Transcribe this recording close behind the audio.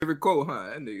favorite quote, huh?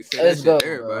 That nigga said Let's that go, shit to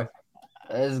everybody.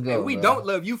 Bro. Let's go. And we don't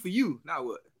love you for you. Now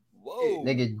what? Whoa,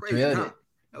 nigga crazy, drilled huh?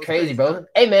 it. Crazy, bro. Huh?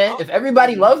 Hey man, if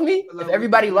everybody loved me, Love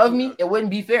it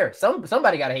wouldn't be fair.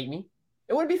 Somebody gotta hate me.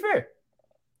 It wouldn't be fair.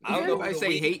 I don't know who I the say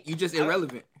we- hate. You just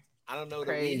irrelevant. I don't know the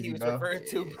Crazy, we he was bro. referring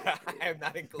to, but I am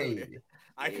not included. Crazy.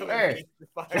 I come Yeah. in peace.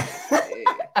 It's fine.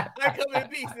 I come in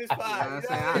peace. It's You know fine. what I'm You know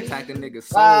saying? what I I attack the mean? nigga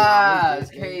soul.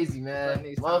 It's crazy, man.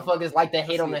 Motherfuckers like to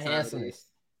hate on the handsomeness.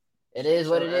 It is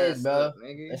what it is, bro.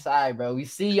 It's alright, bro. We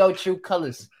see your true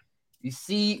colors. We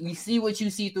see what you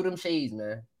see through them shades,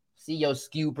 man. See your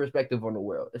skewed perspective on the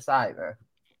world. It's alright, man.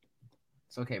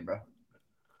 It's okay, bro.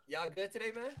 Y'all good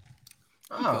today, man?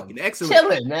 Fucking excellent.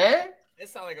 Chilling, man. It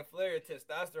sounds like a flare of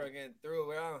testosterone getting through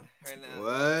around right now.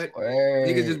 What? Word.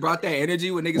 Niggas just brought that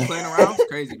energy when niggas playing around. It's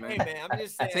crazy, man. Hey, man, I'm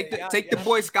just saying. Take the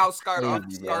Boy Scout scarf Crazy, off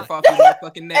your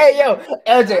motherfucking neck. Hey, yo,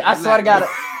 LJ, I swear to God,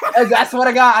 I swear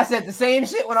to God, I said the same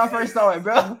shit when I first saw it,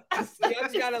 bro. Y'all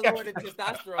just gotta lower the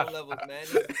testosterone levels, man.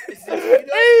 It's just,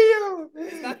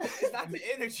 it's not the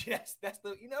energy. That's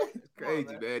the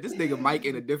Crazy, man. This nigga Mike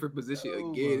in a different position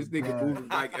again. This nigga moving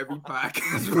Mike every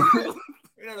podcast.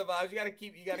 You know the vibes. You gotta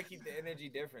keep the energy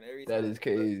different every That time. is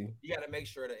crazy. You gotta make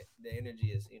sure that the energy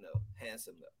is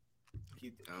handsome though.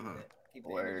 Keep the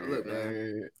energy. Look,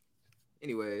 man.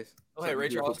 Anyways, oh hey Ray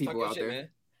Charles, talk your shit, man.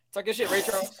 Talk your shit, Ray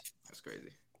Charles. That's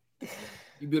crazy.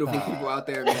 You beautiful people out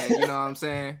there, man. You know what I'm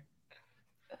saying?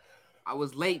 I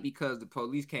was late because the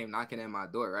police came knocking at my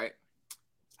door, right?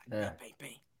 Like, bang,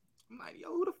 bang. I'm like, yo,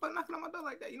 who the fuck knocking on my door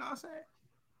like that? You know what I'm saying?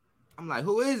 I'm like,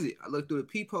 who is it? I look through the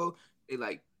peephole. They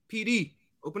like, PD,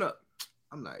 open up.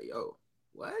 I'm like, yo,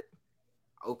 what?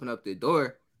 I open up the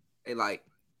door. They like,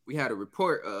 we had a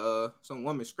report some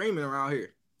woman screaming around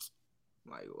here.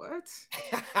 I'm like, what?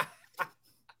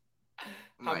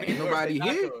 I'm like, ain't nobody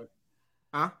here?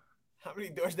 Huh? How many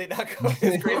doors they knock on?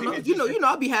 You know,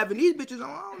 I be having these bitches on.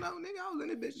 I don't know, nigga. I was in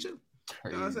this bitch too.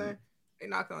 You know what I'm saying? They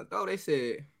knocked on the door. They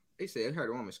said, I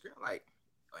heard a woman scream. Like,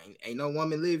 ain't no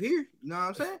woman live here. You know what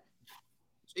I'm saying?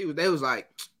 They was like,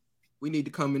 we need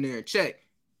to come in there and check.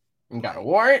 You got a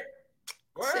warrant?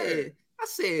 I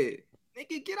said,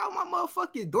 nigga, get out my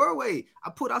motherfucking doorway. I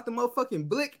put out the motherfucking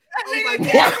blick. I was like,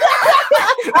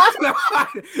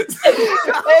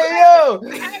 hey, yo.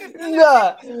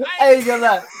 Nah. I ain't gonna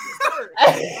lie.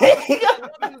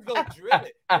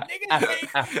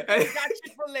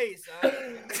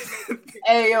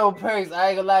 Hey, yo, Perks, I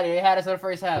ain't gonna lie to you. They had us on the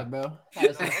first half, bro.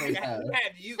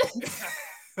 Had you.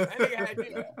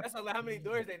 That's like how many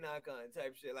doors they knock on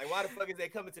type shit. Like, why the fuck is they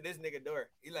coming to this nigga door?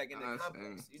 He like in the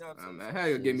complex. You know what I'm saying? Man, how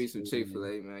you give me some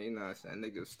Chick-fil-A, man? You know what I'm saying?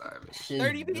 Niggas starving.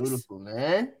 30 piece? Beautiful,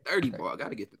 man. 30 ball.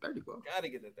 Gotta get the 30 ball. Gotta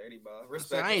get the 30 ball.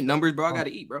 Respect. I ain't numbers, bro. I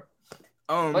gotta eat, bro.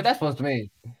 What that's supposed to mean?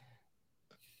 Damn.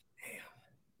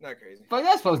 Not crazy. What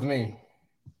that's supposed to mean?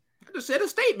 I just said a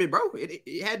statement, bro.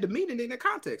 It had the meaning in the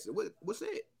context. What's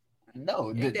it?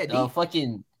 No,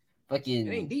 fucking. It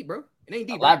ain't deep, bro. It ain't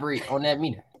deep. Elaborate on that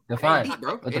meaning. Define, deep,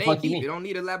 bro. What the fuck you mean? It don't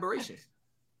need elaboration.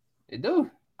 It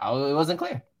do. It wasn't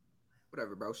clear.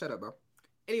 Whatever, bro. Shut up, bro.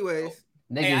 Anyways.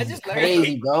 Niggas is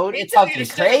crazy, bro. They talking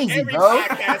crazy, bro.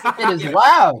 It is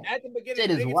wild.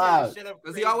 It is wild.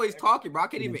 Because he always talking, bro. I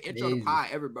can't even intro the pod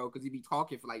ever, bro, because he be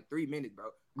talking for like 3 minutes, bro.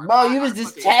 Bro, you was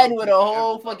just chatting with a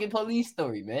whole fucking police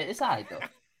story, man. It's all right, though.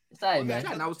 It's all right,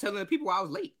 man. I was telling the people I was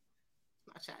late.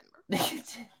 I'm not chatting,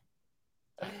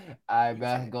 bro. All right,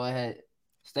 bro. Go ahead.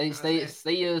 Stay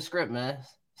your script, man.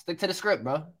 Stick to the script,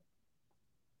 bro.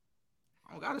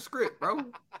 I don't got a script, bro.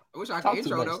 I wish I could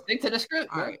intro, though. Stick to the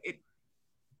script, bro. All right.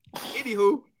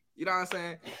 Anywho, you know what I'm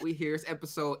saying? We here. It's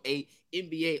episode 8,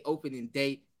 NBA opening day.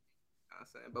 You know what I'm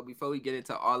saying? But before we get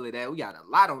into all of that, we got a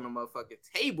lot on the motherfucking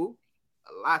table.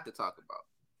 A lot to talk about.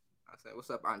 You know what I'm saying? What's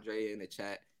up, Andre, in the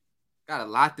chat? Got a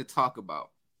lot to talk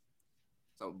about.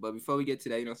 So, but before we get to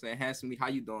that, you know what I'm saying? Handsomely, how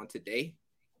you doing today?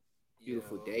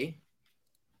 Beautiful day.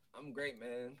 I'm great,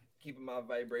 man. Keeping my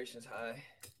vibrations high.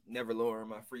 Never lowering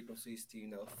my frequencies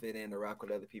to, fit in to rock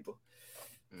with other people.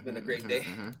 It's been a great day.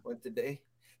 Went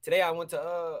Today I went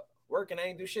to work and I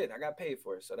ain't do shit. I got paid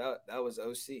for it. So that was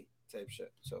OC type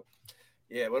shit. So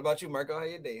yeah, what about you, Marco? How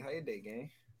your day, gang?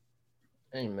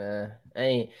 Hey man.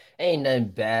 Ain't nothing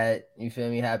bad. You feel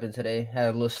me? Happened today. Had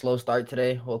a little slow start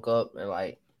today. Woke up and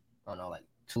like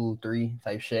 2, 3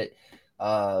 type shit.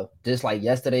 Just like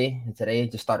yesterday and today,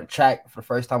 just started track for the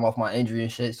first time off my injury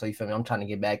and shit. So you feel me? I'm trying to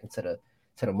get back into the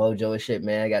mojo and shit,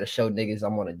 man. I gotta show niggas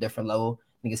I'm on a different level.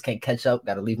 Niggas can't catch up.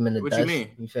 Gotta leave them in the dust. What you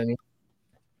mean? You feel me?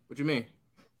 What you mean?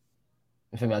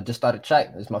 You feel me? I just started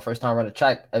track. It's my first time running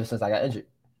track ever since I got injured.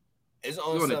 You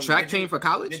on the track team for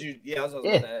college? I was about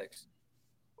to ask.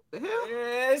 The hell?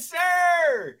 Yes,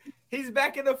 sir. He's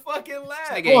back in the fucking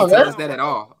lab. Nigga ain't tell us that at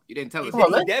all. You didn't tell us.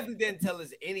 He definitely didn't tell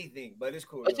us anything, but it's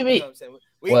cool. What you mean? mean? You know what I'm saying?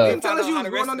 We didn't tell us you was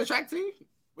going on the track team.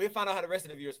 We found out how the rest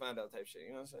of the viewers found out, type shit.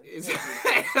 You know what I'm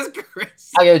saying? That's crazy.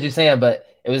 I get what you're saying, but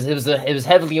it was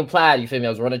heavily implied. You feel me? I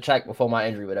was running track before my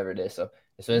injury, whatever it is. So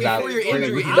as soon as Before your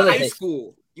injury in high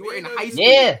school, you were in high school.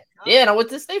 Yeah, and I went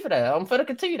to state for that. I'm finna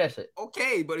continue that shit.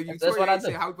 Okay, but if you tore your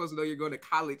ACL, how we supposed to know you're going to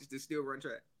college to still run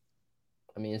track?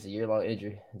 I mean, it's a year-long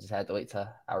injury. I just had to wait till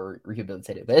I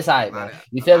rehabilitated. But it's all right, man.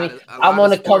 You feel me? I'm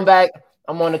on the comeback.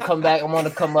 I'm on the comeback. I'm on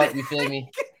the come up. You feel me?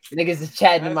 Niggas is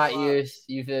chatting in my ears.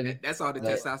 You feel me? That's all the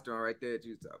testosterone right there that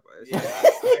you talk about. Yeah,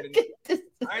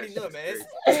 I already know,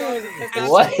 man.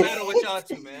 What? Battle with y'all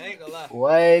two, man. I ain't gonna lie.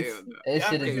 What? This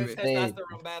shit is insane.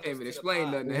 Can't even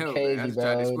explain nothing to him. Crazy, bro.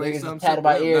 Niggas is chatting in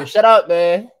my ears. Shut up,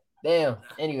 man. Damn.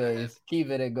 Anyways, keep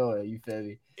it going. You feel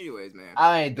me? Anyways, man.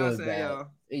 I ain't doing bad.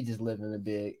 He just living a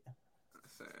big.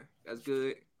 That's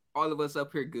good. All of us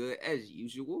up here good as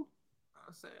usual.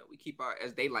 I'm saying we keep our,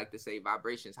 as they like to say,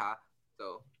 vibrations high.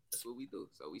 So that's what we do.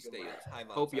 So we stay up.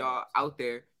 Hope y'all out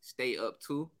there stay up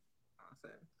too. I'm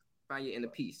saying find you in the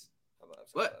peace.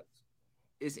 But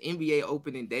it's NBA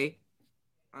opening day.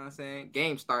 I'm saying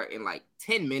games start in like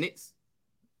 10 minutes.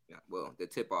 Yeah, well, the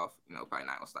tip off, probably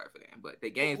not gonna start for them, but the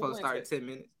game's supposed to start in 10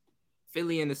 minutes.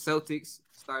 Philly and the Celtics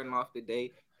starting off the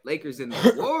day. Lakers and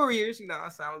the Warriors, I'm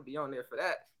saying I'm gonna be on there for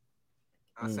that.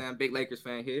 I'm saying big Lakers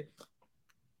fan here.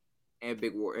 And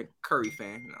big Curry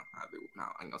fan. I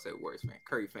ain't gonna say Warriors fan.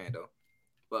 Curry fan though.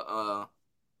 But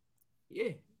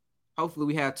yeah. Hopefully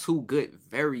we have two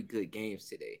very good games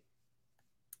today.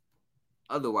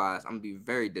 Otherwise, I'm gonna be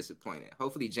very disappointed.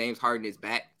 Hopefully James Harden is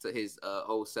back to his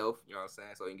old self, you know what I'm saying,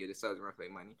 so he can get his Celtics run for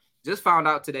their money. Just found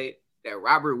out today that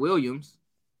Robert Williams,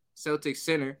 Celtics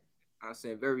center, I'm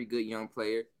saying very good young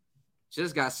player,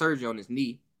 just got surgery on his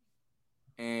knee,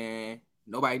 and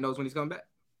nobody knows when he's coming back.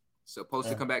 Supposed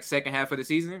to come back second half of the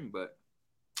season, but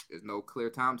there's no clear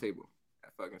timetable.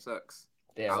 That fucking sucks.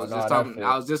 Damn, I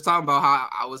was just talking about how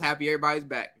I was happy everybody's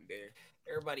back.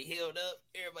 Everybody healed up.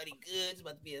 Everybody good. It's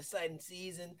about to be an exciting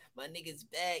season. My niggas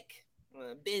back.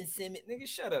 Ben Simmons. Nigga,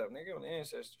 shut up. Nigga on the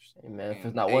ancestors. Hey, man, if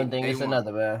it's not one thing, it's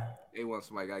another, man. They want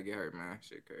somebody got to get hurt, man.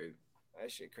 Shit crazy.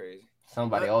 That shit crazy.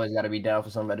 Somebody always got to be down for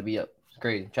somebody to be up. It's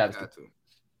crazy. Travesty.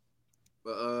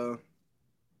 But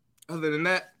other than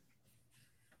that,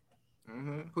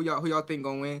 who y'all think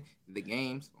gonna win the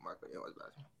games?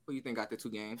 Who you think got the two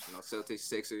games? Celtics,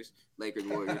 Sixers, Lakers,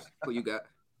 Warriors. Who you got?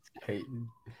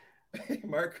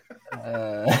 Mark.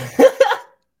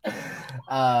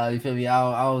 You feel me?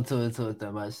 I don't do it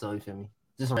that much. So you feel me?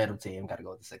 Just a random team. Gotta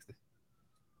go with the Sixers.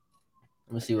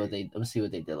 Let me see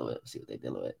what they deal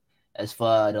with. As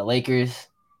for the Lakers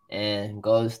and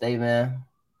Golden State, man,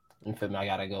 you feel me? I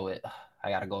gotta go with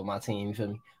my team. You feel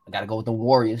me? I gotta go with the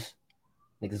Warriors.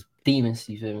 Niggas demons.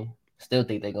 You feel me? Still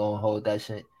think they gonna hold that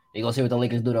shit. You gonna see what the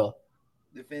Lakers do though.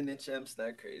 Defending champs,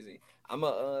 that crazy. I'm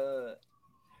gonna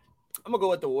go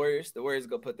with the Warriors. The Warriors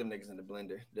gonna put them niggas in the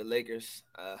blender. The Lakers,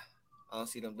 I don't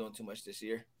see them doing too much this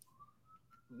year.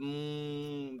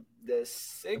 The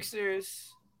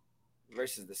Sixers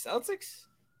versus the Celtics.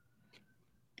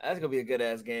 That's gonna be a good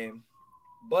ass game.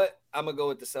 But I'm gonna go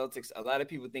with the Celtics. A lot of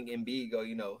people think Embiid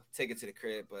go, take it to the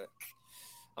crib, but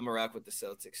I'm gonna rock with the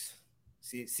Celtics.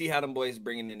 See how them boys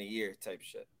bringing in a year type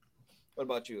shit. What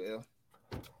about you,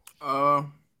 Il?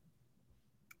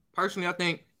 Personally, I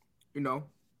think,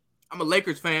 I'm a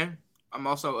Lakers fan. I'm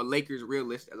also a Lakers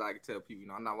realist, as I can tell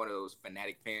people. I'm not one of those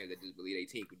fanatic fans that just believe their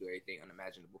team can do everything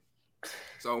unimaginable.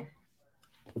 So,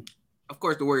 of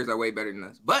course, the Warriors are way better than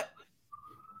us. But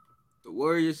the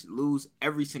Warriors lose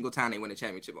every single time they win a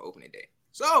championship on opening day.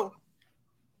 So,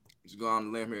 just go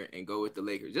on the limb here and go with the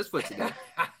Lakers just for today.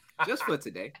 Just for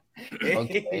today.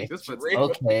 Okay. Just for today.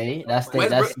 Okay. That's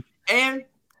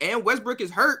and Westbrook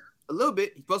is hurt a little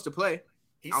bit. He's supposed to play.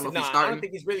 I don't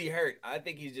think he's really hurt. I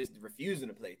think he's just refusing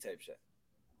to play type shit.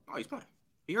 Oh, he's playing.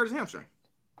 He hurt his hamstring.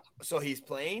 So he's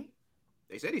playing?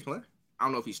 They said he's playing. I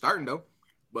don't know if he's starting though.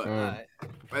 But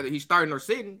whether he's starting or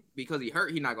sitting, because he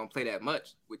hurt, he's not gonna play that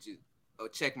much, which is a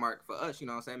check mark for us, you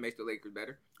know what I'm saying? Makes the Lakers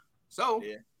better. So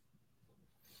yeah.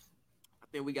 I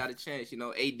think we got a chance. AD,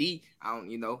 he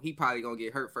probably gonna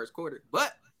get hurt first quarter.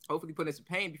 But hopefully put in some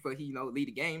pain before he, lead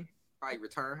the game. Probably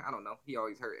return. I don't know. He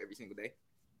always hurt every single day.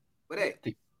 But hey,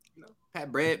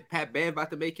 Pat Bev about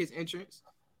to make his entrance.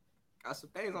 Got some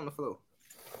things on the floor.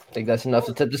 Think that's enough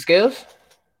to tip the scales?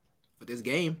 For this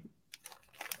game.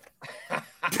 I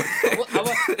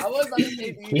was about to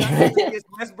say it's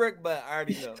Westbrook, but I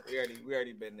already know. We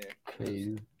already been there.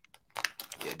 Crazy.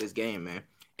 Yeah, this game, man.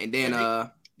 And then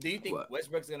Do you think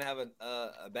Westbrook's gonna have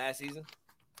a bad season?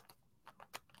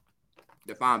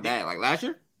 Define bad, like last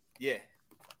year? Yeah.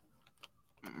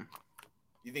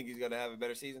 You think he's gonna have a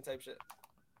better season type shit?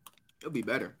 It'll be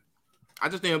better. I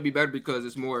just think it'll be better because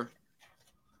it's more.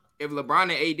 If LeBron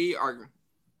and AD are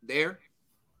there,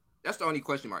 that's the only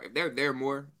question mark. If they're there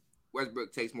more,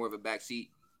 Westbrook takes more of a back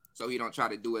seat, so he don't try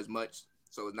to do as much.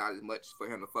 So it's not as much for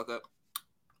him to fuck up.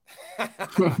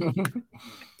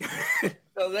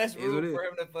 So let's root for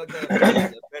him to fuck up.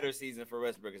 A better season for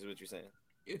Westbrook is what you're saying.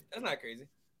 Yeah, that's not crazy.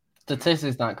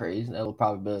 Statistics not crazy. That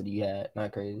probability you had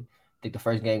not crazy. I think the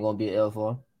first game gonna be an L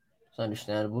for him. It's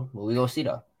understandable, but we gonna see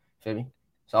though. Feel me?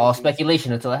 It's all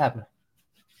speculation until it happens.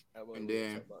 And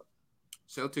then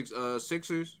Celtics,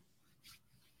 Sixers.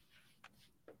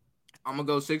 I'm gonna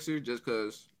go Sixers just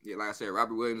because, yeah, like I said,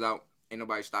 Robert Williams out. Ain't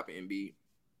nobody stopping Embiid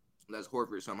unless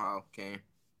Horford somehow can.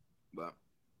 But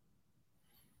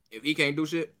if he can't do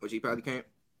shit, which he probably can't,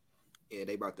 yeah,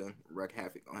 they about to wreak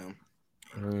havoc on him.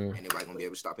 And nobody gonna be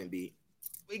able to stop Embiid.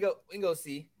 We go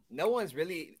see. No one's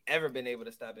really ever been able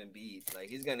to stop Embiid. Like,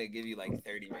 he's gonna give you like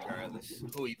 30 regardless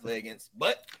who he play against.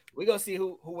 But we gonna see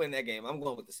who win that game. I'm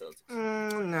going with the Celtics.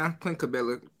 Nah, Clint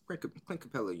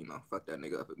Capella, you know, fuck that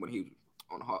nigga up when he was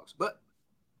on the Hawks. But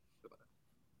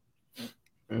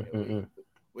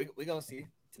we gonna see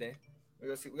today. We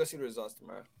gonna see the results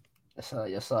tomorrow.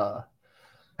 Yes, sir.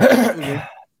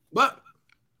 But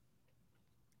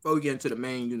before we get into the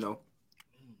main, you know,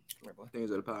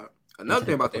 things of the pod. Another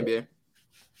thing about the NBA.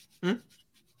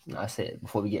 No, I said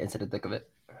before we get into the thick of it.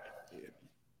 Yeah.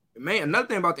 Man, another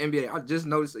thing about the NBA, I just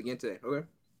noticed again today. Okay,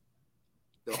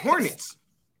 the Hornets.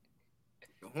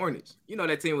 The Hornets. You know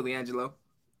that team with LiAngelo.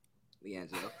 I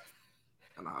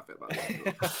don't know how I feel about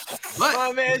that. But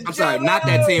I'm sorry, not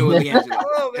that team with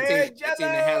LiAngelo. That team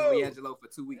that has LiAngelo for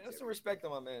 2 weeks. Have some respect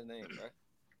on my man's name, bro.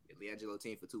 LiAngelo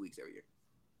team for 2 weeks every year.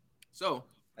 So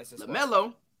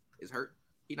LaMelo is hurt.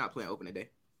 He not playing opening day.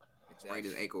 Sprained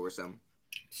his ankle or something.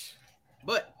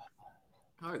 But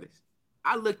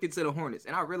I looked into the Hornets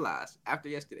and I realized after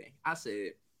yesterday, I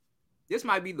said this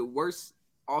might be the worst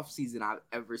offseason I've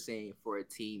ever seen for a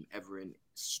team ever in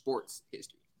sports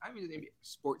history. I mean, NBA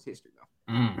sports history though.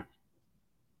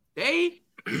 They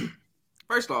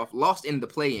first off lost in the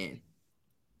play-in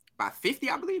by 50,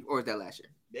 I believe, or is that last year?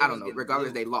 I don't know.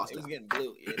 Regardless, they lost. It was getting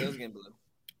blue. Yeah, they was getting blue.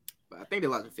 But I think they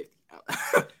lost by 50.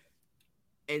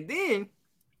 And then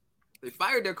they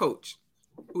fired their coach,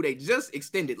 who they just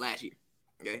extended last year.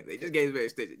 Okay, they just gave him an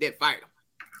extension. Then fired him.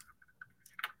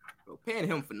 So paying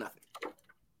him for nothing.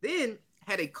 Then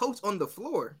had a coach on the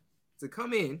floor to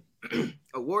come in,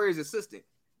 a Warriors assistant,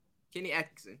 Kenny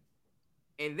Atkinson.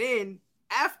 And then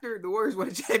after the Warriors won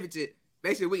the championship,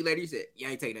 basically a week later, he said, "You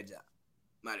ain't taking that job.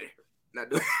 Not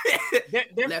doing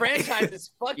it." Their franchise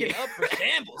is fucking up for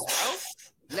shambles,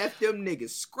 bro. Left them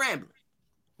niggas scrambling.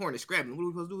 Hornets scrambling. What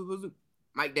are we supposed to do?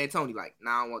 Mike D'Antoni like,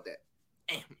 nah, I don't want that.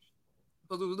 Damn.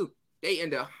 What are we supposed to do? They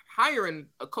end up hiring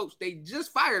a coach they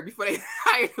just fired before they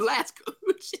hired the last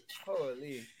coach.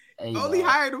 Holy. Only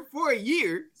hired him for a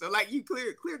year. So, like, you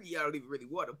clearly y'all don't even really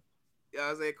want him. You know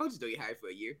what I'm saying? Coaches don't get hired for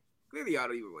a year. Clearly, y'all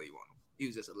don't even really want him. He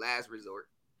was just a last resort.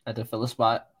 Had to fill a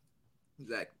spot.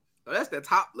 Exactly. So that's the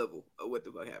top level of what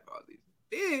the fuck happened all these.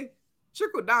 Then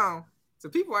trickle down. So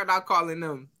people are now calling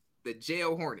them the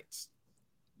jail Hornets.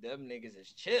 Them niggas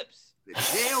is chips. The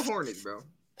jail Hornets, bro.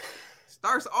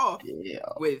 Starts off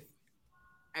with,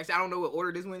 actually, I don't know what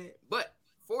order this went in, but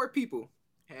 4 people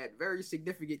had very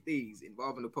significant things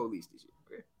involving the police this year.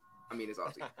 Okay? I mean, it's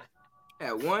all season.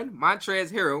 Had 1,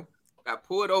 Montrezl Harrell got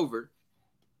pulled over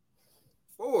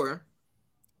for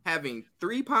having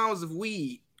 3 pounds of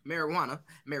weed, marijuana,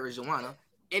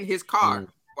 in his car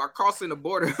while crossing the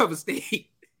border of a state.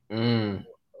 What?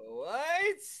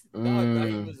 Dog thought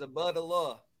he was above the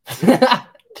law.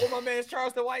 What my man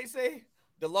Charleston White say?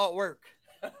 The law work.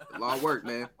 The law work,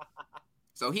 man.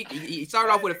 So he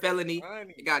started off with a felony.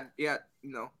 He got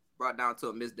brought down to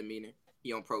a misdemeanor.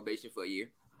 He on probation for a year.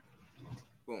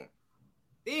 Boom.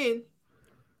 Then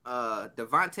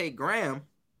Devontae Graham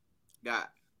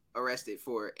got arrested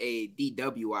for a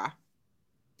DWI.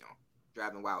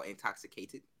 Driving while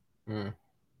intoxicated.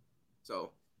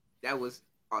 So that was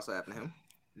also happened to him.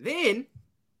 Then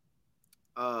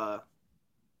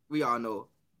we all know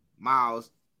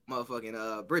Miles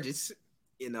motherfucking Bridges,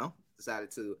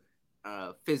 decided to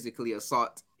physically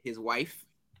assault his wife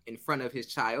in front of his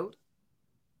child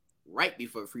right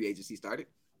before free agency started.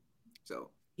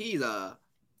 So he's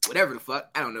whatever the fuck.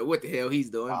 I don't know what the hell he's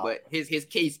doing, but his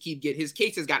case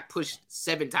has got pushed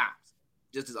 7 times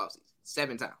just this offseason.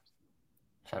 7 times.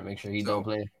 Trying to make sure he don't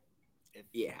play.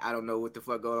 Yeah, I don't know what the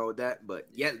fuck going on with that, but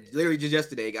yeah, literally just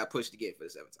yesterday it got pushed again for the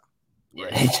 7th time. Yeah,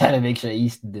 they trying to make sure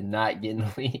East did not get in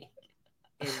the league.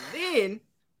 And then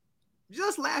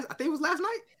I think it was last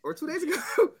night or 2 days ago,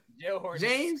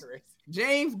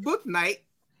 James Book Knight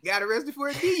got arrested for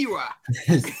a DUI.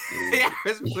 Got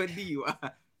arrested for a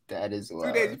DUI. That is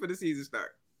wild. 2 days before the season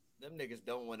start. Them niggas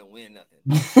don't want to win nothing.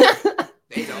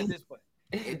 They don't. At this point.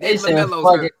 They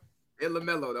LaMelo's hurt. And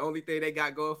LaMelo, the only thing they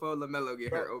got going for LaMelo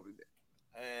get hurt over there.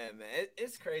 Man,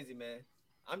 it's crazy, man.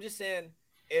 I'm just saying,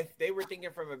 if they were thinking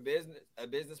from a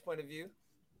business point of view,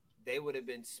 they would have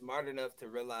been smart enough to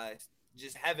realize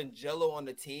just having Jello on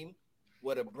the team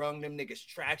would have brung them niggas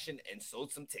traction and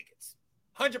sold some tickets.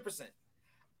 100%.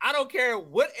 I don't care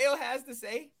what L has to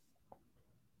say.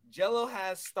 Jello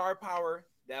has star power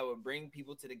that would bring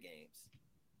people to the games.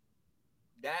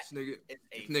 That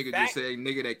nigga just said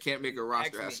nigga that can't make a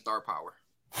roster has star power.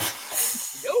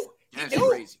 That's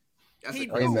crazy. That's crazy.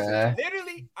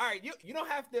 Literally, all right, you don't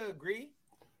have to agree,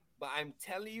 but I'm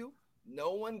telling you,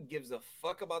 no one gives a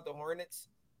fuck about the Hornets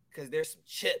because there's some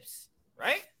chips,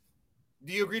 right?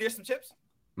 Do you agree there's some chips?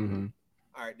 Mm-hmm.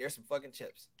 All right, there's some fucking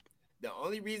chips. The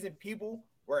only reason people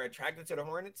were attracted to the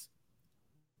Hornets,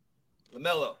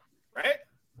 LaMelo, right?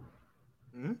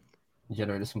 Mm-hmm.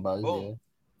 Generated some buzz, yeah.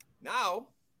 Now,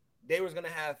 they was going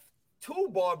to have 2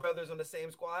 Ball brothers on the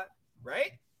same squad,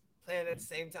 right? Playing at the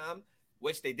same time,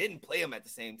 which they didn't play them at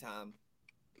the same time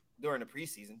during the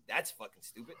preseason. That's fucking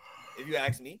stupid, if you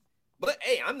ask me. But,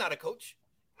 hey, I'm not a coach,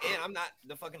 and I'm not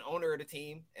the fucking owner of the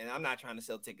team, and I'm not trying to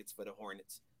sell tickets for the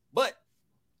Hornets. But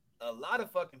a lot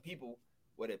of fucking people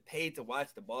would have paid to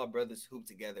watch the Ball brothers hoop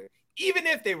together, even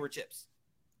if they were chips.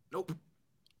 Nope.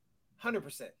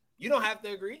 100%. You don't have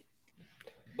to agree,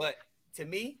 but to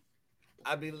me,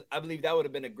 I believe that would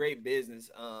have been a great business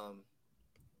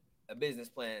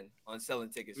plan on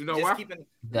selling tickets. You know why? Keeping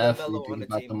Definitely on the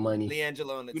about team, the money.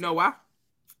 LiAngelo on the team. You know why?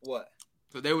 What?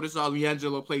 So they would have saw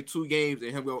LiAngelo play 2 games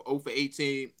and him go 0 for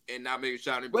 18 and not make a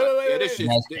shot. And be this shit.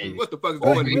 What the fuck is the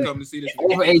point of me coming to see this?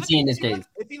 Over 18 in this case.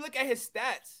 If you look at his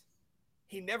stats,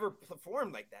 he never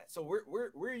performed like that. So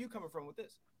where are you coming from with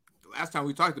this? The last time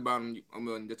we talked about him,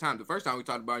 the first time we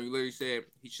talked about him, you literally said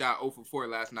he shot 0 for 4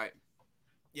 last night.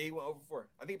 Yeah, he went 0 for 4.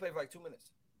 I think he played for like 2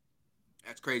 minutes.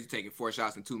 That's crazy, taking 4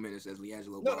 shots in 2 minutes as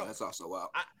LiAngelo Ball. No. That's also wild.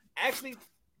 Actually,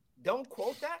 don't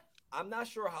quote that. I'm not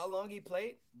sure how long he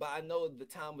played, but I know the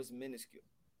time was minuscule.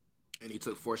 And he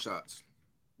took 4 shots.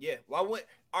 Yeah. Well,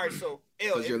 all right, so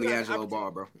because you're LiAngelo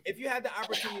Ball, bro. If you had the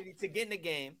opportunity to get in the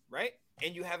game, right,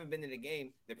 and you haven't been in the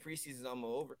game, the preseason's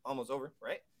almost over,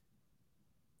 right?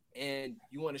 And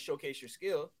you want to showcase your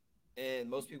skill, and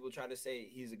most people try to say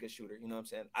he's a good shooter. You know what I'm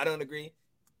saying? I don't agree.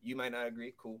 You might not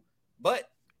agree. Cool. But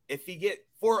if he get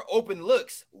 4 open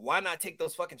looks, why not take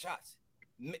those fucking shots?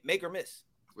 Make or miss.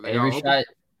 Every shot.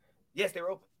 Yes, they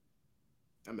were open.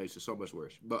 That makes it so much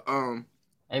worse. But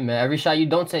hey man, every shot you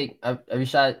don't take,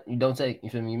 you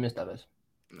feel me? You missed that best.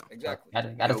 No, exactly.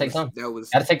 Gotta take some.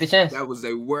 Gotta take the chance. That was a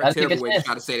terrible way to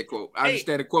try to say the quote. I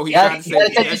understand the quote. He tried to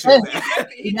say.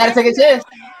 You gotta take a chance.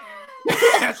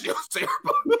 That's just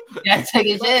terrible. You gotta take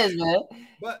a chance, man.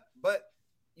 But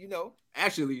you know,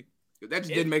 actually, that just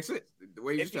didn't make sense. The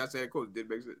way you just tried to say a quote didn't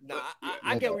make sense. Nah,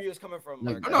 I get where you was coming from.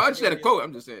 No, I just said a quote.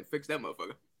 I'm just saying, fix that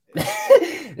motherfucker.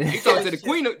 You talking to the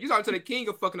queen? You talking to the king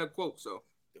of fucking up quotes? So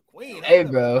the queen. Hey,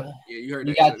 bro. Yeah, you heard.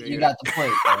 You got the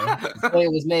point, bro. The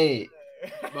point was made.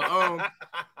 But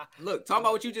look, talk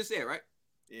about what you just said, right?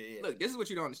 Yeah. Look, this is what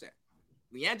you don't understand.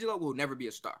 LiAngelo will never be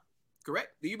a star. Correct?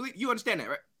 Do you understand that,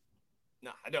 right?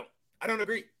 No, I don't. I don't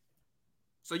agree.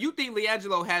 So you think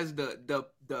LiAngelo has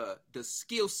the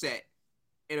skill set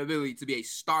and ability to be a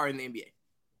star in the NBA?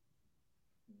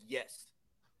 Yes.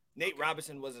 Nate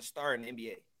Robinson was a star in the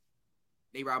NBA.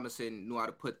 Nate Robinson knew how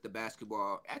to put the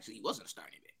basketball. Actually, he wasn't a star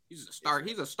in the NBA. He's a star.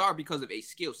 He's a star because of a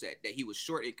skill set that he was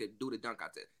short and could do the dunk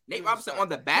contest. Nate Robinson on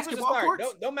the basketball court.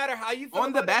 No matter how you feel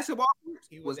on the basketball court,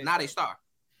 he was not a star.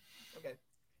 Okay,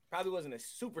 probably wasn't a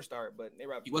superstar, but Nate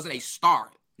Robinson. He wasn't a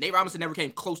star. Nate Robinson never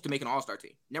came close to making an All-Star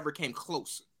team. Never came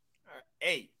close. All right.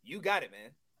 Hey, you got it,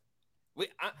 man.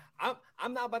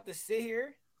 I'm not about to sit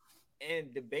here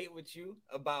and debate with you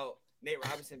about Nate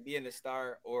Robinson being a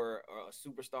star or a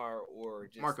superstar or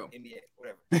just Marco. NBA,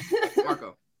 whatever.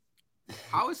 Marco,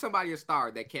 how is somebody a star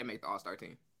that can't make the All-Star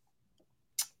team?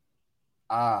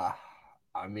 I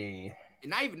mean,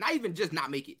 and not even just not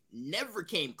make it. Never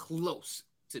came close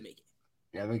to make it.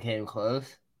 Never came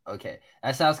close. Okay,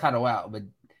 that sounds kind of wild, but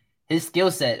his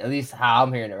skill set, at least how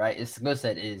I'm hearing it, right? His skill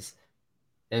set it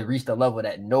reached a level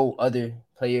that no other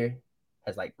player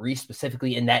has like reached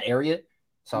specifically in that area.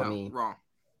 So no, I mean, wrong.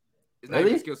 It's not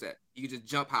even a skill set. You can just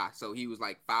jump high. So he was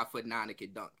like 5'9" and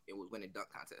could dunk. It was winning dunk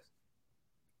contest.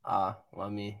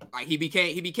 Like he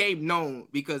became known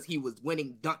because he was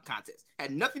winning dunk contests.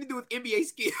 Had nothing to do with NBA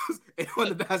skills and on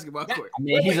the basketball court. I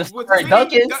mean, he's a star at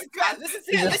dunking.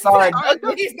 He's a star at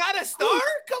dunking. He's not a star.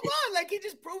 Come on, like he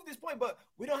just proved this point. But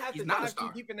we don't have to dive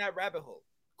too deep in that rabbit hole.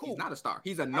 Cool. He's not a star.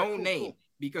 He's a known name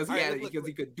because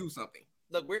he could do something.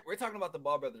 Look, we're talking about the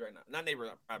Ball brothers right now, not Neighbor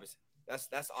Robinson.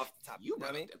 That's off the top. You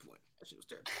brought up that point. That shit was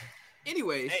terrible.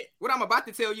 Anyways, what I'm about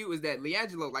to tell you is that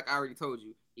LiAngelo, like I already told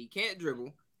you, he can't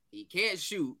dribble, he can't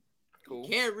shoot, he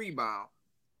can't rebound,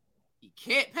 he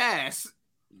can't pass.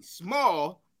 He's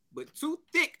small, but too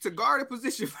thick to guard a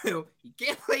position for him. He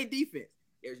can't play defense.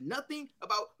 There's nothing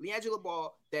about LiAngelo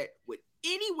Ball that would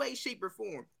any way, shape, or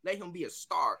form let him be a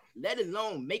star, let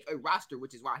alone make a roster,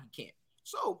 which is why he can't.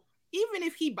 So even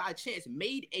if he by chance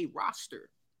made a roster,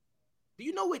 do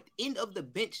you know what end of the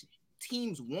bench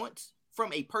teams want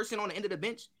from a person on the end of the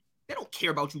bench? They don't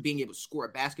care about you being able to score a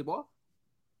basketball.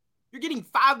 You're getting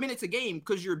 5 minutes a game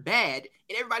because you're bad,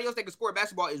 and everybody else that can score a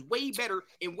basketball is way better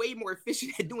and way more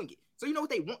efficient at doing it. So you know what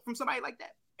they want from somebody like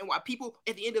that? And why people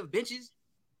at the end of benches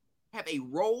have a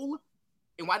role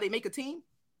and why they make a team?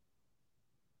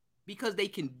 Because they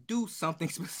can do something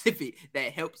specific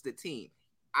that helps the team,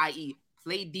 i.e.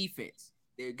 play defense.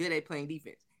 They're good at playing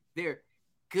defense. They're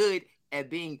good at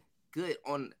being good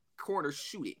on corner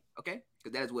shooting, okay?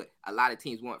 Because that is what a lot of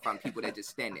teams want from people that just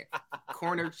stand there.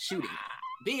 Corner shooting.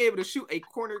 Being able to shoot a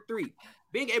corner three.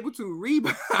 Being able to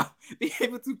rebound. Being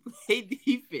able to play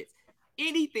defense.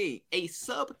 Anything. A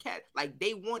subcat. Like,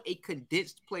 they want a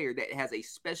condensed player that has a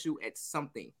special at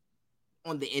something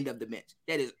on the end of the bench.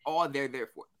 That is all they're there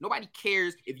for. Nobody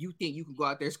cares if you think you can go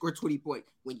out there and score 20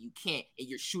 points when you can't and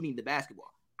you're shooting the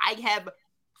basketball. I have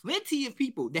plenty of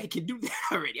people that can do that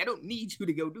already. I don't need you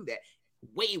to go do that.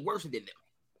 Way worse than them.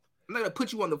 I'm not going to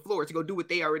put you on the floor to go do what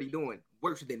they already doing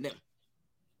worse than them.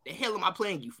 The hell am I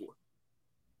playing you for?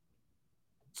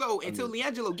 So until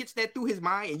LiAngelo gets that through his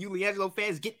mind and you LiAngelo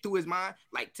fans get through his mind,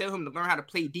 like tell him to learn how to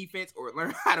play defense or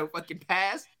learn how to fucking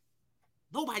pass,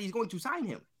 nobody's going to sign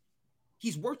him.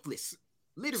 He's worthless.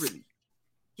 Literally.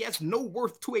 He has no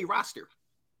worth to a roster.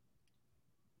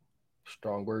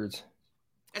 Strong words.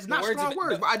 That's not strong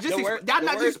words. But did I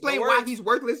not just explain why he's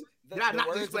worthless? Did I not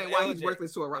just explain why he's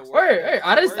worthless to a roster? Hey,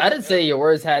 I didn't say your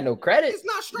words had no credit. It's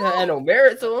not strong. It had no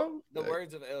merit to them. The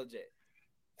words of LJ.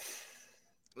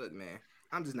 Look, man,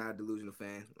 I'm just not a delusional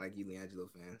fan like you LiAngelo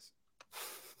fans.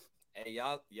 Hey,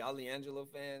 y'all LiAngelo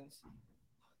fans,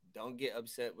 don't get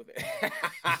upset with it.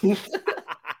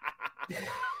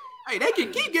 Hey, they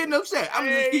can keep getting upset. I'm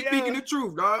just keep speaking the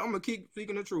truth, dog. I'm gonna keep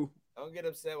speaking the truth. Don't get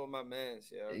upset with my mans,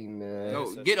 yo. Hey, man.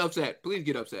 No, get upset. Please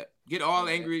get upset. Get all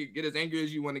angry. Get as angry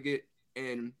as you want to get,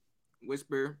 and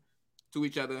whisper to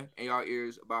each other in y'all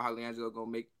ears about how LiAngelo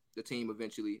gonna make the team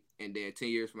eventually, and then 10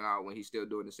 years from now, when he's still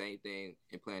doing the same thing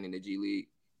and playing in the G League,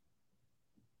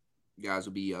 you guys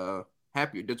will be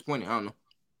happy or disappointed. I don't know.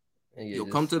 You'll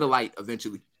come to the light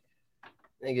eventually.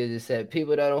 Nigga just said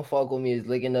people that don't fuck with me is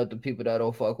licking up the people that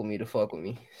don't fuck with me to fuck with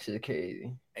me. Shit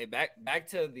crazy. Hey, back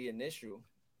to the initial.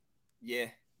 Yeah,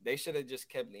 they should have just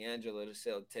kept LiAngelo to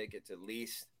sell tickets at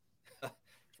least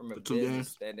from a business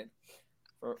standing.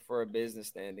 For a business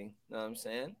standing. Know what I'm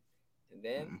saying? And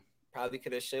then probably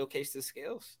could have showcased his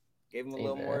skills. Gave him a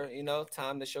little more,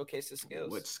 time to showcase his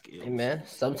skills. What skills? Hey, man.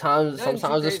 Sometimes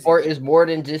the sport is more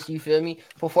than just, you feel me,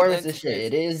 performance and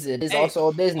shit. It is also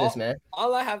a business, man.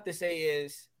 All I have to say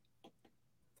is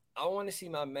I want to see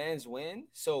my mans win.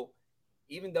 So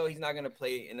even though he's not going to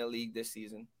play in the league this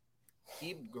season,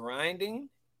 keep grinding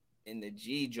in the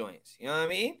G joints. You know what I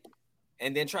mean?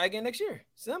 And then try again next year.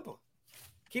 Simple.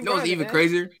 Keep grinding, it's even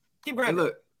crazier? Keep grinding.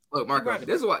 And look, Marco,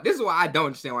 this is why I don't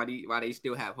understand why they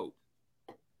still have hope.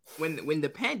 When the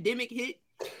pandemic hit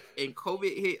and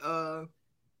COVID hit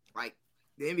like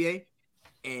the NBA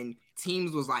and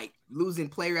teams was like losing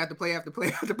player after player after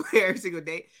player after player every single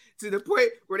day to the point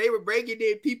where they were breaking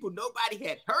in people nobody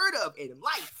had heard of in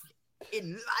life.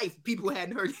 In life, people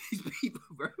hadn't heard of these people,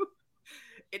 bro.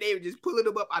 And they were just pulling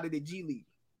them up out of the G League.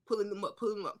 Pulling them up.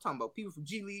 I'm talking about people from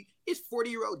G League. It's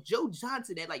 40-year-old Joe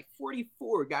Johnson at like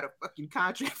 44 got a fucking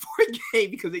contract for a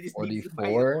game because they just need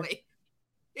somebody to play.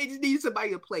 They just need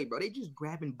somebody to play, bro. They just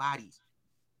grabbing bodies.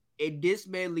 And this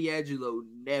man, LiAngelo,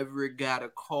 never got a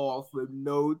call from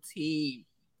no team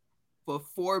for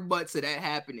 4 months of that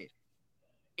happening.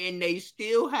 And they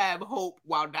still have hope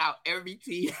while now every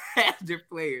team has their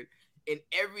players. And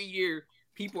every year,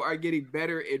 people are getting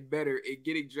better and better and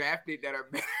getting drafted that are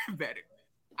better and better.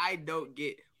 I don't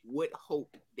get what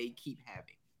hope they keep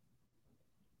having.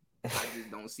 I just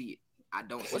don't see it. I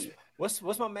don't see it. What's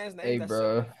my man's name? Hey, That's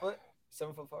bro. 7 foot, 7'4". Hey,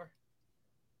 That's bro. 7'4".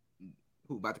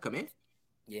 Who about to come in?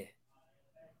 Yeah,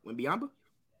 Wembyamba?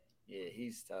 yeah,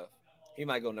 he's tough. He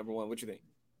might go number 1. What you think?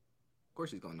 Of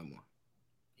course he's going number 1.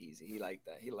 Easy. He like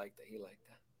that. He like that.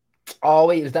 Oh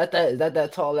wait, is that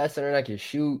tall ass center that can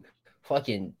shoot,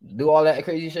 fucking do all that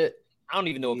crazy shit? I don't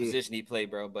even know what Yeah. position he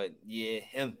played, bro, but yeah,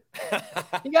 him.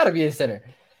 He gotta be a center.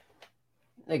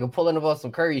 Nigga pulling about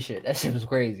some Curry shit. That shit was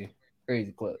crazy.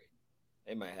 Crazy clip.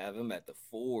 They might have him at the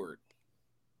forward.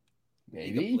 He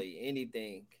can Maybe. play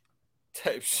anything.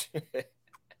 Type shit.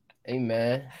 Hey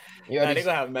man. You Nah, already they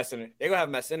gonna have him at center. They gonna have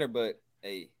him at center, but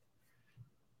hey,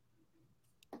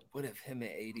 what if him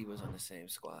and AD was on the same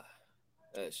squad?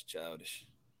 That's childish.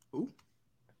 Who?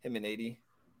 Him and AD.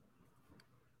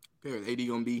 There's AD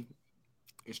gonna be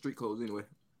in street clothes anyway.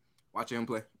 Watching him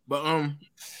play. But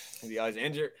He always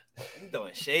injured. He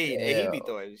throwing shade. Damn. Hey, he be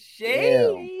throwing shade.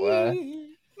 Damn, boy.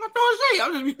 I'm not throwing shade.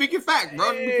 I'm just be speaking facts,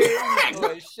 bro. Hey, he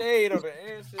throwing shade on the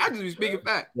answer. I just be speaking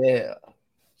facts. Yeah.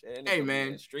 Hey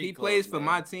man, he plays for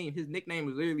my team. His nickname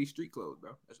is literally Street Clothes,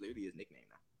 bro. That's literally his nickname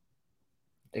now.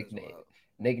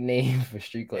 Nickname for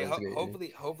street Hey,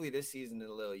 clothes. hopefully this season is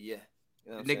a little You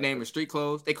know The nickname is Street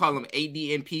Clothes. They call him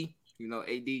ADNP. You know,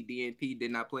 ADDNP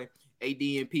did not play.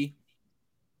 ADNP.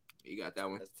 You got that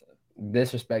one. That's tough.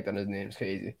 Disrespect on his name is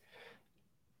crazy.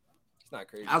 It's not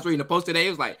crazy. I was reading a post today.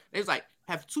 It was like,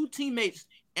 have 2 teammates,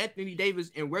 Anthony Davis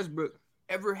and Westbrook,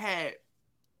 ever had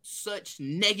such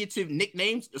negative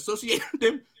nicknames associated with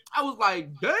them? I was like,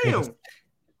 damn.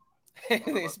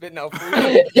 They spitting out food.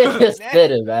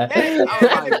 Spit it, man. I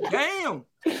was like, damn.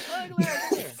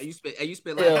 Hey, you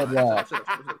spit like Hell that. no. That's why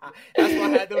I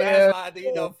had to. That's why I had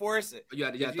to, force it. You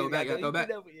got to throw back. Yeah, back.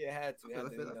 had to. I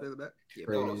feel it back. Yeah,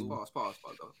 Crazy. pause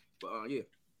though. But yeah.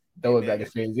 Throw it back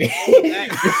is crazy. Hey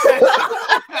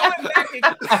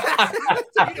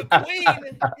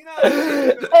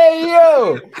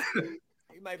yo.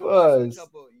 You might go watch a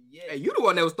couple. Yeah. Hey, you the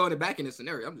one that was throwing it back in this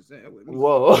scenario. I'm just saying.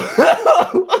 Whoa.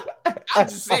 I'm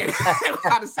just saying.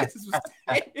 How the sentence was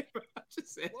said. I'm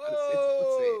just saying.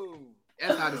 Whoa.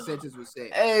 That's how the sentence was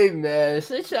said. Hey man,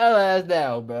 sit y'all ass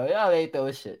down, bro. Y'all ain't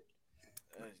throw shit.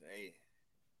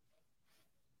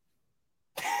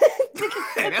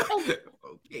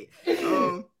 Okay.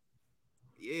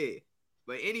 Yeah.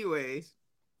 But anyways,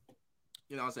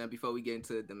 you know what I'm saying? Before we get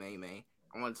into the main,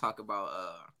 I want to talk about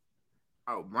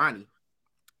Bronny. You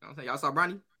know what I'm saying? Y'all saw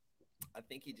Bronny? I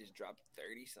think he just dropped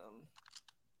 30 something.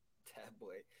 That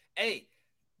boy. Hey,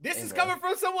 this is coming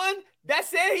from someone that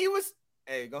said he was.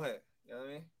 Hey, go ahead. You know what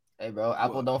I mean? Hey, bro,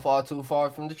 apple don't fall too far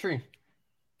from the tree.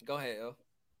 Go ahead, yo.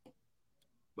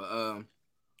 But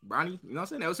Bronny, you know what I'm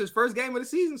saying? That was his first game of the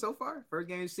season so far. First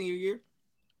game of his senior year.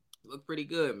 Looked pretty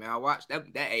good, man. I watched that.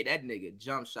 Hey, that nigga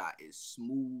jump shot is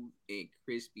smooth and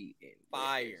crispy and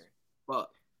fire.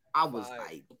 Fuck. I was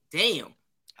like, damn.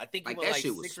 I think he like went that like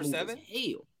shit was 6 or 7.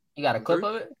 Hell. You got a clip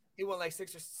of it? He went like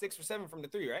 6 or 7 from the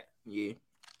 3, right? Yeah.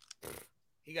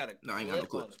 He got a no, I ain't got no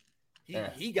clips.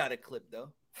 He got a clip though.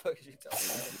 Fuck you talking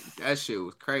about? That shit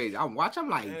was crazy. I'm like,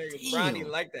 damn. Bronny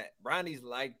like that. Bronny's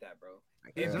like that, bro.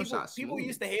 Like, people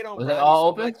used to hate on. Was Bronny it all so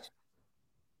open? much.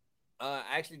 I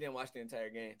actually didn't watch the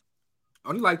entire game.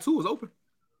 Only like 2 was open.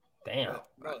 Damn,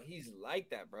 bro, he's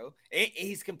like that, bro. And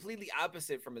he's completely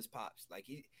opposite from his pops. Like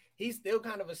he's still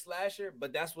kind of a slasher,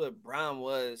 but that's what Brown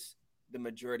was the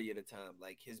majority of the time.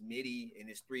 Like his midi and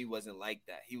his 3 wasn't like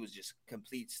that. He was just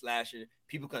complete slasher.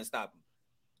 People couldn't stop him.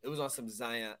 It was on some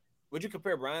Zion. Would you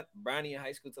compare Bronny in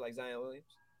high school to like Zion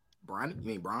Williams? Bronny? You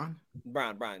mean Bron?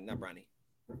 Brian, not Bronny.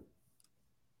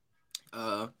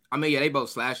 I mean, yeah, they both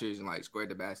slashers and like squared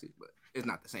the basket, but it's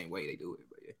not the same way they do it.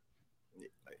 But yeah.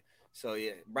 So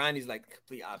yeah, Bronny's like the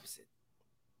complete opposite.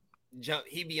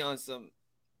 He be on some.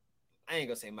 I ain't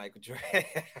gonna say Michael Jordan,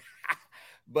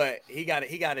 but he got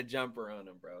a jumper on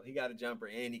him, bro. He got a jumper,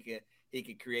 and he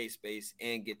could create space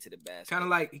and get to the basket. Kind of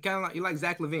like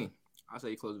Zach LaVine. I'll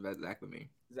say he close with Zach LaVine.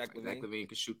 Zach LaVine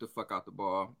can shoot the fuck out the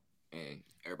ball, and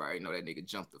everybody know that nigga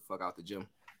jumped the fuck out the gym.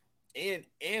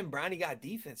 And Bronny got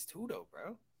defense too, though,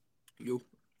 bro.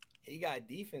 He got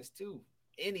defense too,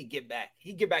 and he get back.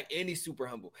 He get back, and he's super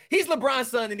humble. He's LeBron's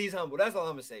son, and he's humble. That's all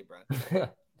I'm gonna say, bro.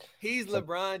 He's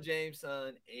LeBron James'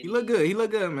 son. He look good. He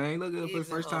look good, man. He look good for the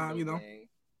first time, you know. Man.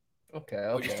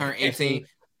 Okay. Just turned 18.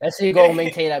 That's how you gonna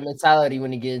maintain that mentality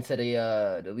when you get into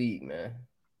the league, man.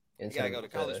 You gotta go to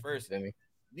college first. Do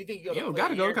you think you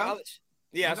gotta go to college?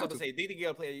 Yeah, I was about to say. Do you think you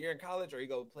gotta play a year in college, or you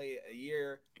go play a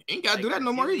year? Ain't gotta do that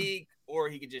no more. League, or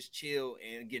he could just chill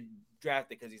and get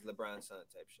drafted because he's LeBron's son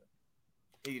type shit.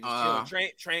 He could just chill,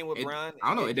 train with Bron. I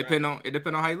don't know. It depend on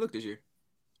how he looked this year.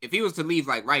 If he was to leave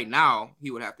like right now, he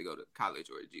would have to go to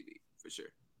college or a G League for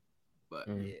sure. But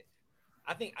yeah,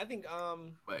 I think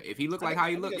But if he looked like how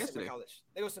he looked yesterday,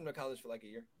 they go send him to college for like a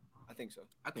year. I think so.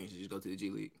 I think he should just go to the G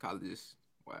League. College is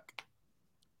whack.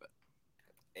 But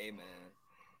hey man.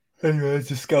 Anyway, it's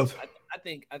just scouts. I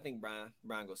think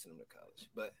Brian go send him to college,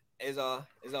 but it's all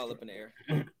up in the air.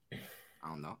 I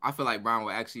don't know. I feel like Brian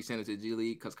will actually send it to the G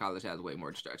League because college has way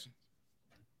more distraction.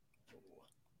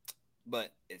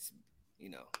 But it's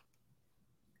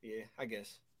yeah, I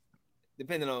guess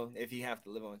depending on if he have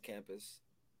to live on campus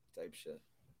type shit.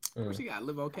 Where's he got to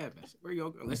live on campus? Where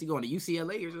you go? Unless he going to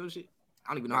UCLA or some shit. I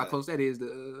don't even know how close that is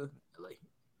to LA.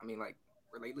 I mean, like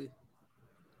where they live.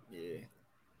 Yeah.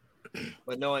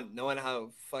 But knowing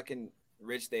how fucking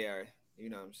rich they are, you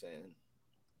know what I'm saying?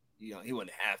 He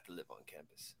wouldn't have to live on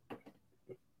campus,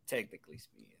 technically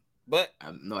speaking. But I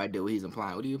have no idea what he's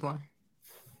implying. What are you implying?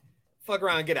 Fuck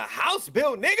around and get a house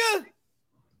built, nigga.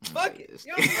 Fuck it.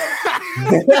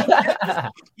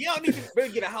 You don't need to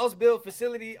get a house built,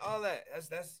 facility, all that. That's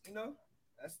that's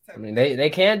I mean, they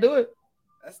can do it.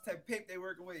 That's the type of paper they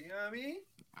working with. You know what I mean?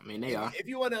 I mean, they are. If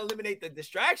you want to eliminate the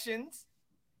distractions,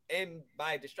 and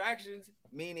by distractions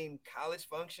meaning college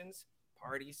functions,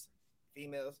 parties,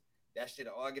 females, that shit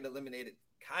all get eliminated,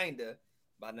 kinda,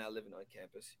 by not living on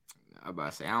campus. I'm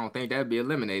about to say, I don't think that'd be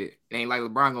eliminated. It ain't like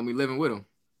LeBron gonna be living with him.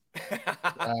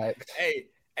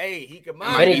 Hey, he could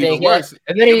mind. If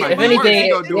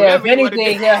anything,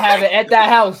 he'll have it at that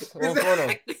house.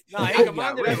 Nah, he can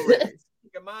monitor that shit. He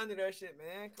can monitor that shit,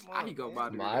 man. Come on. How he go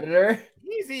monitor?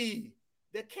 Easy.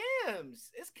 The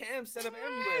cams. It's cams set up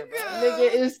everywhere, bro.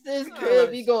 Nigga, it's this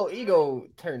crib. He go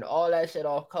turn all that shit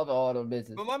off, cover all the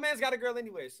business. But my man's got a girl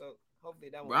anyway, so hopefully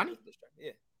that won't Ronnie? be distracted.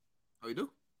 Yeah. Oh, you do?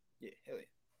 Yeah, hell yeah.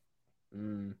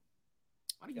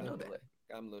 Why do you know that?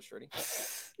 Got him a little shorty.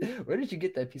 Where did you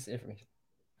get that piece of information?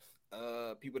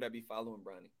 People that be following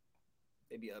Bronny,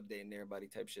 they be updating everybody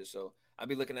type shit. So I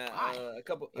be looking at a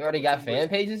couple. You already got fan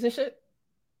pages and shit.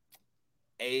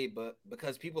 But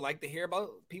because people like to hear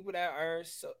about people that are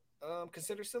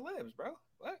considered celebs, bro.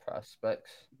 What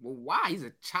prospects? Well, why? He's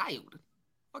a child.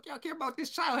 Fuck y'all care about this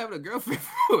child having a girlfriend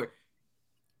for?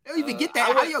 They don't even get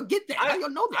that. How y'all get that? How y'all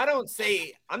know that?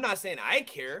 I'm not saying I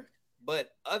care,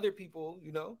 but other people,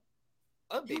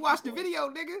 update. You watched the video,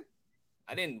 nigga.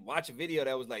 I didn't watch a video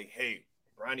that was like, "Hey,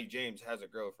 Bronny James has a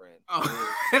girlfriend." Oh,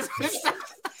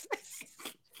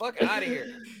 fuck out of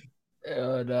here.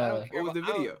 No. What was the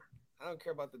video? I don't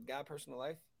care about the guy personal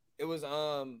life. It was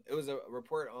a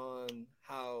report on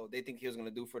how they think he was gonna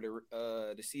do for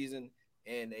the season,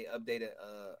 and they updated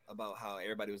about how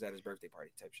everybody was at his birthday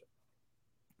party type shit.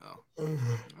 Oh,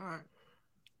 all right.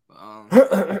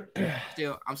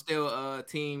 I'm still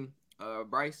team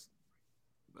Bryce,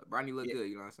 but Bronny look good.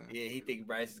 You know what I'm saying? Yeah, he think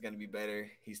Bryce is gonna be better.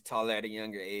 He's taller at a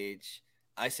younger age.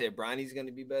 I said Bronny's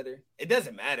gonna be better. It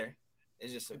doesn't matter.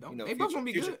 It's just they both gonna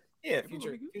be good. Yeah,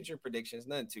 future predictions,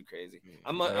 nothing too crazy. Yeah.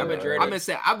 I'm a majority. I've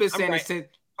been saying this since.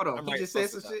 Hold on, he just said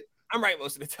some shit. I'm right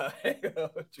most of the time.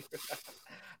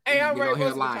 Hey, I'm right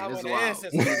most of the time. This is wild.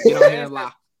 Get on here and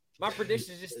lie. My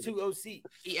prediction is just 2 OC.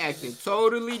 He acting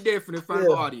totally different in front of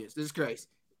the audience. This is crazy.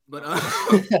 But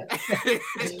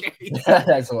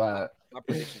that's wild. My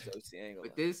prediction is OC. Ain't gonna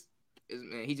but this is,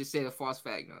 man, he just said a false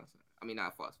fact. You know what I'm saying? I mean,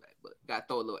 not a false fact, but got to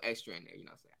throw a little extra in there. You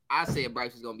know what I'm saying? I said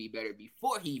Bryce was gonna be better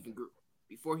before he even grew.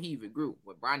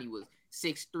 When Bronny was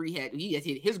 6'3", he had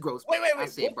hit his growth. Wait. I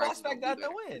said what false fact got the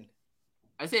win?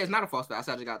 I said it's not a false fact. I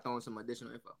said I just got throwing some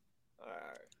additional info. All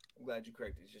right. I'm glad you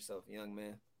corrected yourself, young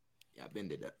man. Yeah, I've been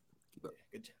did that. Keep up.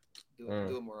 Good job.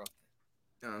 Do it more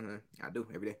often. I do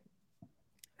every day.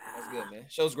 That's good, man.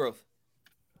 Shows growth.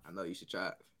 I know you should try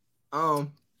it.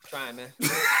 Trying, man.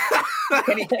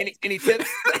 any tips?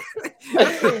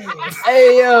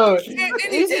 Hey yo,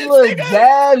 these look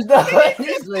jabs though.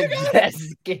 These look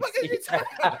jabs. Hey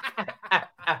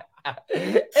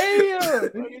yo,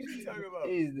 what are you talking about?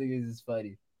 These niggas is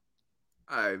funny.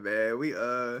 All right, man. We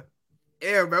bro,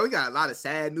 we got a lot of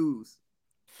sad news.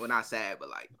 Well, not sad, but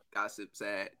like gossip,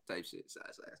 sad type shit. Sad.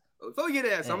 But before we get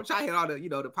there, so I'm gonna try to hit all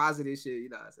the the positive shit. You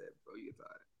know what I'm saying? Before you get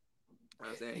started. You know what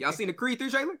I'm saying? Y'all seen the Creed 3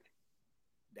 trailer?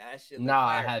 That shit. No,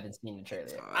 I haven't seen the trailer.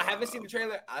 I haven't seen the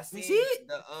trailer. I seen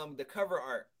the cover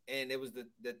art, and it was the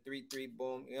 3-3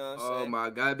 boom. You know what I'm saying? Oh my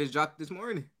god, bitch dropped this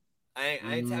morning. I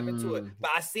ain't tap into it,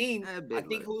 but I think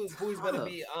who's gonna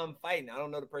be fighting. I don't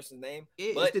know the person's name.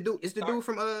 Yeah, but it's the dude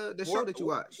from the show that you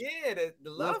watch. Yeah, the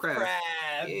Lovecraft.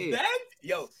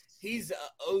 Yeah. He's an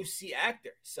OC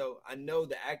actor, so I know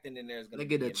the acting in there is gonna.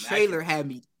 Look at the trailer had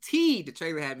me teed. The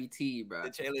trailer had me teed,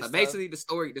 bro. So basically, the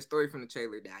story from the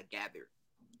trailer that I gathered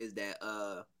is that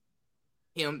the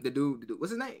dude,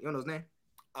 what's his name? You don't know his name?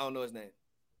 I don't know his name.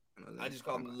 I just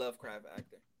call him the Lovecraft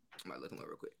actor. I might look him up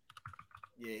real quick.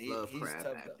 Yeah, he's Lovecraft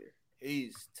tough. actor. Though.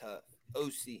 He's tough.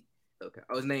 OC. Okay.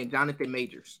 Oh, his name Jonathan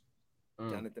Majors.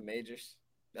 Jonathan Majors.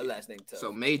 That last name tough.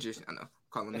 So Majors, I know.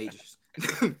 Call him Majors.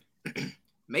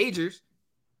 Majors.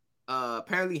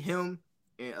 Apparently him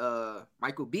and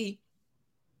Michael B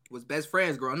was best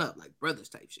friends growing up, like brothers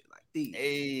type shit, like these.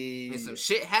 Hey. And some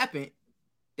shit happened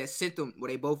that sent them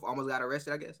where they both almost got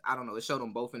arrested. I guess I don't know. It showed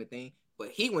them both in the thing, but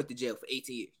he went to jail for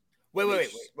 18 years.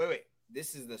 Wait.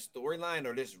 This is the storyline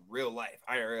or this real life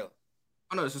IRL?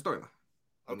 Oh no, it's a storyline.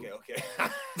 Okay.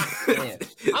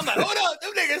 I'm like, hold up,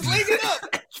 them niggas linking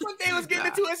up. What they was getting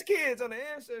into as kids on the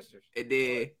ancestors. And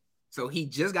then, so he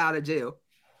just got out of jail.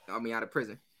 Out of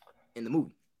prison in the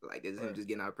movie. Like, this is him just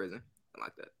getting out of prison. Something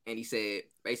like that. And he said,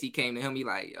 basically came to him, he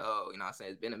like, yo, you know what I'm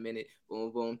saying? It's been a minute.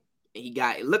 Boom, boom. And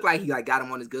it looked like he like got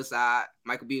him on his good side.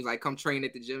 Michael B was like, come train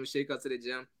at the gym and shit, come to the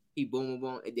gym. He boom, boom,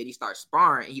 boom. And then he starts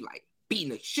sparring. And he like beating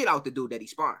the shit out the dude that he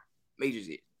sparring. Majors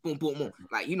it. Boom, boom, boom.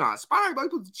 Like, you know, I'm sparring, but he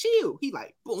supposed to chill. He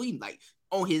like, boom, he like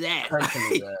on his ass.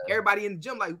 Like, everybody in the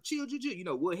gym like, chill. You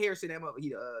know, Wood Harrison, that up. He,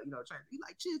 trying. He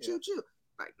like, chill.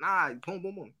 Like, nah, boom,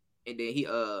 boom, boom. And then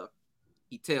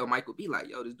he tell Michael B like,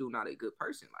 yo, this dude not a good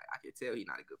person. Like, I can tell he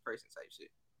not a good person type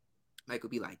shit. Michael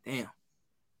B like, damn,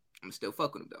 I'm still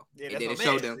fucking him though. Yeah, and then it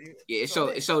showed them. Yeah,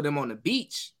 it showed them on the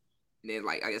beach. And then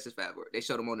like, I guess it's fast forward. They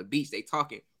showed them on the beach. They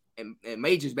talking, and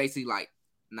Major's basically like,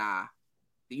 nah,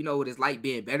 do you know what it's like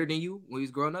being better than you when he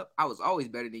was growing up? I was always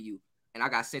better than you, and I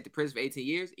got sent to prison for 18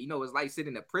 years. You know what it's like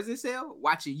sitting in a prison cell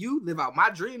watching you live out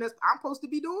my dream that's I'm supposed to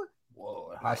be doing.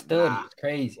 Whoa, hostility is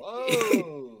crazy.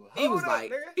 Whoa. He was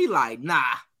like, nah,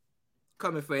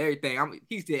 coming for everything.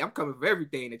 He said, I'm coming for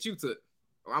everything that you took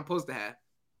or I'm supposed to have.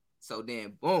 So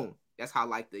then, boom, that's how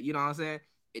like you know what I'm saying?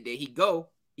 And then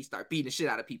he start beating the shit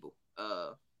out of people.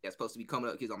 That's supposed to be coming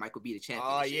up because on Michael B the champion.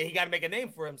 Oh yeah, he got to make a name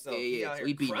for himself. Yeah. So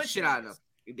he beating the shit out of them.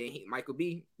 And then Michael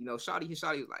B, you know, Shawty was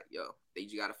like, yo,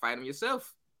 you got to fight him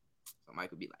yourself. So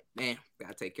Michael B like, damn,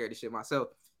 gotta take care of this shit myself.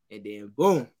 And then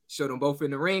boom, showed them both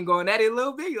in the ring going at it a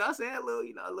little bit. You know what I'm saying?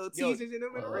 A little teasers in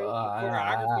them in the ring.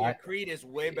 Choreography of Creed is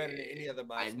way better than any other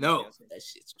boxing. I know. That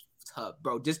shit's tough,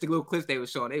 bro. Just the little clips they were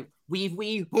showing, they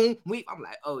weave, boom, weave. I'm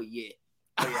like, oh yeah.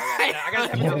 I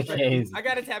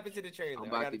gotta tap into the trailer. I'm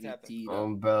about to be teed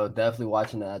up. Bro, definitely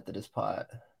watching that after this pod.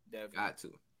 Definitely. Got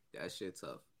to. That shit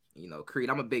tough. You know, Creed.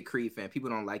 I'm a big Creed fan. People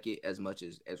don't like it as much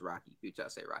as Rocky. People try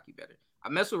to say Rocky better. I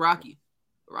mess with Rocky.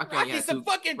 Rocky's some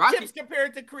fucking chips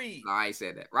compared to Creed. No, I ain't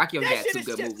said that. Rocky only had 2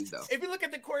 good movies though. If you look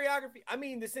at the choreography, I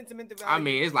mean the sentimental value. I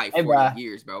mean, it's like 40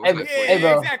 years, bro. Bro.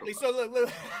 Exactly. So look.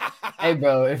 Hey,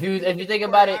 bro, if you think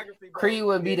about it, Creed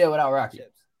wouldn't be there without Rocky.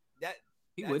 That's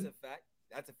a fact.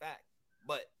 That's a fact.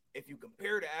 But if you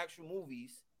compare the actual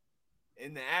movies,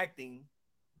 in the acting,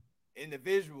 in the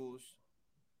visuals,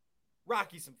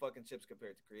 Rocky's some fucking chips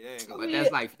compared to Creed.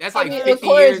 That's like 50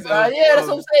 years. Bro. Yeah, that's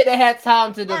what I'm saying. They had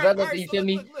time to develop. You feel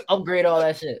me? Upgrade all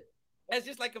that shit. That's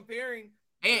just like comparing.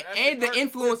 And the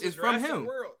influence is from him.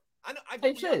 World. I know. I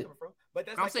get where you're coming from, but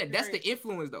that's. I'm saying that's the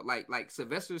influence though. Like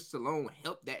Sylvester Stallone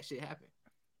helped that shit happen.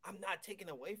 I'm not taking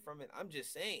away from it. I'm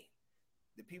just saying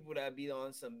the people that be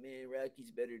on some man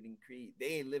Rocky's better than Creed.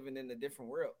 They ain't living in a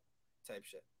different world type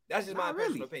shit. That's just my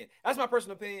personal opinion. That's my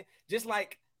personal opinion. Just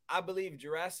like I believe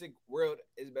Jurassic World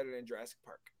is better than Jurassic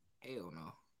Park. Hell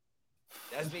no.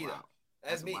 That's me though.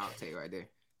 That's me. I'll tell you right there.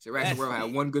 Jurassic World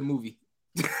had one good movie.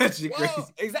 That shit crazy.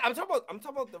 Exactly. I'm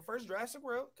talking about the first Jurassic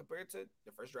World compared to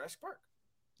the first Jurassic Park.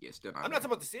 Yeah, still not. I'm not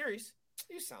talking about the series.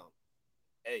 You sound.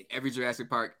 Hey. Every Jurassic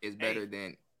Park is better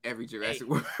than every Jurassic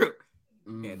World.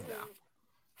 Hands down.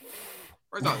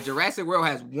 First off, Jurassic World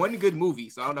has one good movie,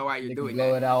 so I don't know why you're doing that.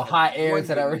 Blowing out hot air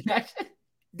into that reaction.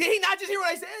 Did he not just hear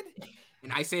what I said?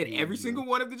 And I said every single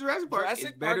one of the Jurassic Park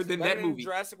is better than that movie.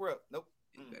 Jurassic World. Nope.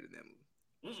 It's better than that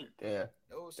movie. Yeah.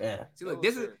 No, sir.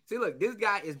 See, look, this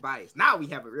guy is biased. Now we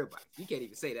have a real bias. You can't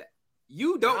even say that.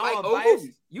 You don't like old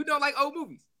movies. You don't like old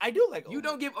movies. I do like old movies. You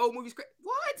don't give old movies credit.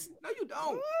 What? No, you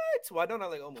don't. What? Why don't I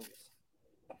like old movies?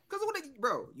 Because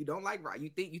bro, you don't like rock. You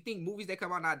think movies that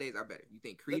come out nowadays are better. You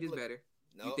think Creed is better.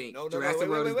 No, you think no, Jurassic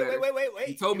World is better. Wait.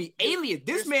 You told me Aliens.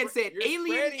 This man said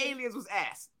Aliens was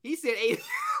ass. He said Aliens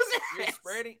was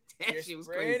ass. You're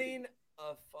spreading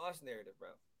a false narrative, bro.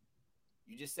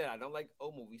 You just said I don't like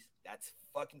old movies. That's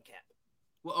fucking cap.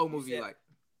 What old movie you like?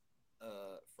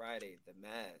 Friday, The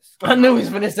Mask. I knew he was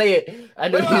gonna say it. I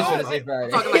knew he was gonna say Friday.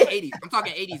 I'm talking like 80s. I'm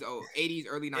talking 80s old. 80s,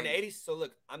 early 90s. In the 80s. So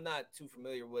look, I'm not too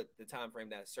familiar with the time frame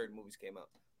that certain movies came out.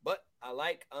 But I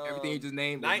like everything you just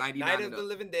named. Night of the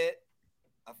Living Dead.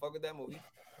 I fuck with that movie.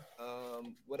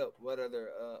 What other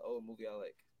old movie I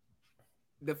like?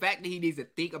 the fact that he needs to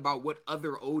think about what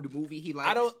other old movie he likes.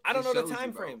 I don't know the shows time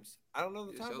you, bro. frames. I don't know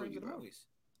the It time shows frames you, of the bro. movies.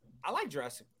 I like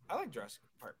Jurassic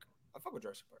Park. I fuck with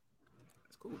Jurassic Park.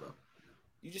 That's cool, bro.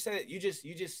 You just said it. You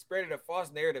just spread a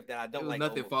false narrative that I don't like. There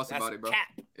was nothing false about it, bro.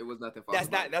 Cap. It was nothing false.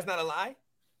 That's not a lie.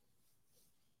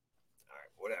 All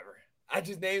right, whatever. I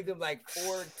just named him like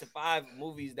 4 to 5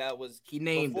 movies that was. He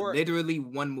named literally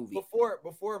one movie.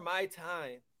 Before my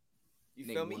time. You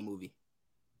feel me? One movie.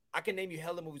 I can name you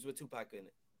hella movies with Tupac in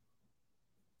it.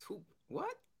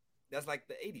 What? That's like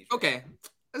the 80s. Right? Okay.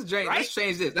 Let's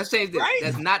change this. Let's change this. Right?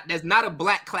 That's not a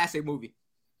black classic movie.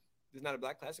 There's not a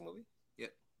black classic movie?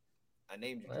 Yep. I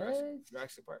named you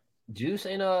Jurassic Park. Juice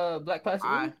ain't a black classic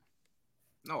movie?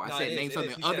 No, I said name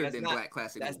something other than black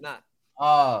classic movie. That's not.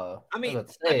 Oh. I mean,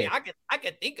 I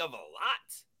can think of a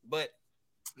lot, but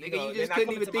nigga, you just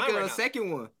couldn't even think of a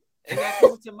second one. They're not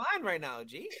coming to mind right now,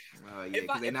 G. Oh yeah,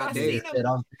 because they're not there.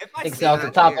 I think off the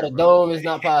top of the dome is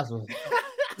not possible.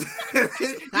 Do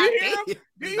you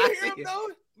hear him though,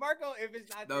 Marco? If it's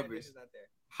not there, it's not there.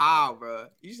 How, bro?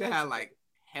 You should have like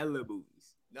hella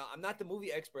movies. No, I'm not the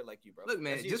movie expert like you, bro. Look,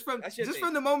 man, just from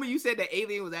the moment you said that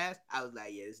Alien was ass, I was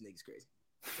like, yeah, this nigga's crazy.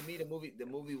 To me, the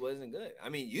movie wasn't good. I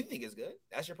mean, you think it's good.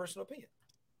 That's your personal opinion.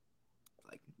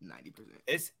 Like 90%.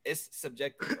 It's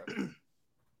subjective, bro.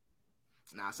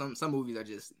 Nah, some movies are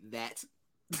just that.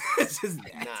 It's just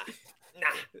that.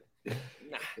 Nah.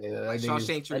 Yeah, like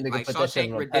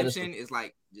Shawshank Redemption is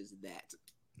like just that.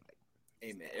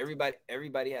 Hey man,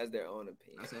 everybody has their own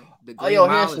opinion. The Green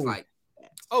Mile is like.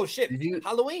 Oh shit!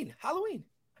 Halloween.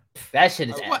 That shit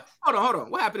is. What? Hold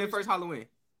on. What happened in first Halloween?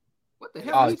 What the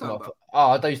hell are you talking about?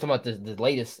 Oh, I thought you were talking about the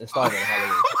latest installment of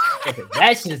Halloween.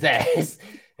 That shit's ass.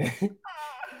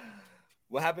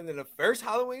 What happened in the first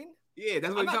Halloween? Yeah,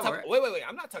 that's what you're talking about. Wait.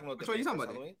 I'm not talking about which one you talking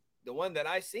about. Halloween. The one that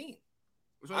I seen.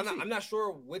 I'm not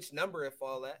sure which number it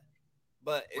fall at,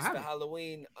 but it's the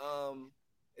Halloween.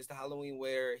 It's the Halloween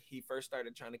where he first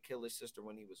started trying to kill his sister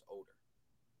when he was older.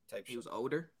 He was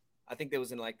older. I think they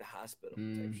was in like the hospital.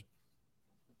 Type shit.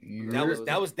 Yeah.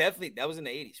 That was definitely in the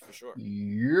 80s for sure.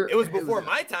 Yeah. It was before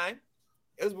my time.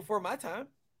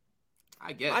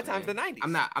 I guess my time's the 90s.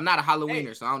 I'm not a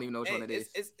Halloweener, so I don't even know which one it is.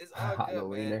 It's all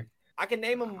good, man. I can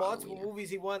name him multiple movies.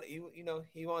 He won't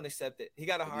accept it. He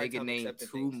got a hard time accepting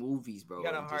things. 2 movies, bro. He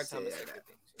got a hard time accepting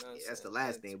things. You know that's the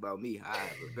last thing about me. I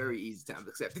have a very easy time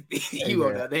accepting things. You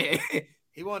on the other hand.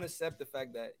 He won't accept the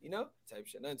fact that, type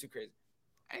shit. Nothing too crazy.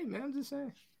 Hey, man, I'm just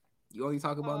saying. You only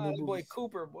talk about new movies. Boy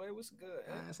Cooper, boy, what's good?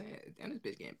 I'm saying, damn, this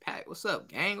bitch getting packed. What's up,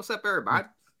 gang? What's up, everybody?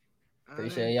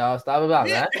 Appreciate y'all stopping by,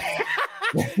 man.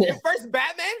 Your first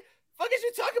Batman? Fuck is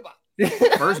you talking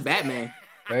about? First Batman.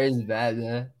 First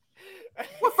Batman.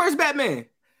 What first Batman?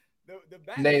 The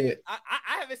Batman. Name it.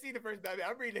 I haven't seen the first Batman.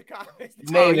 I'm reading the comments.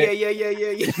 Name it.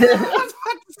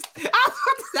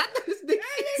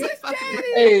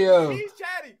 Hey, yo. He's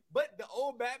chatty. But the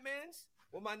old Batmans,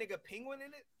 with my nigga Penguin in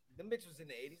it, them bitches was in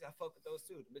the 80s. I fuck with those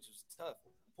too. The bitch was tough.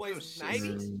 Boys was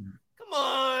 90s. Come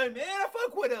on, man. I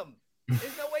fuck with him.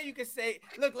 There's no way you can say,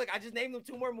 look, I just named him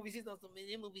 2 more movies. He's on some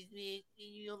movies, man.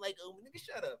 You don't like, oh, nigga,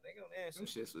 shut up. They gonna answer. Them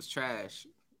shits was trash.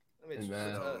 Them bitches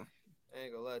was tough. I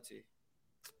ain't gonna lie to you.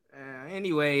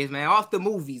 Anyways, man, off the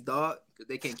movies, dog, because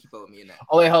they can't keep up with me in that.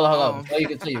 Oh, wait, hold on. Before you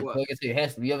continue,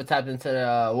 Hanson, you ever tapped into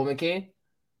the Woman King?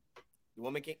 The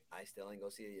Woman King? I still ain't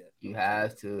gonna see it yet. You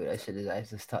have to. That shit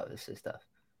is tough. This shit's tough.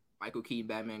 Michael Keaton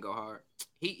Batman go hard.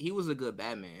 He was a good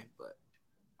Batman, but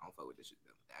I don't fuck with this shit.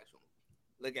 The actual.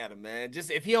 Look at him, man.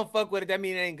 Just if he don't fuck with it, that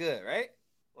mean it ain't good, right?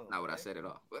 Well, not what I said at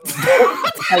all.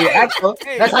 That's how you act, though.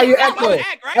 That's how you act, though.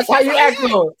 That's how you act,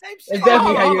 though. It's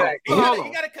definitely how you act. Hold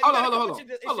on.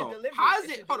 How is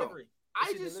it? Hold on.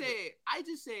 I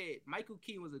just said Michael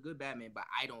Keaton was a good Batman, but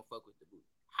I don't fuck with the movie.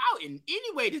 How in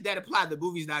any way does that imply the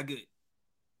movie's not good?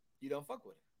 You don't fuck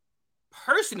with it.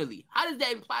 Personally, how does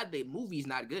that imply the movie's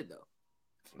not good though?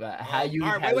 But how you?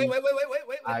 All right, wait. All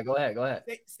right, go ahead.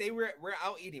 Stay. We're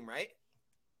out eating, right?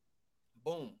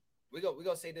 Boom. We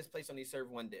go say this place only serve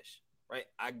one dish, right?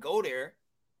 I go there,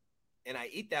 and I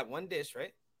eat that one dish,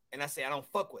 right? And I say I don't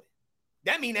fuck with it.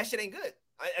 That mean that shit ain't good.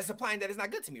 That's implying that it's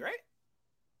not good to me, right?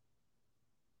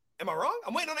 Am I wrong?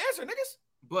 I'm waiting on the answer, niggas.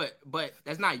 But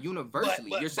that's not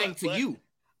universally. You're saying to you.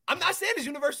 I'm not saying it's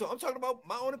universal. I'm talking about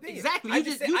my own opinion. Exactly. You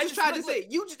just tried to say.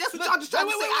 That's what y'all just tried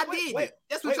to say. I did.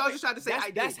 That's what y'all just tried to say. I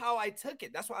did. That's how I took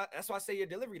it. That's why I say your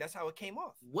delivery. That's how it came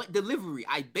off. What delivery?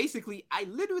 I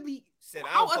literally said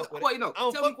I don't fuck with it. Wait, no. I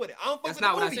don't fuck with it. I don't fuck with it. That's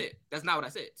not what I said. That's not what I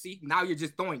said. See, now you're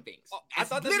just throwing things.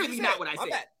 That's literally not what I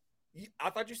said. I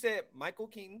thought you said Michael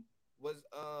Keaton was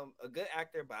a good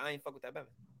actor, but I ain't fuck with that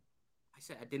Batman. I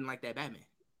said I didn't like that Batman.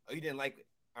 Oh, you didn't like it.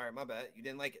 All right, my bad. You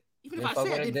didn't like it. Even if I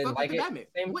say I didn't fuck with the Batman,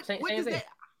 what is that?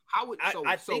 How would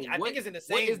I think it's in the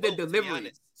same. What is the boat,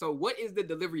 delivery? So what is the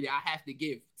delivery that I have to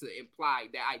give to imply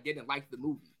that I didn't like the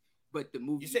movie, but the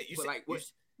movie? No,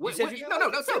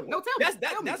 tell me.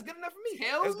 That's good enough for me.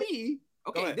 Tell me.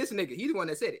 Okay, this nigga, he's the one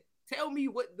that said it. Tell me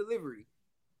what delivery.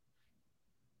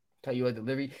 Tell you what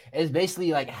delivery. It's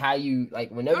basically like how you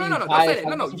like whenever No, don't say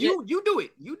that. No. You do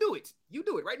it. You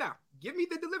do it right now. Give me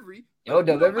the delivery. Your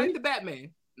delivery? You don't like the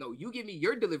Batman. No, you give me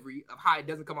your delivery of how it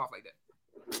doesn't come off like that.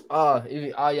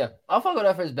 Yeah. I'll fuck with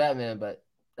that first Batman, but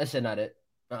that shit not it.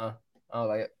 I don't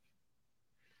like it.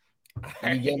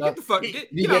 You get the fuck.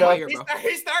 Get out of here, bro.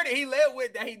 He started. He led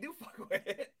with that. He do fuck with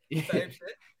it. Same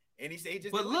shit. And he said he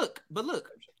just. But look.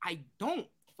 I don't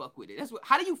fuck with it. That's what.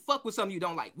 How do you fuck with something you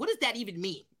don't like? What does that even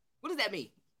mean? What does that mean?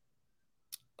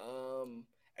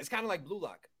 It's kind of like Blue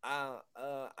Lock. I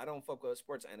don't fuck with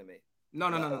sports anime. No.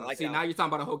 Like see, now you're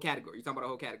talking about a whole category.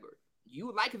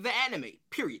 You like the anime,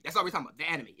 period. That's all we're talking about. The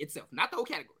anime itself, not the whole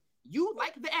category. You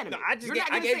like the anime. No, I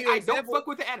gave you I don't fuck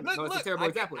with the anime. No, it's a terrible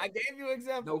example. I gave you an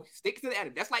example. No, stick to the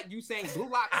anime. That's like you saying Blue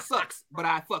Lock sucks, but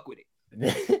I fuck with it.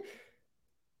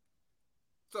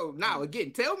 So now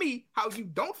again, tell me how you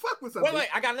don't fuck with something. Wait,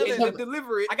 I got another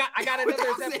delivery. I got another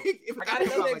example. I got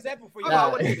another example for you. I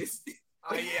want to hear this.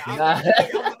 Oh yeah, I'm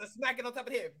about to smack it on top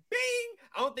of the head. Bing!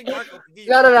 I don't think Marco can give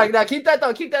you. No. Keep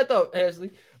that though, Ashley.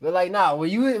 But like, when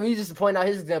you just point out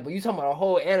his example, you talking about a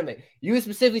whole anime. You were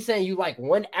specifically saying you like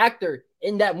one actor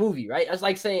in that movie, right? That's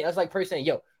like person saying,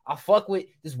 yo, I fuck with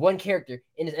this one character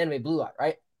in this anime, Blue Lock,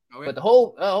 right? Okay. But the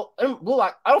whole Blue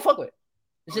Lock, I don't fuck with it.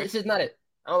 It's just not it.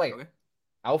 I don't like it.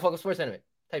 I will fuck with sports anime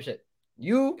type shit.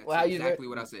 That's exactly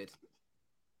what I said.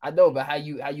 I know, but how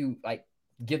you like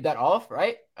give that off,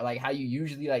 right? Or like how you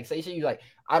usually like say shit, you like,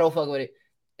 I don't fuck with it.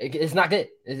 It's not good.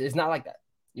 It's not like that.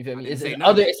 You feel me?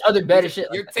 It's other better shit.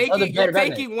 You're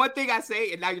taking one thing I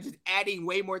say, and now you're just adding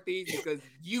way more things because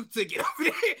you took it over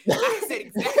there. I said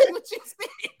exactly what you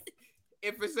said.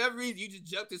 And for some reason, you just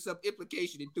jumped to some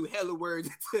implication and threw hella words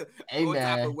on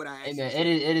top of what I actually said.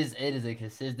 It is a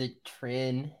consistent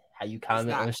trend. How you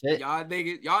comment on shit? Y'all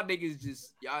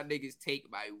niggas take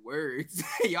my words.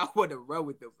 Y'all want to run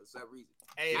with them for some reason.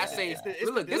 Hey, I say,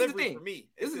 look, this is the thing. For me.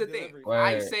 This is the thing.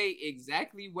 I say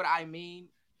exactly what I mean.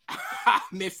 I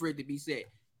meant for it to be said.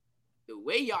 The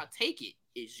way y'all take it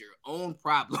is your own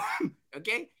problem.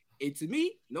 Okay? And to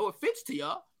me, no offense to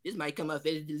y'all, this might come off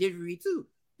as a delivery too.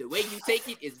 The way you take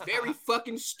it is very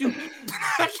fucking stupid.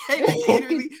 Okay?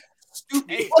 Literally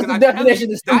stupid. What's the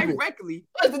definition of stupid? Directly.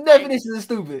 What's the definition of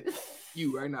stupid?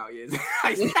 You right now, yes.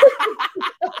 hey.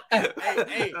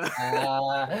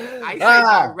 I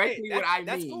say directly what I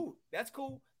mean. That's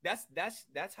cool.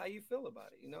 That's how you feel about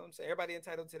it. You know what I'm saying? Everybody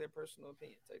entitled to their personal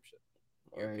opinion type shit.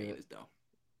 Your opinion is dumb.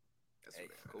 That's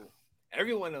cool.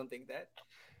 Everyone don't think that.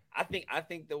 I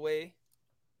think the way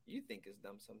you think is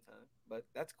dumb sometimes, but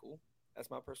that's cool. That's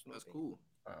my personal opinion. Cool.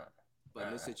 But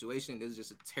in this situation, this is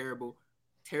just a terrible,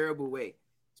 terrible way.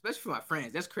 Especially for my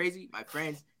friends. That's crazy. My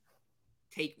friends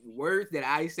take words that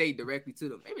I say directly to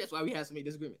them. Maybe that's why we have so many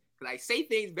disagreements. Because I say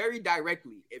things very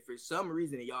directly, and for some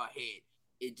reason in y'all head,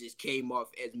 it just came off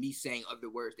as me saying other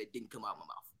words that didn't come out of my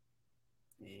mouth.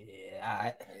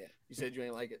 Yeah. You said you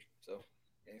ain't like it, so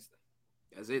gangsta.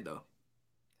 That's it though.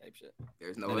 Type shit.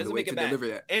 There's no other way to deliver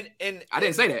that. And I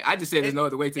didn't say that. I just said there's no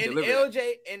other way to deliver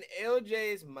that. In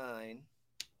LJ's mind,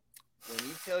 when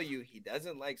he tell you he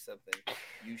doesn't like something,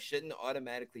 you shouldn't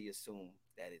automatically assume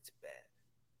that it's bad.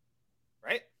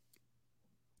 Right?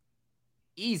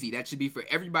 Easy. That should be for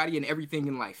everybody and everything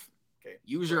in life. Okay.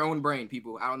 Use your own brain,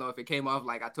 people. I don't know if it came off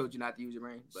like I told you not to use your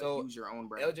brain, but use your own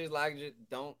brain. LJ's logic,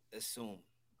 don't assume.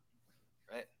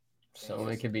 Right? So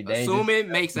it can be dangerous. Assuming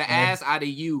makes an ass out of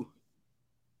you.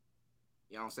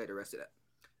 Y'all don't say the rest of that.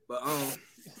 But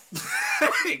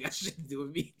ain't got shit to do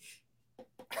with me.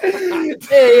 Hey, he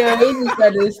just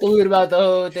got this stupid about the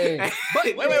whole thing.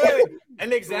 But wait.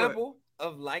 An example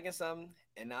of liking something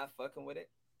and not fucking with it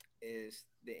is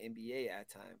the NBA at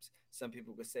times. Some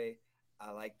people could say,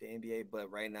 I like the NBA,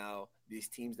 but right now, these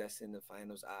teams that's in the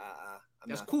finals,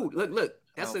 that's cool. Look.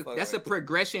 That's a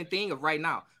progression thing of right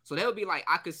now. So that would be like,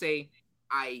 I could say,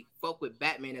 I fuck with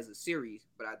Batman as a series,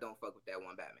 but I don't fuck with that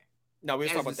one Batman. No, we'll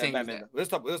talk about that Batman. Let's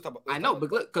talk. I know,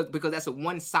 but look, because that's a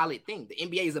one solid thing. The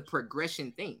NBA is a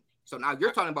progression thing. So now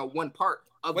you're talking about one part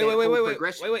of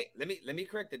progression. Wait. Let me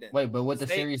correct it then. Wait, but would the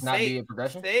series not be a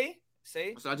progression?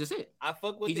 Say. So I just said. I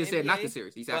fuck with. He just said not the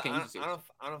series. He said I can't use the series.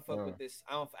 I don't fuck with this.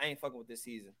 I ain't fucking with this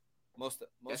season.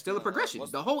 That's still a progression.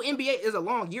 The whole NBA is a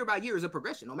long year by year is a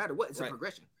progression. No matter what, it's a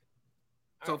progression.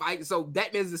 So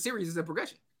that means the series is a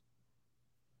progression.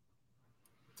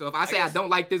 So if I say I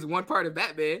don't like this one part of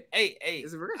Batman, hey,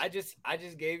 it's a regression. I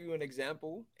just gave you an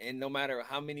example, and no matter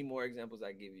how many more examples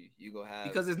I give you, you go have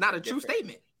because it's not a true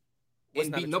statement.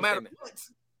 No matter what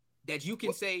that you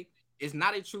can say is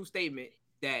not a true statement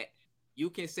that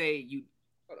you can say you.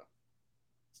 Hold on.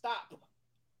 Stop.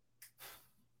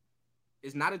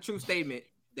 It's not a true statement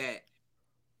that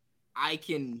I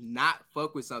can not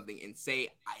fuck with something and say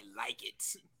I like it.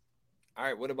 All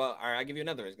right, I'll give you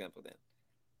another example then.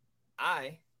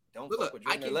 I don't fuck with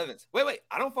Jordan 11s. Wait,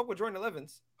 I don't fuck with Jordan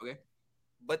 11s. Okay.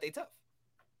 But they tough.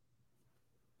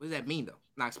 What does that mean though?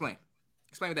 Now explain.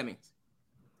 Explain what that means.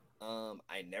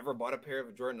 I never bought a pair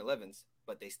of Jordan 11s,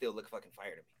 but they still look fucking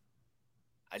fire to me.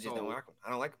 I just don't rock them. I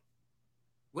don't like them.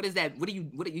 What is that? What do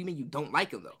you mean you don't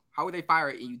like them though? How are they fire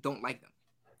and you don't like them?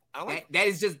 I don't like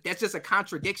that's just a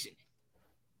contradiction.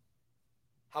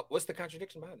 What's the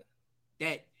contradiction behind that?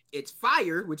 That it's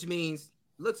fire, which means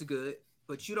looks good,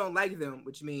 but you don't like them,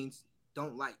 which means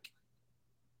don't like.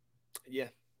 Yeah.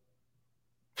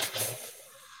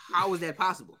 How is that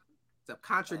possible? It's a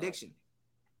contradiction.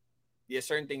 Yeah,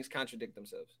 certain things contradict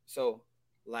themselves. So,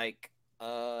 like,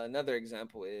 another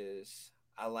example is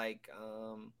I like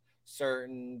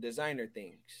certain designer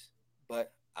things,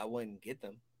 but I wouldn't get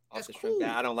them off the strip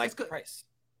that I don't like the price.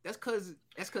 That's because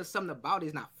something about it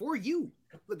is not for you.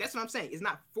 Look, that's what I'm saying. It's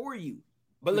not for you.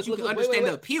 But you can understand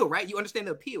the appeal, right? You understand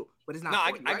the appeal, but it's not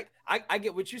for you, right? I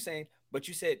get what you're saying, but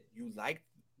you said you like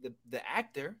the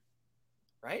actor,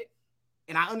 right?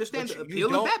 And I understand the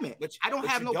appeal of Batman. But I don't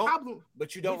have no problem.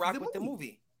 But you don't rock with the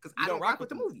movie. Because I don't rock with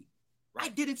the movie. Right. I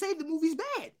didn't say the movie's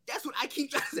bad. That's what I keep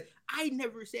trying to say. I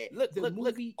never said the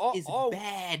movie is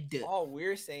bad. All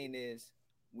we're saying is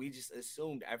we just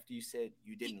assumed after you said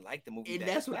you didn't like the movie. And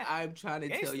that's what I'm trying to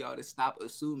tell y'all to stop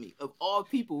assuming. Of all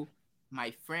people,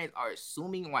 my friends are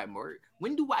assuming why murder.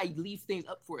 When do I leave things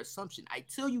up for assumption? I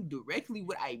tell you directly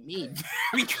what I mean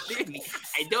very clearly.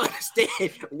 I don't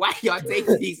understand why y'all take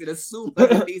things and assume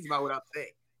other things about what I'm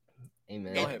saying.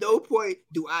 Amen. At no point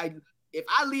do if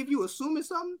I leave you assuming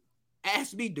something,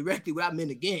 ask me directly what I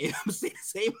meant again. I'm saying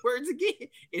the same words again.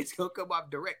 It's gonna come off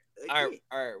direct. All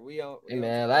right. We on. Hey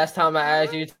man, last time I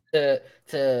asked you to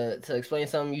explain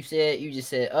something you said, you just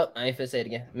said, "Oh, I ain't finna say it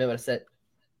again." Remember what I said?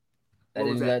 That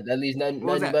leaves nothing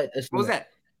but. What was that?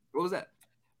 What was that?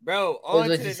 Bro, on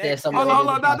to the next. Hold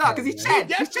on, no, because he's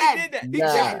chatting. He's chatting.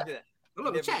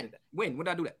 Look, chatting. When did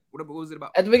I do that? What was it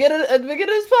about? At the beginning of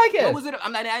this podcast. What was it?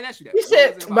 I didn't ask you that. You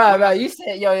said, bro, you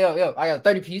said, yo, I got a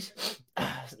 30 piece.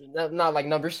 Not like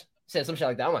numbers. You said some shit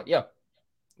like that. I'm like, yo,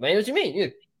 man, what you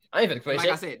mean? I ain't finna play like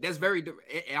shit. I said, that's very.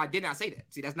 I did not say that.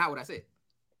 See, that's not what I said.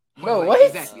 Bro, what?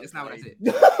 Exactly, that's not what I said.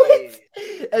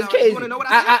 That's crazy. You want to know what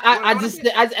I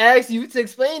said? I just asked you to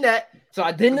explain that, so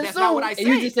I didn't assume. Not what I said.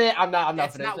 And you just said, I'm not.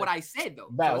 That's not what I said though.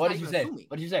 Bro, what did you say?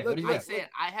 What did you say? I said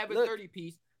I have a 30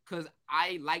 piece because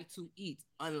I like to eat,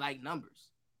 unlike numbers.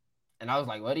 And I was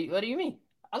like, what do you mean?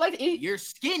 I like to eat. You're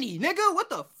skinny, nigga. What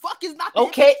the fuck is not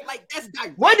okay? Like that's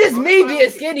direct, what does me being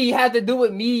skinny have to do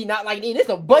with me not like eating? There's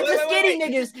a bunch of skinny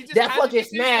niggas that fucking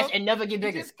smash and never get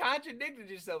bigger. You just contradicted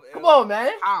yourself. Come on,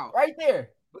 man. How? Right there.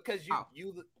 Because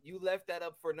you left that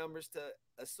up for numbers to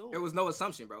assume. There was no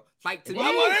assumption, bro. Like to me,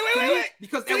 wait.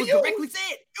 Because it was directly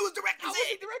said. It was directly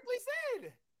said. Directly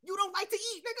said. You don't like to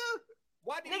eat, nigga.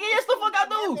 Why? Nigga, yes, the fuck I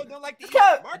do. Don't like to eat.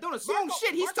 Don't assume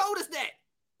shit. He's told us that.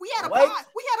 We had a what? pod.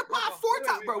 We had a pod 4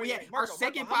 times, bro. We had our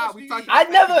second pod. We talked. I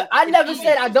never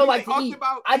said I don't like to eat.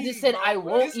 I just said I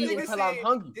won't eat until I'm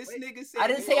hungry. This nigga said I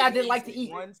didn't say I didn't like to eat.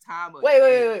 One time.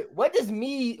 Wait. What does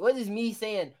me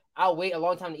saying I'll wait a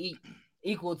long time to eat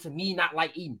equal to me not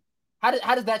like eating? How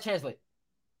does that translate?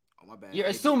 Oh, my bad. You're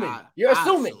assuming. You're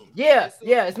assuming. Yeah.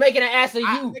 It's making an ass of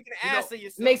you.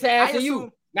 Makes an ass of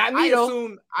you. Not me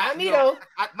though.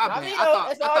 My bad.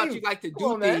 I thought you like to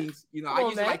do things. You know, I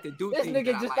used to like to do things. This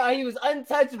nigga just thought he was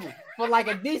untouchable for like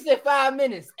a decent 5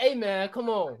 minutes. Hey man, come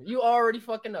on. You already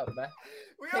fucking up, man.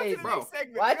 Hey, bro.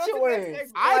 Watch your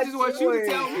words. I just want you to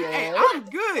tell me, hey, I'm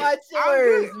good. Watch your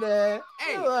words, man.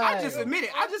 Hey, I just admit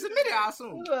it. I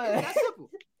assume. It's that simple.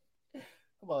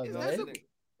 Come on, it's man. that simple.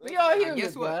 We all here.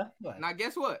 Guess what? Now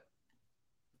guess what?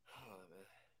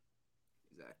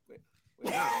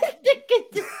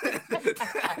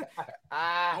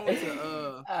 I went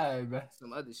to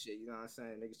some other shit, you know what I'm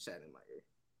saying? Niggas chatting in my ear.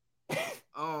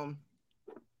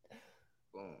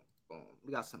 Boom.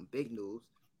 We got some big news.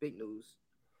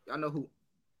 Y'all know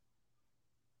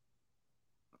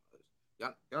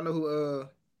who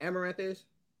Amaranth is?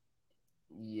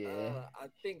 Yeah. I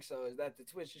think so. Is that the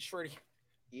Twitch shorty?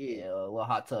 Yeah, a little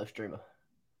hot tub streamer.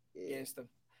 Against them.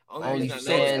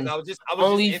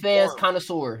 OnlyFans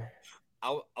connoisseur.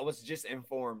 I was just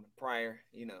informed prior,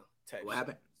 text. What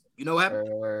happened? You know what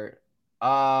happened?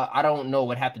 I don't know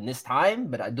what happened this time,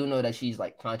 but I do know that she's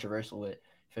like controversial with,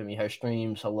 feel me, her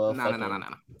streams, her love, No. So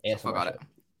fuck all shit.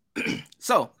 that.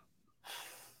 So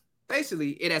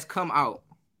basically, it has come out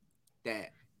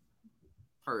that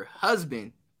her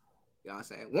husband, you know what I'm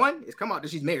saying? One, it's come out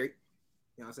that she's married.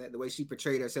 You know what I'm saying? The way she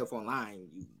portrayed herself online,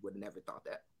 you would have never thought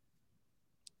that.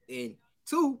 And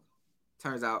two,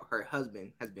 turns out her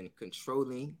husband has been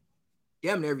controlling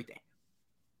damn near everything.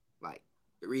 Like,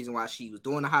 the reason why she was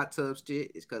doing the hot tub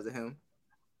shit is because of him.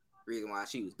 The reason why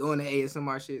she was doing the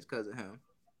ASMR shit is because of him.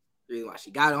 The reason why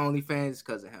she got OnlyFans is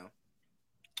because of him.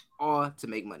 All to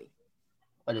make money.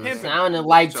 But it sounded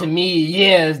like to me,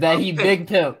 is that he big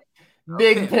pimp.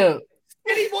 Big pimp.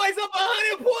 City boys up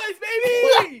 100 points,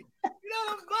 baby! You know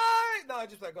what I'm saying? No,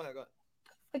 just like, go ahead.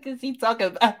 What is he talking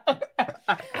about?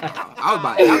 I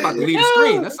was about to leave the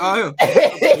screen. That's all him.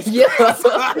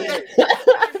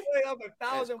 Up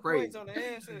 1,000 points on the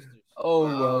ancestors. Oh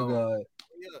my god.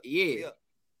 Yeah.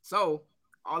 So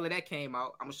all of that came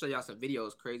out. I'm gonna show y'all some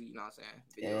videos. Crazy, you know what I'm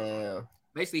saying? Videos. Yeah.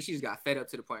 Basically, she just got fed up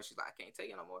to the point she's like, I can't take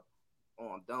it no more.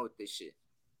 Oh, I'm done with this shit.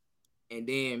 And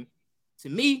then to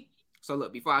me, so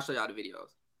look, before I show y'all the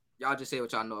videos, y'all just say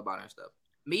what y'all know about her and stuff.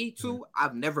 Me too.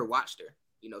 I've never watched her.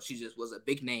 You know, she just was a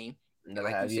big name. Never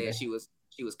like you said, she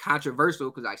was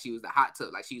controversial because like she was the hot tub,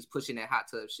 like she was pushing that hot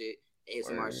tub shit,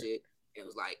 ASMR shit. It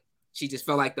was like she just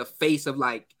felt like the face of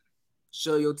like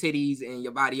show your titties and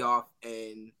your body off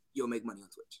and you'll make money on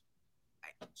Twitch.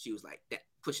 Like she was like that,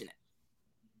 pushing that.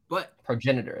 But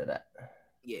progenitor of that.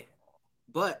 Yeah.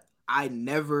 But I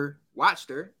never watched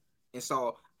her, and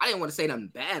so I didn't want to say nothing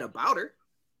bad about her.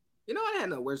 You know, I had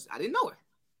no words. I didn't know her.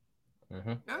 Mm-hmm.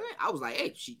 You know what I mean? I was like,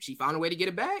 hey, she found a way to get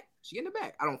it back. She getting it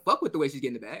back. I don't fuck with the way she's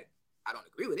getting it back. I don't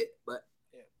agree with it, but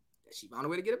she found a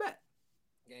way to get it back.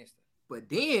 Gangsta. But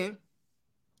then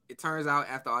it turns out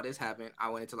after all this happened, I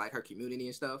went into like her community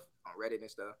and stuff on Reddit and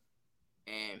stuff,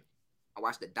 and I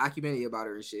watched a documentary about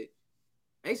her and shit.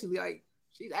 Basically, like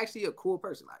she's actually a cool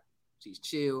person. Like she's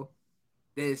chill.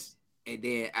 This and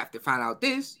then after finding out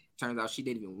this, turns out she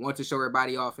didn't even want to show her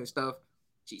body off and stuff.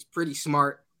 She's pretty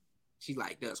smart. She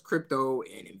like does crypto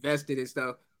and invested and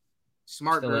stuff.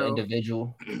 Smart Still girl. an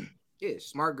individual. Yeah,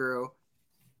 smart girl.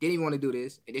 Didn't even want to do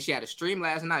this. And then she had a stream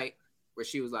last night where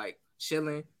she was like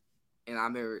chilling. And I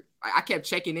remember I kept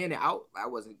checking in and out. I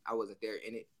wasn't there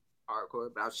in it hardcore,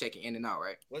 but I was checking in and out,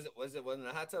 right? Wasn't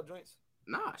the hot tub joints?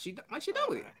 Nah, she done with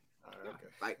it. Okay.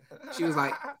 Like she was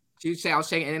like she would say I was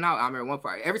checking in and out. I remember one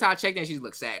part. Every time I checked in, she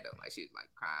looked sad though. Like she was like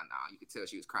crying now. You could tell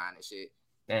she was crying and shit.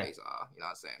 Yeah. Face off, you know what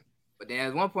I'm saying? But then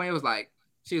at one point it was like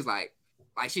she was like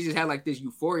she just had like this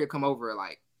euphoria come over her.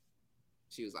 Like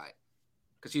she was like,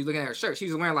 because she was looking at her shirt. She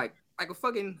was wearing like a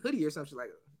fucking hoodie or something like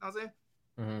that. You know what I'm saying?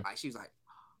 Mm-hmm. Like she was like,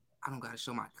 I don't gotta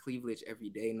show my cleavage every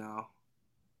day now.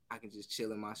 I can just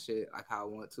chill in my shit like how I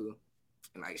want to.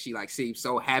 And like she like seems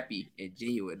so happy and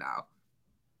genuine now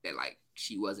that like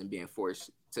she wasn't being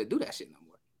forced to do that shit no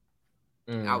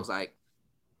more. And I was like,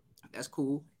 that's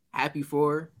cool. Happy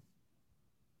for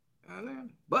her.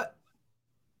 But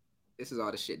this is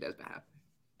all the shit that's been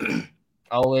happening.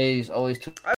 always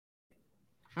two.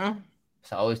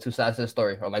 So always two sides to the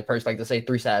story, or like Perks like to say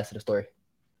 3 sides to the story.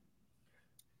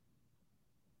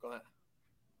 Go ahead.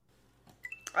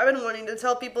 I've been wanting to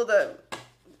tell people that.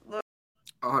 Oh,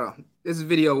 hold on. This is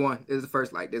video 1. This is the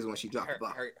first like. This is when she dropped the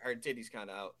bomb. Her titties kind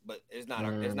of out, but it's not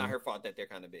her fault that they're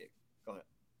kind of big. Go ahead.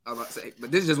 I was about to say,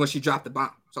 but this is just when she dropped the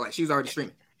bomb. So like she was already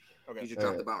streaming. Okay. You just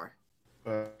dropped the bomb.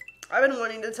 I've been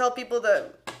wanting to tell people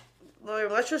that.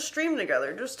 Like, let's just stream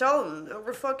together. Just tell them that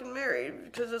we're fucking married.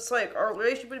 Because it's like, our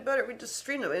relationship would be better if we just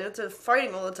stream them. And it's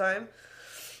fighting all the time.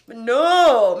 But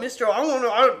no, mister,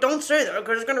 don't say that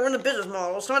because it's going to ruin the business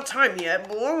model. It's not time yet.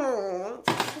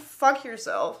 Fuck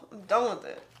yourself. I'm done with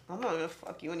it. I'm not going to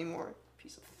fuck you anymore.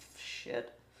 Piece of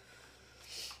shit.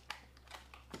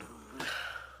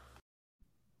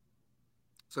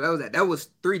 So that was that. That was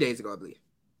 3 days ago, I believe.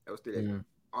 That was 3 days ago.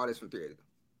 All this from 3 days ago.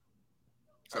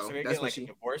 So they're that's getting like a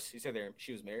divorce. You said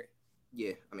she was married.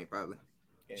 Yeah, I mean probably.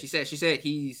 Okay. She said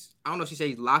he's. I don't know if she said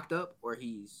he's locked up or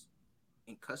he's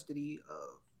in custody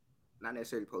of not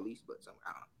necessarily police, but something.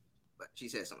 I don't know. But she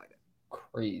said something like that.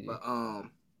 Crazy. But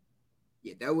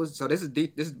yeah, that was so. This is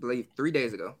I believe 3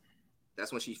 days ago.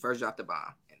 That's when she first dropped the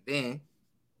bomb, and then.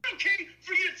 Okay,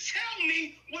 for you to tell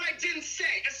me what I didn't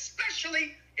say,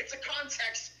 especially if the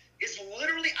context is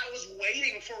literally I was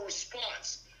waiting for a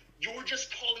response. You were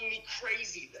just calling me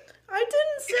crazy then. I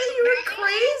didn't say you were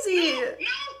crazy.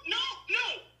 No.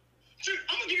 Dude,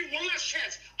 I'm gonna give you one last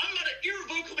chance. I'm gonna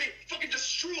irrevocably fucking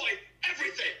destroy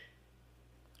everything.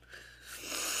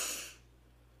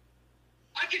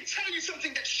 I can tell you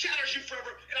something that shatters you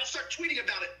forever, and I'll start tweeting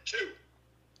about it too.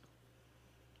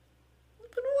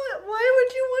 But what? Why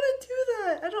would you want to do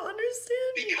that? I don't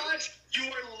understand. Because you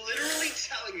are literally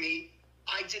telling me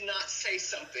I did not say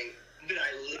something that I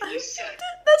literally said.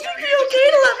 That should be okay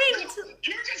to let me.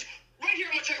 You're just right here.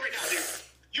 I'm gonna tell you right now, dude.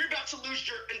 You're about to lose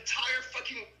your entire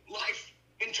fucking life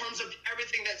in terms of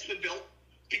everything that's been built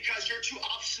because you're too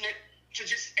obstinate to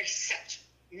just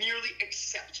merely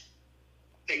accept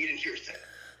that you didn't hear a thing.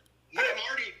 And I'm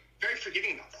already very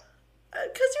forgiving about that.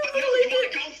 Because you're But no, literally. you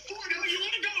want to go forward, no, you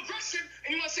want to go aggressive,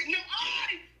 and you want to say, no,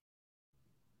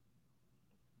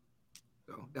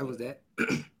 So that was that.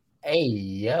 Hey,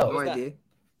 yo. No, I did.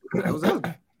 That was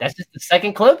that. That's just the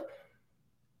second clip?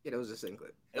 Yeah, that was the second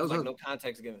clip. There was like no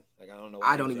context given. Like I don't know.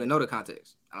 I don't even know the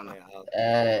context. I don't know.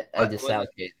 I just sounds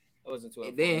crazy. I wasn't too.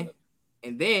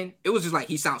 And then it was just like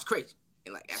he sounds crazy.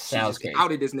 And like Sounds she just crazy.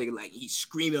 outed this nigga like he's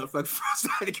screaming on fucking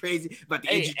front crazy about the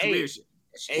NG career shit.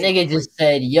 Nigga just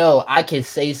said, yo, I can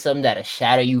say something that'll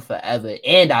shatter you forever,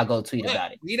 and I'll go tweet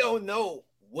about it. We don't know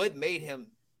what made him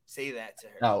say that to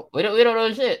her. No, we don't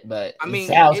know shit, but I mean,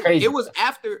 it sounds crazy. It was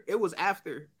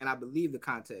after, and I believe the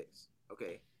context.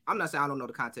 Okay. I'm not saying I don't know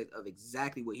the context of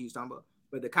exactly what he was talking about,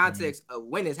 but the context of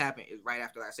when this happened is right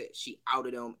after I said she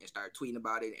outed him and started tweeting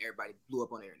about it, and everybody blew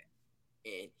up on the internet.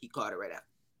 And he caught it right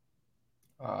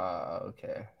after.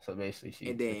 Okay. So basically,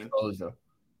 she and then exposed them.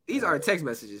 These are text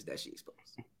messages that she exposed.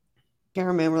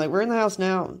 Cameraman, we're in the house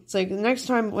now. It's like the next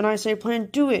time when I say plan,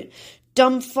 do it.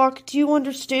 Dumb fuck, do you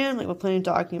understand? Like what plan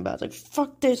talking about? It's like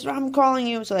fuck this, I'm calling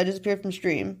you. So I disappeared from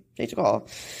stream. Take the call.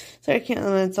 So I can't. I'm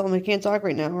gonna tell him I can't talk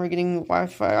right now. We're getting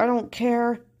Wi-Fi. I don't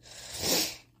care.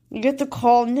 You get the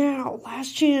call now.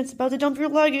 Last chance. About to dump your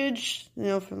luggage. You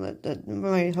know, from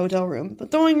my hotel room.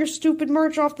 But throwing your stupid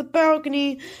merch off the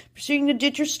balcony. Proceeding to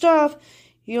ditch your stuff.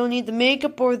 You don't need the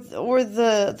makeup or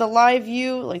the live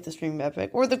view, like the stream epic,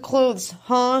 or the clothes,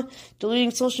 huh?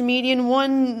 Deleting social media in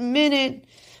 1 minute.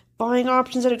 Buying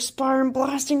options that expire and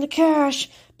blasting the cash.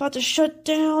 About to shut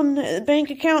down your bank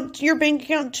account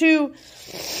too.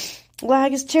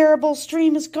 Lag is terrible.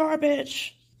 Stream is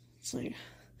garbage. It's like,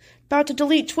 about to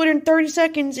delete Twitter in 30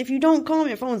 seconds. If you don't call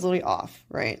me, your phone's literally off,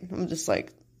 right? I'm just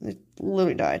like, it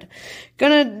literally died.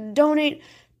 Gonna donate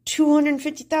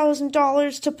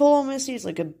 $250,000 to Polo Missy. It's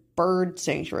like a bird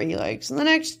sanctuary he likes. In the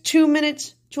next 2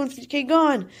 minutes, $250K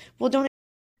gone. We'll donate.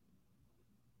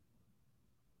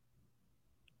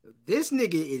 This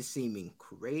nigga is seeming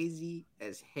crazy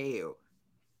as hell.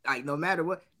 Like no matter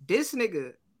what, this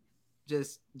nigga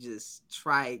just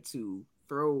tried to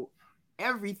throw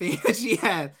everything that she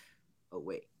had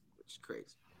away, which is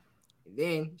crazy. And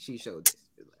then she showed this.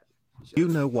 You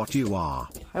know what you are.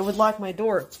 I would lock my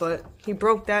door, but he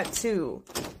broke that too.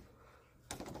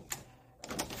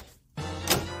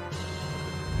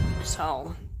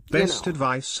 So, Best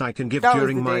advice I can give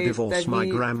during my divorce my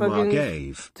grandma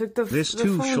gave. Took this the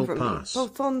too phone shall from pass. Me,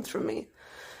 both phones from me.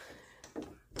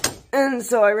 And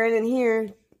so I ran in here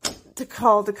to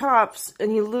call the cops,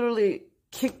 and he literally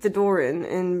kicked the door in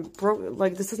and broke,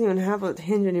 like, this doesn't even have a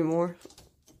hinge anymore.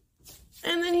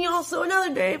 And then he also,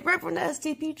 another day, right when the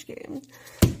ST Peach game,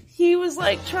 he was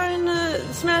like trying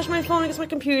to smash my phone against my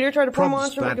computer, try to pull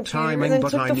monster my computer, timing, and then but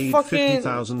took I the need fucking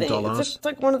 $50,000. It took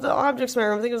like one of the objects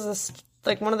from I think it was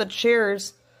like one of the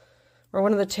chairs or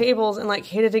one of the tables, and like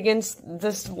hit it against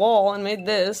this wall and made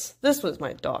this. This was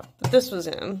my dog. This was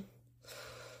him.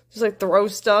 Just like throw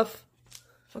stuff.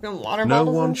 Fucking water bottles.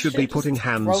 No one and should shit, be putting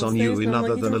hands on you in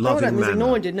other than a loving loving manner. Like, no,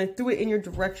 manner. I didn't. I threw it in your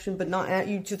direction, but not at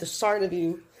you, to the side of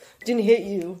you. Didn't hit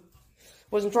you.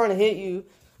 Wasn't trying to hit you.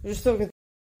 You're still.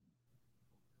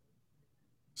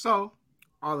 So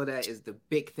all of that is the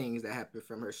big things that happen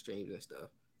from her streams and stuff.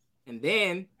 And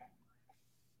then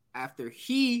after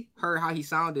he heard how he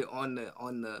sounded on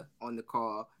the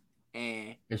call,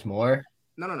 and there's more.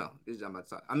 No. This is I'm about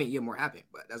to talk. I mean, yeah, more happened,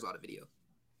 but that's all the video.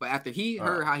 But after he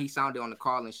heard how he sounded on the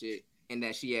call and shit, and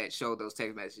that she had showed those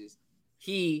text messages,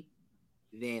 he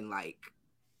then like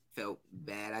felt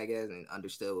bad, I guess, and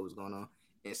understood what was going on.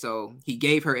 And so he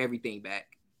gave her everything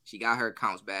back. She got her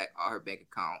accounts back, all her bank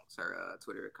accounts, her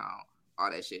Twitter account, all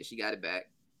that shit. She got it back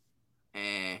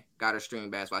and got her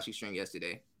stream back while she streamed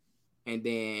yesterday. And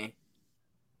then,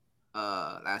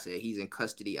 like I said, he's in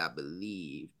custody, I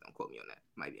believe. Don't quote me on that.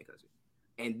 Might be in custody.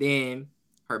 And then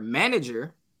her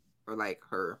manager, or like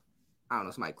her, I don't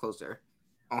know, somebody close to her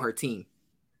on her team,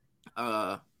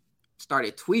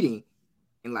 started tweeting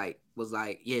and like was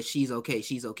like, yeah, she's okay.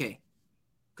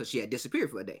 Because she had disappeared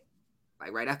for a day.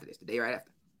 Like right after this, the day right after.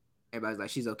 Everybody's like,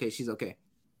 she's okay.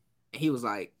 And he was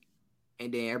like,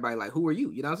 and then everybody like, who are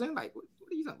you? You know what I'm saying? Like, what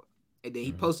are you talking about? And then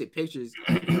he posted pictures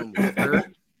of him with her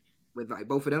with like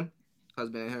both of them,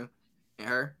 husband and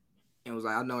her, and was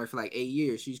like, I've known her for like 8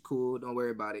 years. She's cool. Don't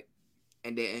worry about it.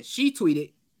 And then she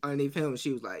tweeted underneath him.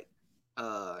 She was like,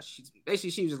 she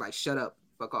was just like, shut up,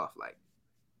 fuck off, like,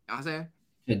 you know what I'm saying?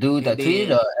 The dude that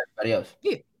tweeted or everybody else?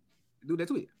 Yeah, the dude that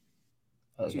tweeted.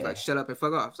 Okay. She was like, shut up and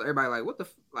fuck off. So everybody like, what the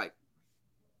like?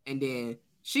 And then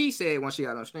she said once she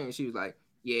got on screen, she was like,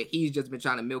 yeah, he's just been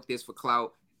trying to milk this for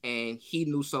clout, and he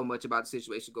knew so much about the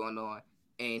situation going on,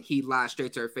 and he lied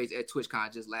straight to her face at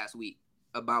TwitchCon just last week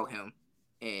about him,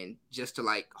 and just to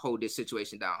like hold this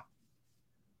situation down.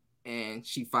 And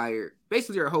she fired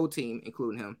basically her whole team,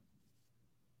 including him,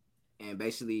 and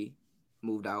basically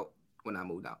moved out. Well, not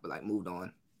moved out, but like moved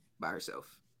on by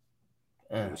herself.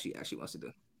 What she actually wants to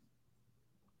do.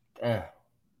 Damn.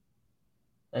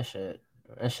 That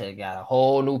shit got a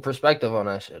whole new perspective on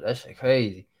that shit. That shit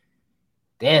crazy.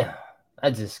 Damn.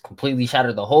 I just completely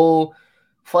shattered the whole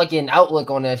fucking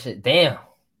outlook on that shit. Damn.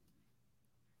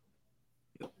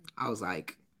 I was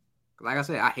like I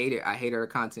said, I hate her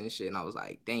content and shit, and I was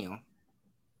like, damn.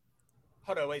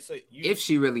 Hold on, wait. So if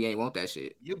she really ain't want that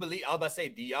shit, you believe? I was about to say,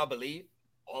 do y'all believe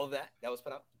all of that was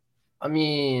put out? I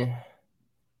mean,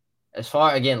 as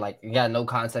far again, like you got no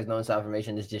context, no inside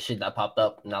information. It's just shit that popped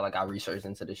up. Not like I researched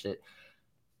into this shit.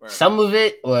 Right. Some of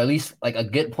it, or at least like a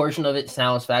good portion of it,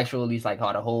 sounds factual. At least like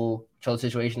how the whole Cho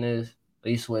situation is. At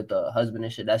least with the husband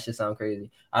and shit, that shit sound crazy.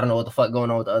 I don't know what the fuck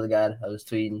going on with the other guy. I was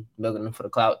tweeting, milking him for the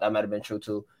clout. That might have been true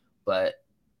too. But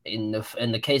in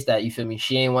the case that, you feel me,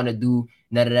 she ain't want to do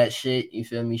none of that shit. You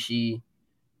feel me? She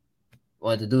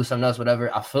wanted to do something else,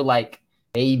 whatever. I feel like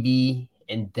maybe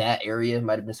in that area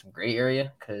might have been some gray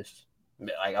area, because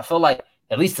like I feel like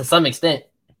at least to some extent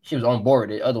she was on board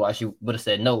with it. Otherwise, she would have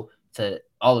said no to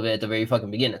all of it at the very fucking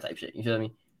beginning type shit. You feel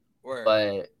me? Word.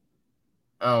 But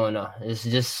I don't know. It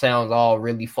just sounds all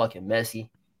really fucking messy.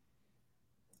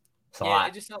 It's a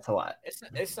lot. It's a lot.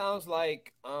 It sounds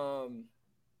like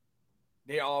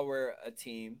they all were a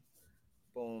team.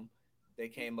 Boom. They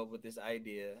came up with this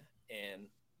idea, and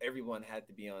everyone had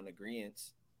to be on agreement.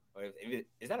 Or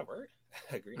is that a word?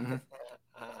 Agreement.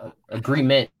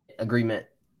 Agreement.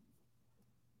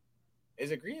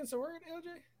 Is agreement a word,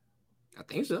 LJ? I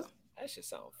think so. That shit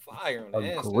sound fire.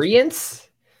 Agreement?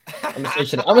 I'm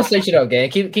gonna search it up, gang.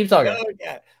 Keep talking. Oh,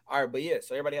 yeah. All right, but yeah,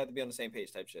 so everybody had to be on the same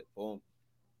page type shit. Boom.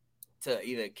 To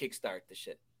either kickstart the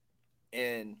shit.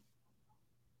 And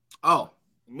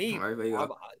me,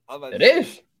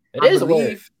 it is a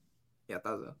word. Yeah, I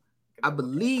thought so. I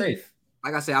believe,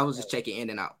 like I said, I was just checking in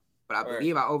and out, but I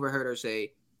believe I overheard her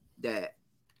say that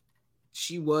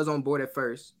she was on board at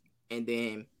first, and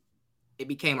then it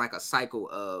became like a cycle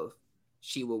of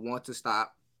she would want to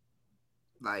stop,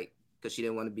 like, because she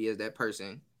didn't want to be as that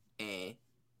person, and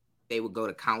they would go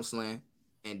to counseling,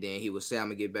 and then he would say, I'm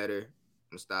gonna get better,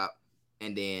 I'm gonna stop,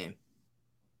 and then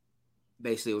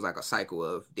basically it was like a cycle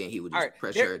of then he would just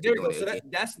pressure her to do it. So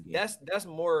that's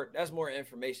more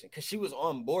information, because she was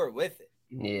on board with it.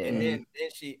 Yeah. And then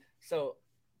she, so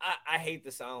I hate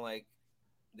to sound like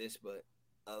this, but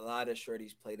a lot of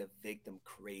shorties play the victim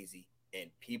crazy,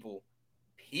 and people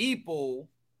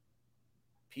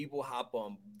hop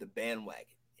on the bandwagon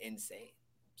insane.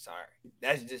 Sorry,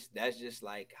 that's just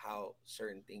like how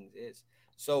certain things is.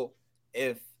 So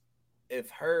if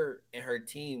her and her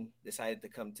team decided to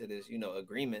come to this,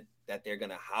 agreement that they're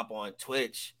gonna hop on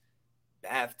Twitch,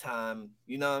 bath time,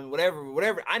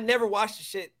 whatever. I never watched the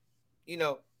shit, in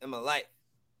my life,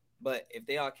 but if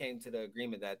they all came to the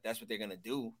agreement that that's what they're gonna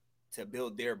do to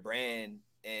build their brand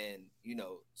and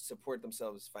support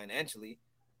themselves financially,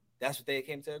 that's what they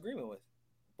came to agreement with.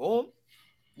 Boom.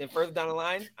 Then further down the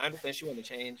line, I understand she wanted to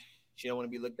change. She don't want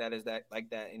to be looked at as that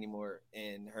anymore.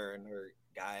 And her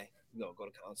guy, go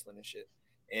to counseling and shit.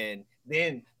 And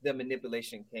then the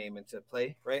manipulation came into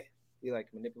play, right? He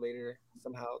like manipulated her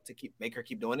somehow to make her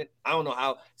keep doing it. I don't know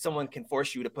how someone can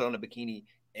force you to put on a bikini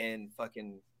and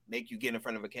fucking make you get in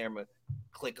front of a camera,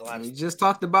 click a lot of stuff. We just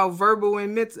talked about verbal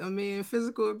and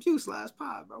physical abuse last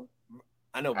pod, bro.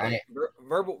 I know, but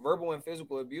verbal and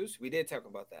physical abuse, we did talk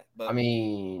about that. But I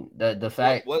mean, the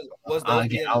fact was those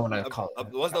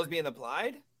being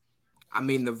applied? I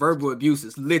mean, the verbal abuse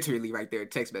is literally right there,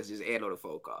 text messages and on the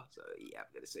phone call. So yeah, I'm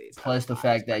gonna say it's plus the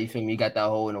fact that you feel me, you got that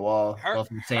hole in the wall.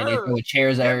 Saying they throw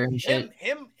chairs at her and shit.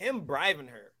 Him bribing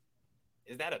her,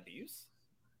 is that abuse?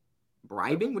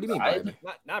 Bribing? What do you mean bribing?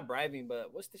 Not bribing,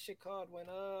 but what's the shit called when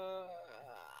fuck, I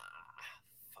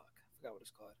forgot what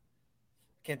it's called.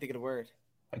 Can't think of the word.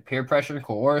 Like peer pressure,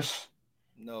 coerce.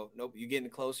 Nope. You're getting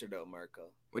closer though, Marco.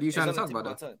 What are you trying to talk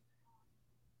about?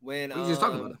 When what are you just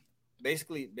talking about?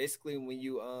 Basically, when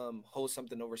you hold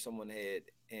something over someone's head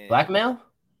and blackmail.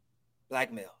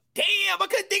 Damn, I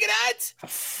couldn't think of that.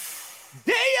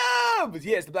 Damn. But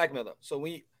yeah, it's the blackmail though. So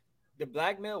the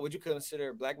blackmail, would you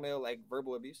consider blackmail like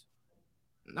verbal abuse?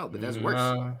 No, but that's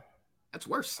worse. That's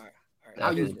worse. All right. Now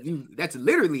you that's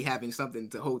literally having something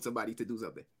to hold somebody to do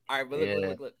something. All right, but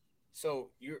look. So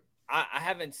I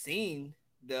haven't seen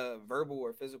the verbal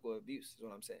or physical abuse, is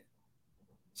what I'm saying.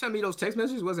 Send me those text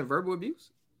messages wasn't verbal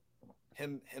abuse?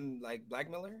 Him like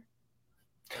blackmailing her?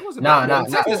 It wasn't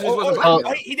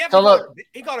He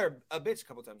definitely called her a bitch a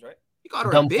couple times, right? He called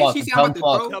her a bitch. He said I'm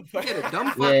about to throw. He had a dumb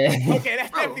fuck. Yeah. Okay,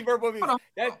 that's definitely verbal abuse.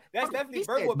 That's definitely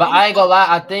verbal abuse. But I ain't gonna lie,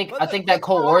 I think that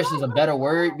coerce is a better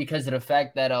word because of the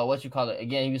fact that what you call it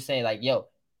again, he was saying like, yo,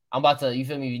 I'm about to, you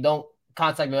feel me? You don't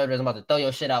contact me, whatever, I'm about to throw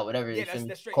your shit out, whatever. Yeah,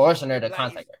 that's straight. Coercing her to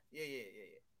contact her. Yeah.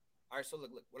 All right, so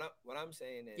look, what I'm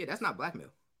saying is that's not blackmail.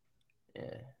 Yeah.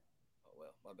 Oh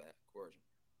well, my bad. Coercion.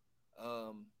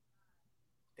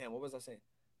 Damn, what was I saying?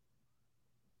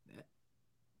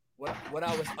 What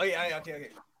I was okay.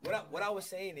 What I was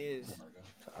saying is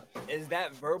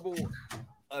that verbal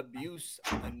abuse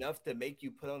enough to make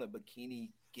you put on a bikini,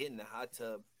 get in the hot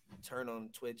tub, turn on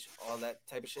Twitch, all that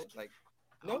type of shit? Like,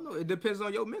 no, it depends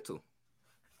on your mental.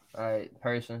 All right,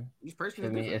 person. Each person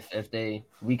feel me if they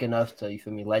weak enough to, you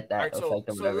feel me, let that affect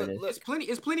them, whatever it is. It's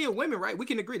plenty of women, right? We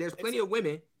can agree. There's plenty of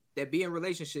women that be in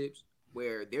relationships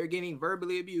where they're getting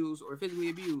verbally abused or physically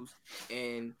abused,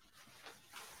 and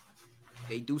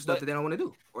they do stuff that they don't want to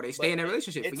do, or they stay in that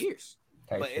relationship for years.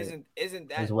 But isn't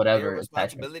that their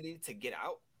responsibility to get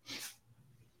out?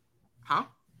 Huh?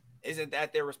 Isn't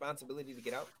that their responsibility to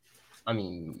get out? I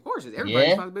mean, of course, it's everybody's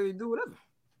responsibility to do whatever.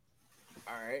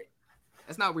 All right.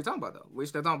 That's not what we're talking about, though. We're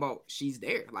still talking about she's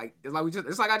there. Like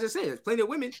it's like I just said. There's plenty of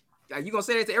women. Like, you gonna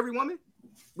say that to every woman?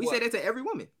 We say that to every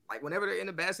woman. Like, whenever they're in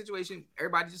a bad situation,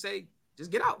 everybody just say,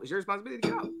 just get out. It's your responsibility to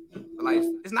get out. But, like,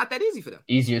 it's not that easy for them.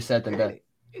 Easier said than done.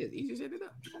 It is easier said than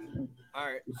done. All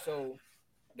right, so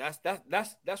that's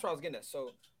what I was getting at.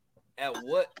 So, at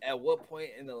what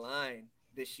point in the line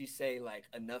did she say like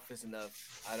enough is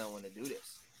enough? I don't want to do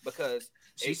this, because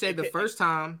she said the first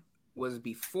time was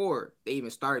before they even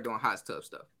started doing hot tub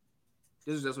stuff.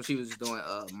 This was just when she was doing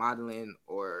modeling,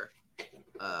 or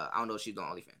I don't know if she's doing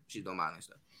OnlyFans. She's doing modeling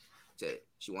stuff. Said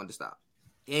she wanted to stop.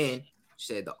 Then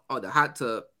she said the hot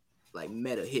tub like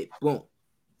met a hit, boom,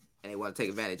 and they want to take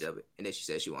advantage of it. And then she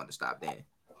said she wanted to stop. Then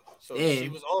she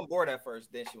was on board at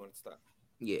first. Then she wanted to stop.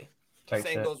 Yeah.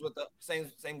 Same goes with the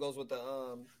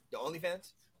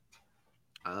OnlyFans.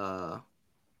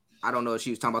 I don't know if she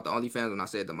was talking about the OnlyFans when I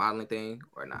said the modeling thing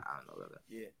or not. I don't know about that.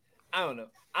 Yeah, I don't know.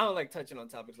 I don't like touching on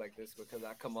topics like this because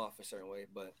I come off a certain way.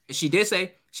 But she did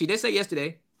say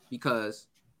yesterday, because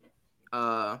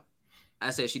I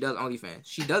said she does OnlyFans.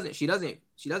 She doesn't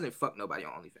fuck nobody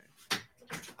on OnlyFans.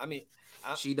 I mean,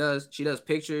 she does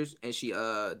pictures, and she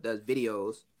does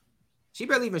videos. She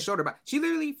barely even showed her body. She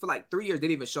literally for like 3 years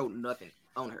didn't even show nothing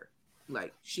on her.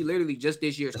 Like, she literally just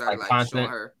this year started like showing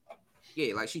her.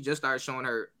 Yeah, like she just started showing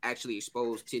her actually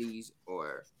exposed titties,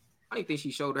 or I don't think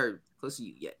she showed her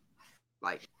pussy yet.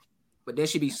 Like, but then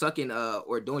she be sucking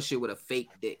or doing shit with a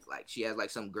fake dick. Like, she has like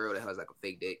some girl that has like a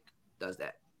fake dick, does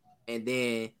that. And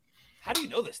then, how do you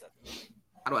know this stuff?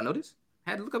 How do I know this?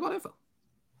 I had to look up all info.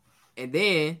 And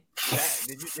then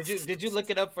did you look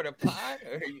it up for the pod?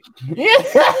 Or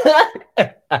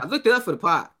I looked it up for the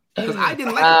pod because I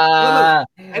didn't like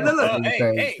it. Look.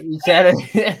 Hey.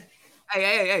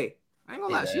 I ain't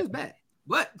gonna lie, she was bad.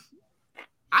 But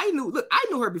I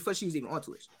knew her before she was even on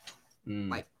Twitch.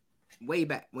 Like, way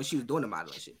back when she was doing the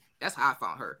modeling shit. That's how I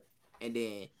found her. And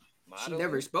then she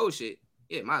never exposed shit.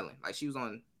 Yeah, modeling. Like, she was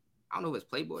on, I don't know if it's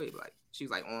Playboy, but like, she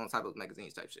was like on type of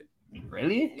magazines type shit.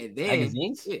 Really? And then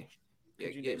magazines? Yeah,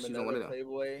 she's on one of them.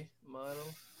 Playboy model.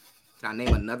 Can I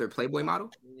name another Playboy model?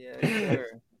 Yeah,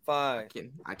 sure. 5.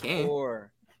 I can.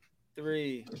 4,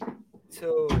 3,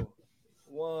 2,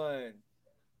 1.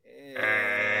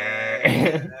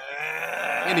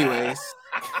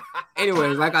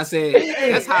 Anyways, like I said,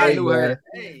 that's how I knew her.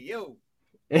 Hey, yo.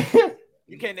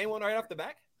 You can't name one right off the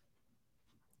back?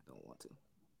 I don't want to.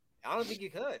 I don't think you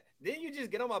could. Didn't you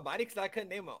just get on my body because I couldn't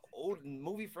name an old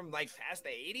movie from like past the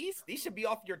 80s? These should be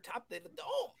off your top of the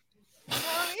dome. You know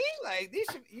what I mean? Like, these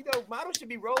should, models should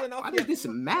be rolling off. Why does this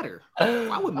matter?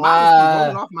 Why would models be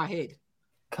rolling off my head?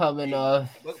 Coming off.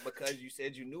 Look, because you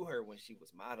said you knew her when she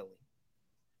was modeling.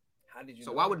 How did you?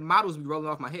 So why would models be rolling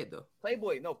off my head though?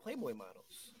 Playboy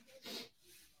models.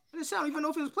 I don't even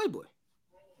know if it was Playboy.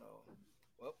 Oh,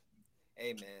 well,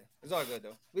 hey man, it's all good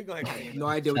though. We go ahead. I have no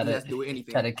idea what has to do with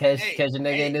anything. Try to catch a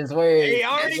nigga in his word. Hey,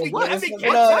 I already what? Come here.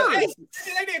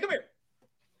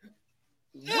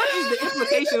 What is the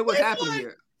implication of what's happening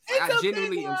here? I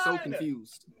genuinely am so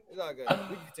confused. It's all good.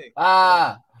 We can continue.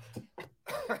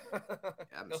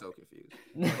 I'm so confused.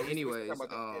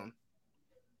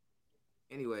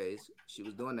 Anyways, she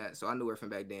was doing that, so I knew her from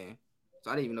back then. So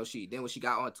I didn't even know she. Then when she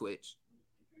got on Twitch,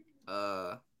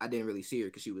 I didn't really see her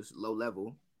because she was low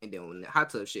level. And then when the hot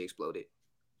tub shit exploded,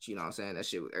 you know what I'm saying? That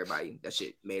shit with everybody. That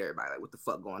shit made everybody like, what the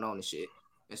fuck going on and shit.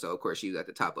 And so of course she was at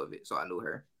the top of it, so I knew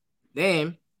her.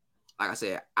 Then, like I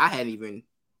said, I hadn't even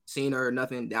seen her or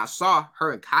nothing. Then I saw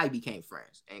her and Kai became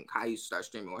friends, and Kai used to start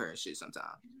streaming with her and shit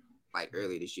sometime, like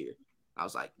early this year. I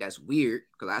was like, that's weird,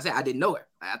 because I said I didn't know her.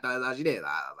 Like, I thought that's all she did.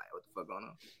 I was like, what the fuck going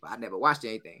on? But I never watched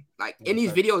anything. Like in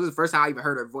these videos, this is the first time I even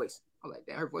heard her voice. I was like,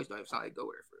 damn, her voice don't even sound like go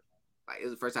with her. Like it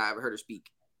was the first time I ever heard her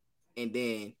speak. And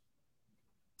then,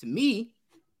 to me,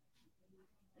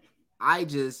 I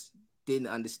just didn't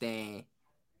understand.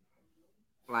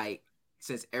 Like,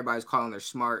 since everybody's calling her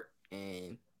smart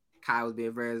and Kai was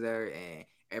being friends with her and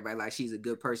everybody like she's a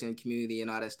good person in the community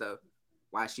and all that stuff,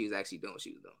 why she was actually doing what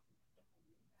she was doing.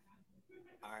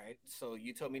 All right, so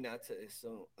you told me not to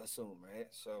assume, right?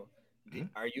 So,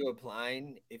 are you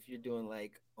applying if you're doing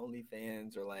like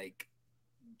OnlyFans or like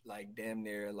damn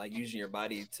near like using your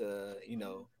body to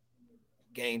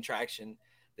gain traction?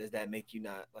 Does that make you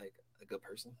not like a good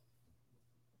person?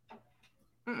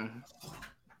 Mm-mm.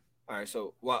 All right,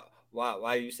 so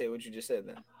why you say what you just said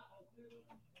then?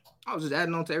 I was just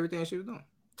adding on to everything she was doing.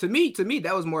 To me,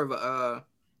 that was more of a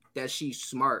that she's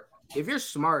smart. If you're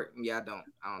smart, yeah, I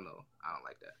don't know. I don't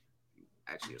like that. You're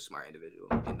actually a smart individual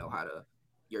and know how to,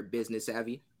 you're business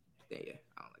savvy, then yeah,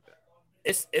 I don't like that.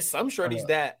 It's some shorties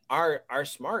that are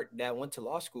smart that went to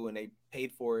law school and they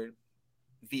paid for it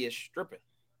via stripping.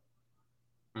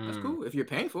 That's cool. If you're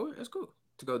paying for it, that's cool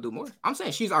to go do more. I'm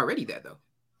saying she's already that though.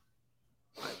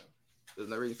 Like, there's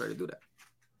no reason for her to do that.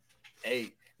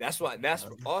 Hey, that's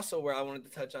also where I wanted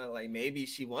to touch on. Like maybe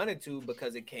she wanted to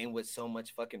because it came with so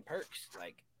much fucking perks.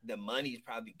 Like the money's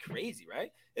probably crazy,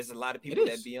 right? There's a lot of people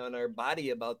that be on her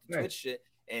body about the Twitch shit,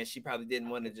 and she probably didn't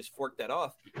want to just fork that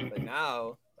off. But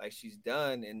now, like she's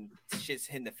done and shit's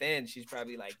hitting the fan, she's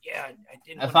probably like, yeah, I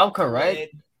didn't. If I'm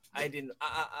correct, I didn't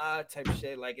type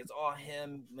shit. Like it's all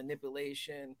him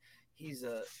manipulation. He's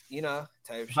a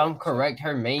type. If I'm correct,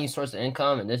 her main source of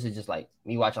income, and this is just like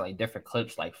me watching like different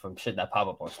clips, like from shit that pop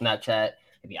up on Snapchat,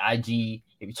 maybe IG,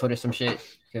 maybe Twitter, some shit.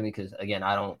 You feel me? Because again,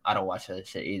 I don't watch that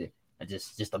shit either. I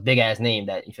just a big ass name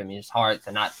that, you feel me? It's hard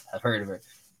to not have heard of her.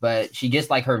 But she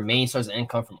gets like her main source of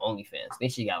income from OnlyFans. I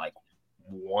think she got like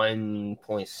 1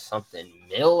 point something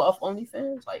mil off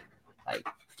OnlyFans. Like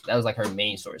that was like her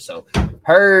main source. So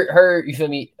her, you feel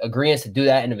me, agreeing to do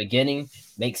that in the beginning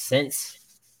makes sense.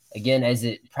 Again, as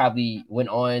it probably went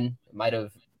on, it might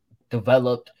have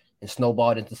developed and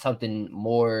snowballed into something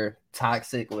more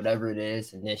toxic, whatever it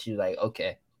is. And then she was like,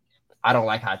 okay, I don't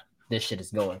like how this shit is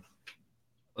going.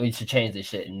 We should change this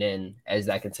shit. And then as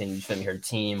that continued, you feel me, her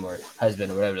team or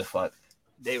husband or whatever the fuck,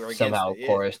 they were somehow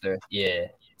chorused her. Yeah.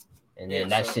 And then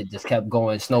that shit just kept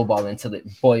going, snowballing until it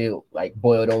boiled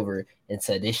over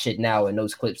into this shit now and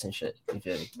those clips and shit. You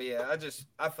feel me? But yeah,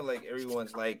 I feel like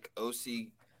everyone's like OC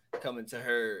coming to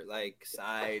her like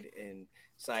side and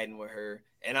siding with her.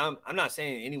 And I'm not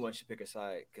saying anyone should pick a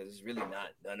side because it's really not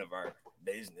none of our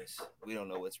business. We don't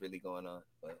know what's really going on.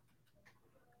 But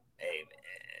hey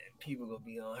man, people gonna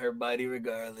be on her body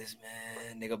regardless,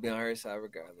 man. They gonna be on her side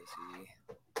regardless.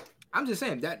 Yeah. I'm just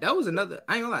saying that was another,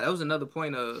 I ain't gonna lie, that was another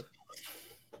point of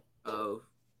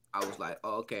I was like,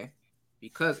 oh, okay.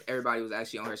 Because everybody was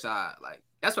actually on her side. Like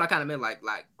that's what I kind of meant, like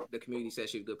the community said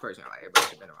she was a good person. Like everybody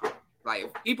should have been around.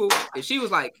 Like if she was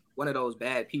like one of those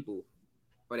bad people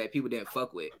or that people didn't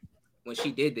fuck with, when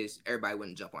she did this, everybody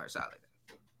wouldn't jump on her side like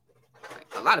that.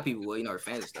 Like a lot of people will, her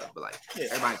fans and stuff, but like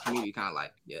everybody in the community kind of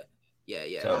like, yeah. So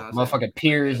you know motherfucking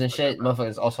peers and shit,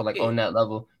 motherfuckers also like on that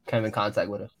level, come in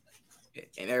contact with her.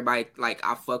 And everybody like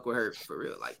I fuck with her for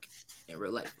real, like in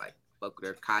real life, like fuck with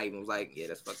her. Kai even was like, yeah,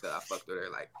 that's fucked up. I fucked with her,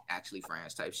 like actually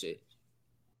friends type shit.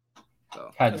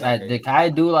 So did Kai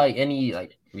do like any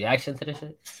like reaction to this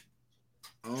shit?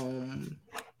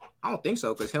 I don't think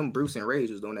so, because him, Bruce, and Rage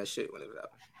was doing that shit when it was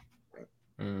out. Right?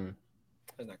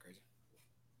 That's not crazy.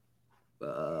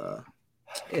 But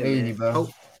crazy, bro.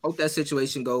 Hope that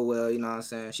situation go well. You know what I'm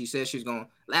saying? She said she was gonna.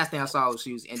 Last thing I saw was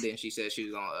she was ending. She said she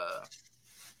was gonna.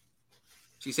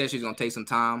 She said she's gonna take some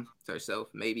time to herself,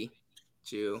 maybe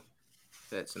chill,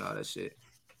 pets and all that shit.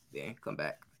 Then come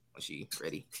back when she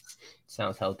ready.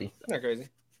 Sounds healthy. That's not crazy.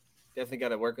 Definitely got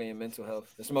to work on your mental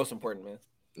health. That's the most important, man.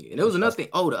 Yeah, and there was another thing.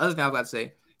 Oh, the other thing I was about to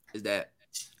say is that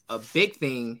a big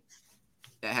thing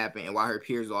that happened and why her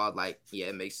peers were all like, yeah,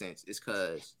 it makes sense, is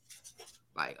because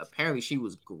like apparently she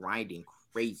was grinding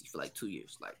crazy for like 2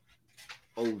 years. Like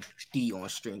OD on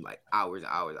stream, like hours,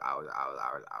 like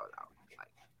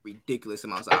ridiculous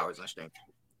amounts of hours on stream.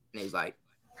 And he's like,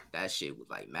 that shit was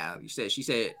like mad. She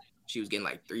said she was getting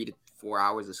like 3 to 4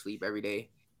 hours of sleep every day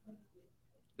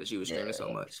because she was streaming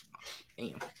so much.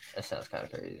 Damn, that sounds kind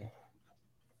of crazy.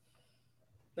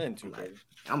 Nothing too crazy.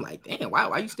 I'm like, damn,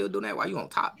 why you still doing that? Why you on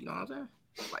top? You know what I'm saying?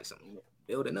 Like some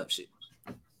building up shit.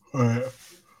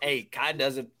 Hey, Kai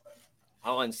doesn't.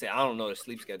 I wouldn't say I don't know the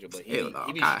sleep schedule, but he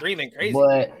be Kai. streaming crazy.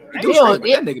 But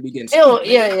that nigga be getting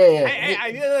yeah.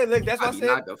 Hey, look, that's what I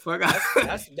said. The fuck out.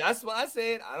 That's what I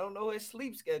said. I don't know his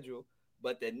sleep schedule,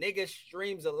 but the nigga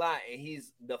streams a lot, and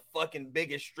he's the fucking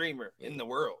biggest streamer in the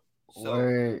world. So,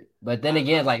 word. But then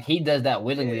again, like he does that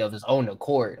willingly of his own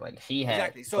accord. Like he has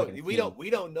exactly. So we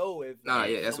don't know if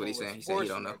that's what he's saying. He said he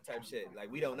don't know type shit.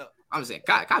 Like we don't know. I'm saying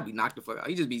Kai be knocked the fuck out.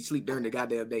 He just be sleep during the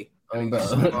goddamn day. Bro.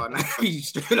 All night. He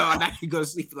straight all night. He go to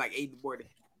sleep for like 8 in the morning.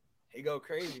 He go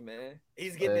crazy, man.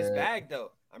 He's getting his bag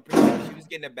though. I'm pretty sure she was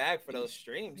getting a bag for those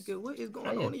streams. Nigga, what is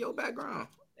going on in your background?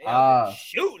 They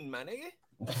shooting, my nigga.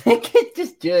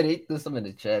 Just Judd, he threw some in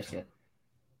the trash can.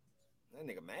 That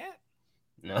nigga mad?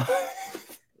 No.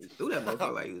 He threw that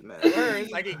motherfucker like he was mad.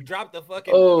 It's like he dropped the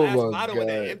fucking glass bottle in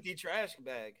an empty trash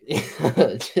bag.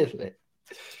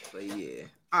 But yeah.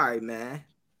 All right, man.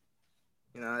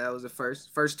 You know, that was the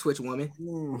first Twitch woman.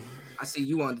 I see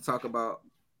you wanted to talk about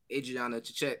Adriana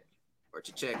Chechek. I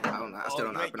don't know. I still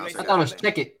don't know how to pronounce her last name. I thought it was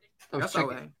Check It.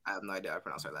 I have no idea how to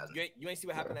pronounce her last name. You ain't see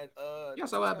what happened at y'all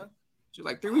saw what happened? She was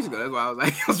like 3 weeks ago. That's why I was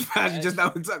like, I'm surprised you just know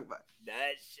what to talk about.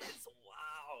 That shit's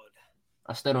wild.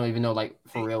 I still don't even know, like,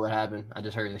 for real what happened. I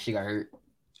just heard that she got hurt.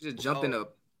 She just jumped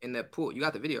in that pool. You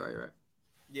got the video right?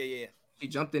 Yeah. She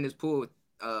jumped in this pool with,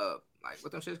 like,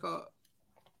 what them shit's called?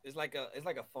 It's like a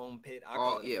foam pit.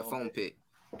 Foam pit.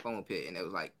 Foam pit. And it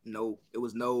was like, no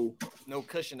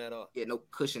cushion at all. Yeah, no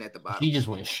cushion at the bottom. He just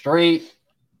went straight.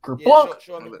 Show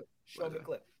me the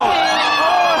clip. Oh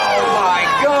my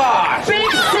God!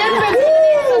 Big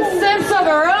some sips of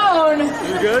her own.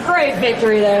 You good? Great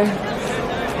victory there.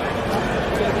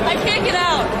 I can't get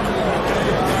out.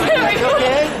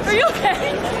 Are you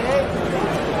okay?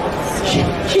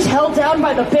 She's held down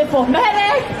by the pitbull.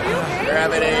 Medic!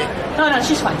 Gravity. No,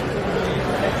 she's fine.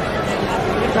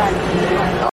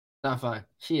 Not fine.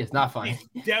 She is not fine.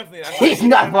 Definitely. She's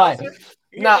not fine.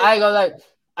 No, I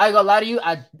ain't gonna lie to you.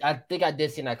 I think I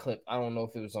did see that clip. I don't know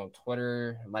if it was on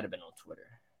Twitter. It might have been on Twitter.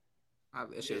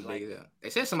 That shit was big as hell. They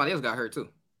said somebody else got hurt too.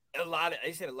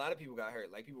 They said a lot of people got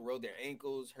hurt. Like people rolled their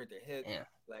ankles, hurt their hips. Yeah.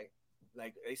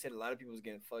 Like they said a lot of people was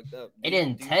getting fucked up. They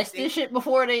didn't test this shit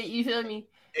before you feel me?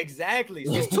 Exactly.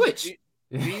 So it's Twitch.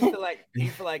 Do you feel like they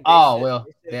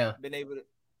been able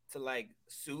to like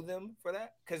sue them for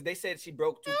that? Because they said she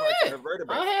broke 2 parts of her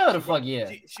vertebrae. Oh hell the fuck yeah.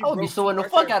 She I would be broke suing the 2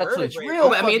 parts fuck out of Twitch. vertebrae.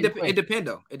 Real I mean, fucking it depends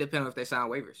though. It depends if they sign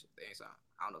waivers. They ain't sign.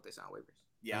 I don't know if they sign waivers.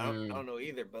 Yeah, I don't know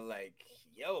either. But like,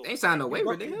 yo, they ain't signed no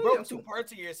waiver. They broke 2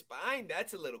 parts of your spine.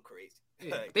 That's a little crazy.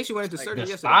 Yeah. They should went into surgery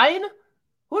yesterday. Spine?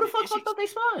 Who the fuck fucked up their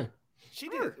spine? She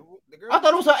did. The girl. I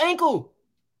thought it was her ankle.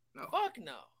 No. Fuck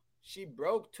no. She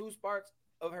broke 2 parts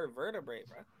of her vertebrae,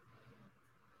 bro.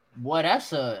 Boy,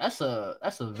 that's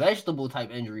a vegetable type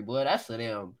injury, boy. That's a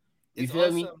damn. You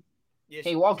feel me? Yeah,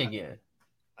 can't walk again.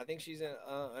 I think she's in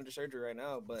under surgery right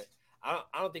now, but I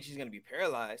don't think she's gonna be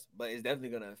paralyzed, but it's definitely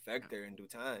gonna affect her in due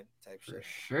time, type shit. For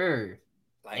sure.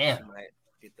 Like damn. She might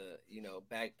get the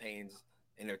back pains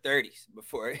in her 30s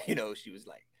before she was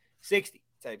like 60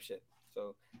 type shit.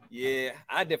 So yeah,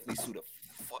 I definitely sue the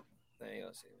fuck. I ain't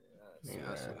gonna say that.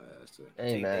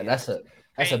 Hey man, that's a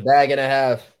bag and a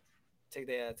half. Take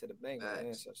that out to the bank, my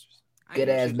ancestors. Good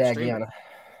ass bag, Yana.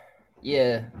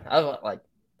 Yeah,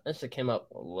 that shit came up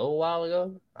a little while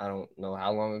ago. I don't know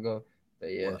how long ago, but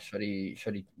yeah, Shorty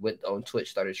went on Twitch,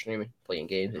 started streaming, playing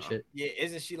games and shit. Yeah,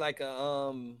 isn't she like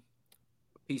a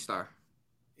P-star?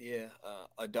 Yeah,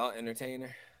 adult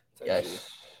entertainer. Yes. Shit.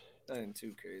 Nothing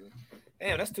too crazy.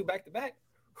 Damn, that's 2 back to back.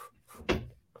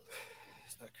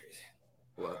 It's not crazy.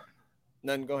 What?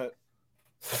 Nothing. Go ahead.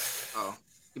 Oh,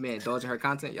 you mean indulging her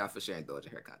content? Y'all for sure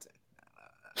indulging her content.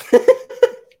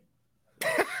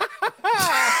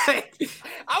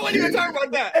 I wasn't even talking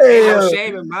about that. Hey, I'm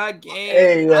shaming my game.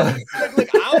 Hey, look,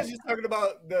 I was just talking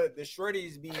about the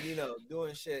shorties be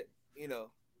doing shit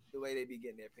the way they be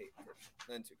getting their paid.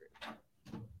 Nothing too great.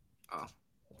 Oh.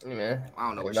 Hey, man. I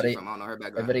don't know where she's from. I don't know her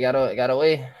background. Everybody got a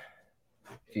way.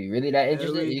 If you're really that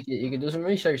interested, you can do some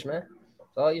research, man.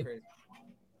 It's all you.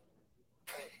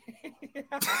 We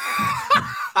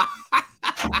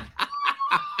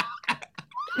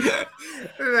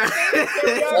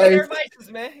already got our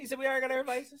vices, man. He said we already got our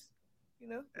vices.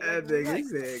 That nigga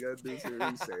said go do some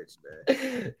research,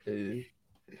 man.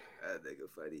 That nigga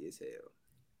funny as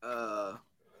hell.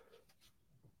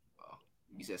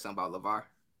 You said something about LeVar?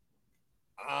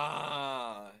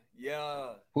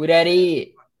 Yeah. Who that is?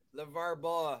 LeVar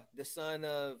Ball, the son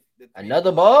of the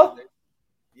Another Ball?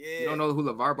 Yeah. You don't know who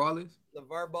LeVar Ball is?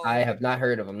 LeVar Ball. I have not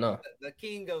heard of him. No. The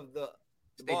king of the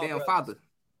Their Ball damn brothers. father.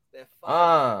 Their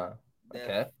father. Okay.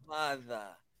 Their father.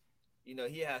 You know,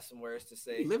 he has some words to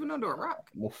say. You living under a rock.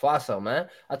 Mufasa, man.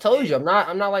 I told you, I'm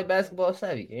not like basketball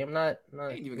savvy. I'm not.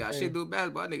 Ain't even got shit to do with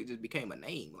basketball. That nigga just became a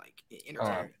name, like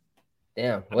entertainment.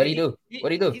 Damn. What'd he do?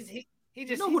 What'd he do? He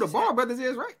just you know who the Ball brothers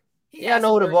is, right? Yeah, I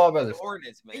know who the Ball brothers.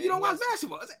 Hornets, man. And you don't watch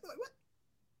basketball. Like, what?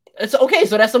 It's okay.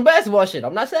 So that's some basketball shit.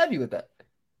 I'm not savvy with that.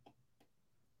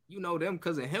 You know them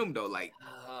because of him, though. Like,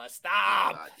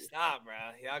 stop, bro.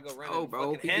 Y'all go run. Oh,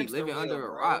 bro, he be living under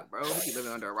a rock, bro. He be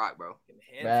living under a rock, bro.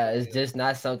 Man, it's just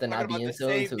not something I be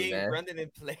into, man. Running in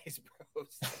place, bro.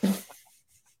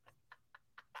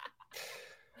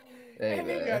 Hey,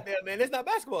 man. Goddamn, man, it's not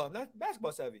basketball. I'm not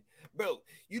basketball savvy, bro.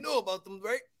 You know about them,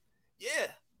 right? Yeah,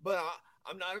 but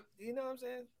I'm not. You know what I'm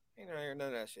saying? Ain't not hear none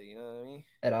of that shit. You know what I mean?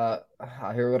 And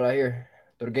I hear what I hear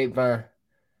through the grapevine.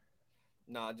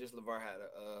 Nah, just LeVar had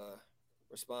a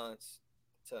response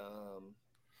to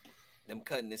them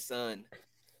cutting his son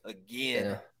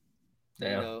again.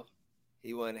 Yeah. You know,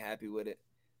 he wasn't happy with it.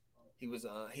 He was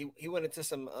he went into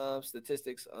some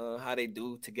statistics on how they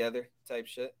do together type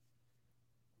shit.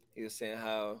 He was saying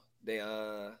how they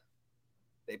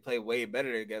play way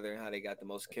better together and how they got the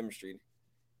most chemistry.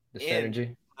 The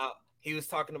synergy. He was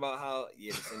talking about how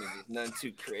the synergy is nothing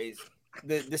too crazy.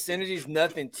 The synergy is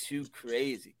nothing too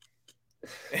crazy.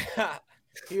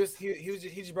 he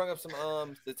just brought up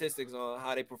some statistics on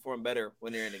how they perform better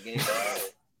when they're in the game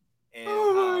and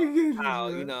how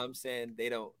you know what I'm saying they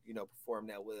don't perform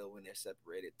that well when they're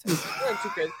separated.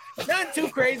 Nothing too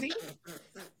crazy.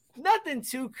 Nothing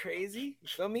too crazy. You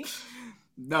feel me?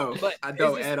 No, but I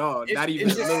don't at all. Not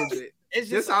even a little bit. It's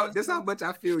just how much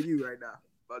I feel you right now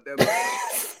about that.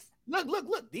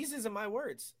 Look. These isn't my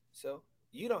words, so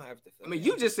you don't have to feel. I mean,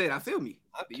 you just said I feel me.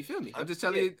 Do you feel me? I'm just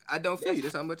telling you, I don't feel you.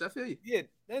 That's how much I feel you. Yeah,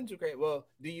 that's too great. Well,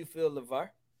 do you feel LeVar?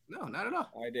 No, not at all.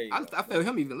 All right, there you I feel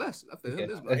him even less. I feel him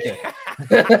this much.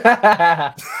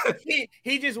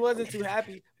 he just wasn't too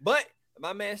happy. But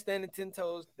my man standing 10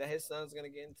 toes that his son's gonna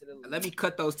get into the league. Let me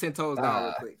cut those 10 toes down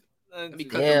real quick. Let me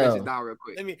cut those bitches down real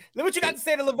quick. Let me what you got to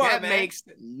say to LeVar, man. That makes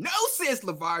no sense,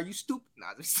 LeVar. You stupid.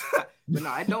 Nah, but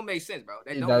no, it don't make sense, bro.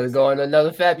 That He's don't make going sense.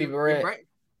 another fat people rant.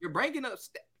 You're bringing up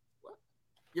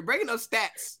You're bringing up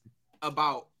stats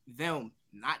about them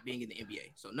not being in the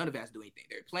NBA. So none of that has to do anything.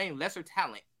 They're playing lesser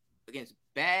talent against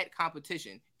bad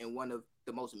competition in one of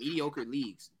the most mediocre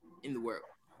leagues in the world.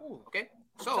 Okay?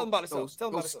 So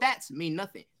those stats mean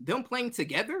nothing. Them playing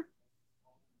together.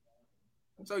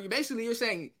 So you're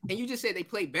saying, and you just said they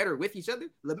played better with each other.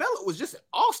 LaMelo was just an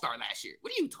all-star last year.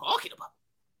 What are you talking about?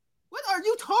 What are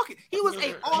you talking? He was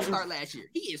an all-star last year.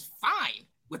 He is fine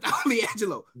without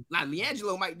LiAngelo. Now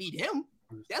LiAngelo might need him.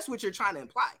 That's what you're trying to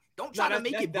imply. Don't try to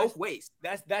make it both ways.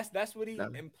 That's what he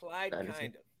implied, kind of.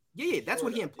 Yeah, that's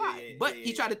what he implied. But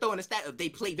he tried to throw in a stat of they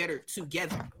play better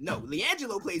together. No,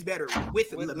 LiAngelo plays better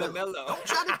with LaMelo. Don't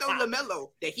try to throw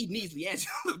LaMelo that he needs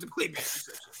LiAngelo to play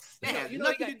better. That has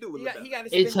nothing to do with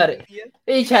LaMelo.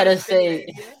 He tried to say,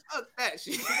 fuck that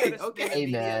shit. Okay.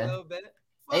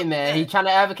 Hey man, he trying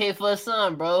to advocate for his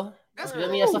son, bro. That's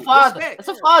cool. That's a father. That's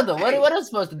a father. What are they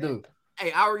supposed to do?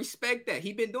 Hey, I respect that.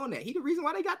 He been doing that. He the reason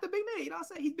why they got the big name. You know what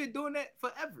I'm saying? He's been doing that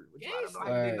forever.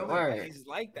 He's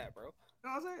like that, bro. You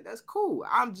know what I'm saying? That's cool.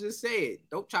 I'm just saying,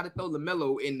 don't try to throw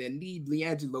LaMelo in the need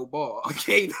LiAngelo ball.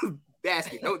 Okay,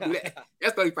 basket. Don't do that.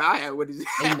 That's the only problem I have with it.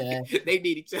 Hey, they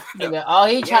need each other. Hey, man. Oh,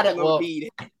 he tried to.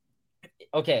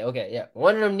 Okay, yeah.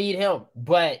 One of them need him,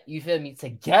 but you feel me?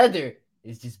 Together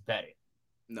is just better.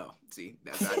 No, see,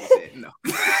 that's what I just said. No.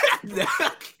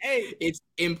 Hey, it's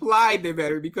implied they're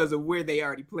better because of where they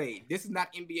already played. This is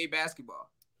not NBA basketball.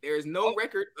 There is no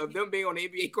record of them being on the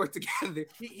NBA court together.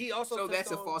 He also so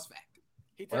that's a false fact.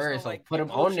 He on, so put him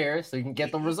on there so you can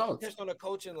get the results. He touched on the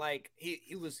coaching, like he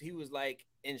was like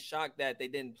in shock that they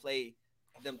didn't play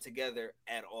them together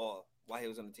at all while he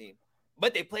was on the team.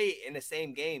 But they played in the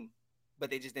same game, but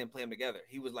they just didn't play them together.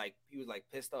 He was like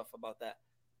pissed off about that.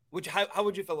 How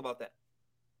would you feel about that?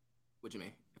 What you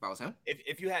mean? If I was him?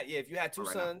 If you had two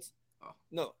sons,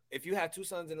 no, if you had two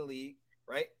sons in the league,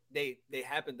 right? They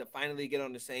happened to finally get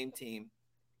on the same team,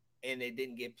 and they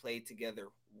didn't get played together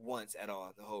once at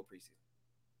all the whole preseason.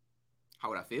 How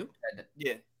would I feel?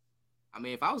 Yeah. I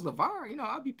mean, if I was LeVar,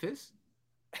 I'd be pissed.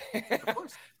 Of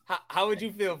course. How would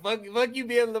you feel? Fuck you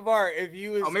being LeVar if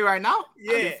you was. Oh, me right now?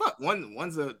 Yeah. Fuck.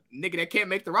 One's a nigga that can't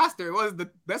make the roster. One's the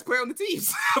best player on the team.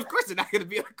 So of course they're not gonna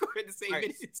be on the court in the same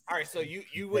minutes. All right, so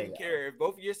you wouldn't care if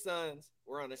both of your sons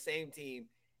were on the same team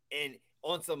and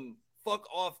on some fuck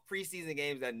off preseason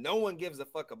games that no one gives a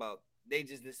fuck about. They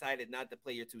just decided not to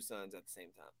play your two sons at the same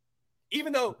time.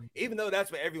 Even though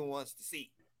that's what everyone wants to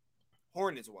see.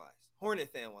 Hornet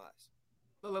fan wise.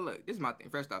 Look. This is my thing.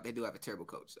 First off, they do have a terrible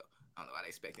coach, so I don't know why they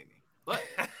expect anything.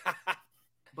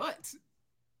 But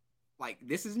like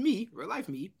this is me, real life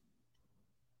me.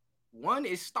 One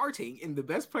is starting in the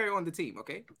best player on the team.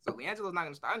 Okay, so LiAngelo's not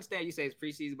gonna start. I understand you say it's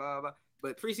preseason, blah blah blah,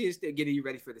 but preseason is still getting you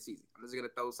ready for the season. I'm just gonna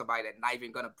throw somebody that not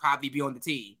even gonna probably be on the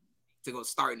team to go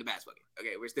start in the basketball game.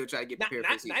 Okay, we're still trying to get prepared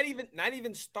for the season. Not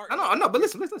even start. No, but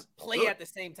listen. Play look, at the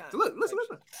same time. So listen.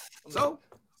 So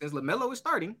since LaMelo is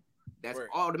starting, that's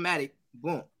automatic.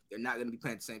 Boom, they're not gonna be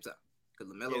playing at the same time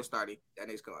because LaMelo is starting. That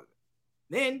nigga's coming.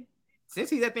 Then, since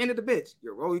he's at the end of the bench,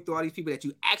 you're rolling through all these people that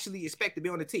you actually expect to be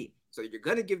on the team. So you're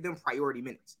gonna give them priority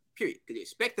minutes. Period. Because you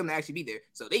expect them to actually be there,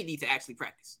 so they need to actually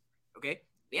practice. Okay,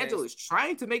 LiAngelo is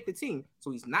trying to make the team,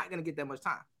 so he's not gonna get that much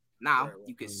time. Now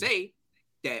you could say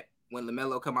that when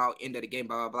LaMelo come out, end of the game,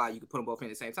 blah, blah, blah, you can put them both in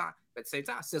at the same time. But at the same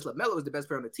time, since LaMelo is the best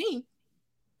player on the team,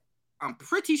 I'm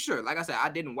pretty sure, like I said, I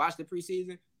didn't watch the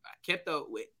preseason. I kept up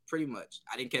with pretty much.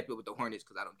 I didn't keep up with the Hornets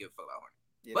because I don't give a fuck about Hornets.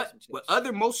 Yeah, but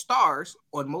what most stars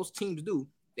on most teams do,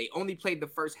 they only played the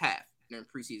first half during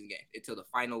preseason games until the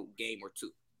final game or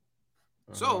two.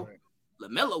 So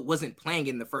LaMelo wasn't playing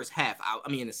in the first half.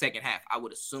 In the second half, I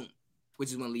would assume,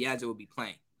 which is when LiAngelo would be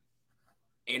playing.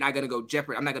 And I'm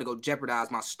not gonna go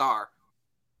jeopardize my star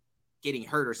getting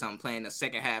hurt or something playing the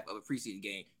second half of a preseason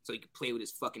game so he could play with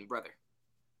his fucking brother.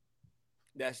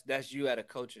 That's you at a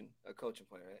coaching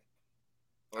point, right?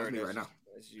 Or that's me right now.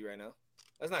 That's you right now.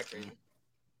 That's not crazy.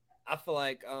 I feel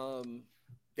like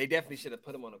they definitely should have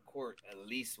put him on the court at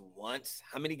least once.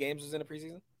 How many games was in the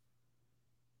preseason?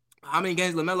 How many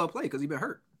games LaMelo played? Because he been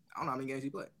hurt. I don't know how many games he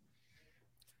played.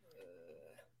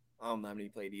 I don't know how many he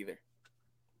played either.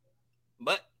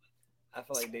 But I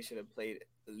feel like they should have played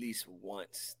at least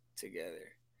once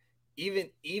together. Even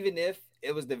if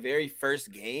it was the very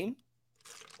first game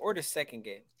or the second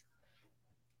game.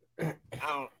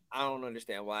 I don't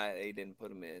understand why they didn't put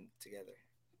them in together.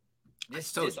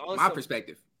 My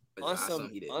perspective. On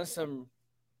some,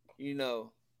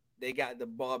 they got the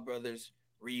Ball brothers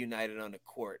reunited on the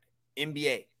court.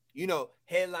 NBA,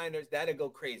 headliners, that'd go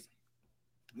crazy.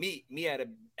 Me at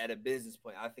a business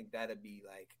point, I think that'd be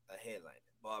like a headline.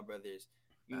 Ball brothers,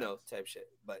 type shit.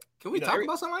 But can we talk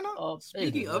about something right now?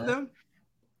 Speaking of them,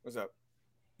 what's up?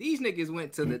 These niggas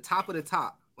went to the top of the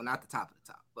top. Well, not the top of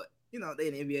the top, but they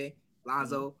in the NBA.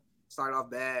 Lonzo started off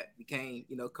bad, became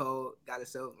cold, got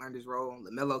himself, learned his role.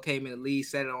 LaMelo came in the league,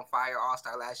 set it on fire,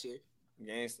 All-Star last year.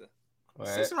 Gangsta.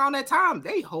 Since around that time,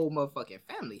 they whole motherfucking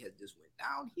family has just went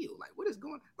downhill. Like, what is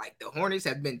going on? Like, the Hornets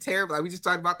have been terrible. Like, we just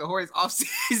talked about the Hornets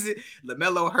offseason.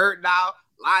 LaMelo hurt now.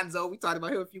 Lonzo, we talked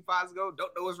about him a few pods ago.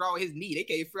 Don't know what's wrong with his knee. They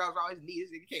can't figure out what's wrong with his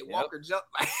knee. He can't walk or jump.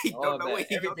 Like, don't know when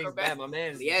he's going to come back. My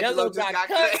man, LiAngelo just got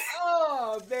cut.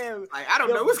 Oh, man. Like, I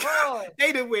don't know what's going on.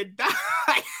 They done went down.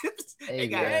 They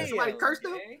got somebody cursed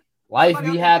them. Life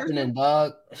be happening,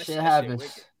 dog. Shit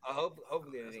happens.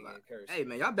 Hopefully it didn't get cursed. Hey,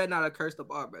 man, y'all better not have cursed the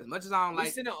bar, bro. As much as I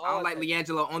don't like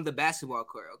LiAngelo on the basketball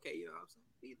court, okay? You know what I'm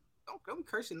saying? Don't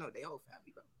curse they whole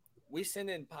family, bro. We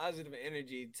sending positive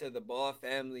energy to the Ball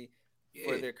family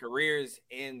for their careers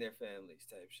and their families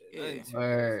type shit. Yeah.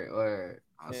 Word.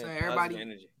 I'm saying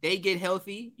everybody, they get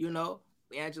healthy,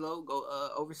 LiAngelo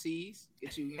go overseas,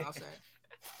 get you, what I'm saying?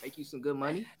 Make you some good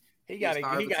money. He got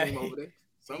over there.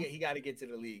 He got to get to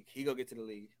the league. He go get to the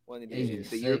league one of these years.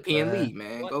 The European League,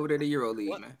 man. Go over to the Euro League,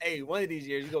 man. Hey, one of these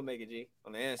years you gonna make it, G.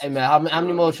 On the answer. Hey, man, how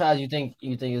many more tries you think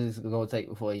it's gonna take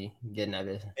before you get in that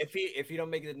business? If he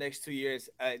don't make it the next 2 years,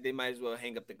 they might as well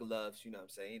hang up the gloves. You know what I'm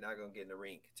saying? He's not gonna get in the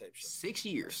ring type shit. 6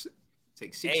 years.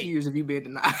 Take 6 years if you been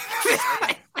denied.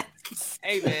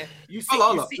 Hey, man.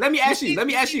 Hold on. Let me ask you. Let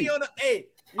me ask you.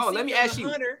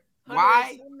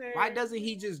 Why doesn't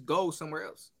he just go somewhere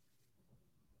else?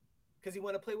 Because he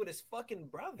want to play with his fucking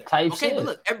brother. Okay,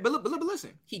 but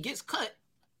listen, he gets cut.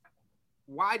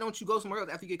 Why don't you go somewhere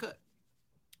else after you get cut?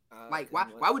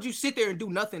 Why would you sit there and do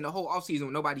nothing the whole offseason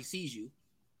when nobody sees you?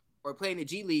 Or play in the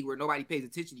G League where nobody pays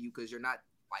attention to you because you're not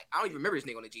I don't even remember this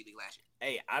nigga on the G League last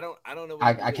year. Hey, I don't know.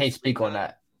 I can't speak on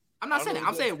that. I'm not saying that.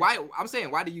 I'm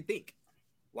saying why do you think?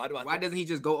 Why doesn't he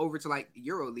just go over to the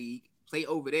Euro League, play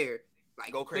over there?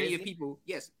 Go crazy. Plenty of people,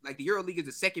 yes. The Euro League is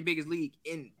the second biggest league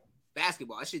in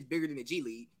basketball. That shit's bigger than the G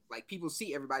League. People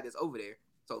see everybody that's over there.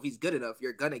 So if he's good enough,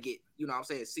 you're gonna get, you know what I'm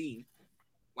saying, seen.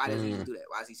 Why does he do that?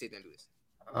 Why does he sit there and do this?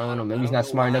 I don't know. Maybe he's not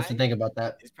smart enough to think about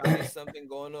that. It's probably something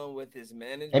going on with his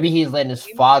management. Maybe he's letting his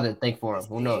father think for him.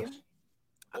 Who knows?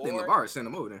 I think LeVar sent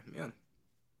him over there. Yeah.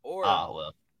 Or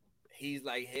well, he's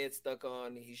like head stuck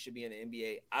on he should be in the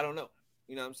NBA. I don't know.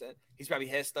 You know what I'm saying? He's probably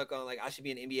head stuck on like I should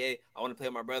be in the NBA. I want to play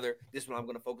with my brother. This is what I'm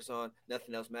gonna focus on.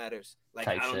 Nothing else matters. Like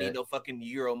I don't need no fucking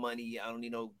Euro money. I don't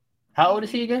need no. How old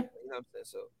is he again? You know what I'm saying?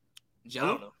 So Jello?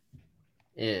 I don't know.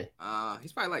 Yeah.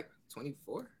 He's probably like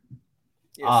 24.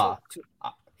 Yeah.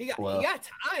 He got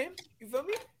time. You feel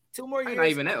me? 2 more years. Not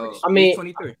even that old. I mean,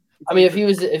 23. I mean, if he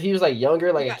was like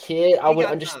younger, like a kid, I would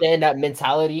understand that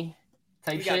mentality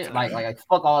type shit. Like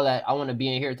fuck all that. I want to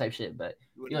be in here type shit. But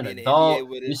you're an adult.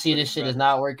 You see this shit is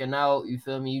not working out. You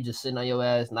feel me? You just sitting on your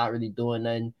ass, not really doing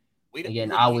nothing.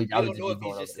 Again, I would just know if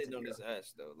he's just sitting on his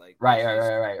ass though. Like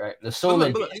right.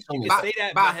 Assuming you can say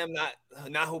that by him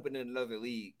not hoping in another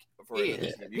league.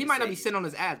 He might not be sitting on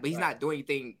his ass, but he's not doing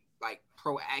anything like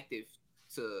proactive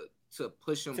to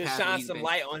push him to shine some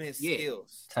light on his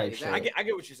skills. Exactly. I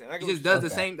get what you're saying. He just does the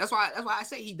same. That's why I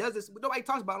say he does this. But nobody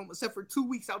talks about him except for 2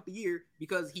 weeks out the year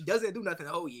because he doesn't do nothing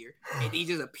the whole year, and he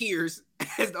just appears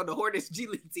as on the Hornets G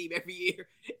League team every year,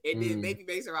 and then maybe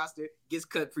makes a roster, gets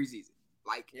cut preseason.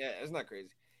 Like, yeah, it's not crazy.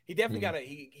 He definitely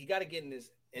gotta get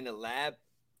in the lab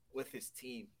with his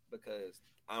team because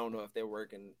I don't know if they're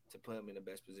working to put him in the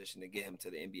best position to get him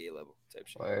to the NBA level type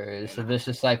shit. It's a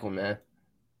vicious cycle, man.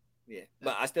 Yeah,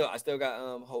 but I still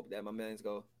got hope that my man's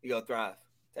go thrive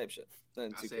type shit.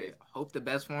 Nothing too crazy. Hope the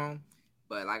best for him,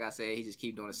 but like I said, he just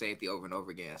keep doing the same thing over and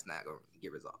over again. It's not gonna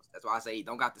get results. That's why I say he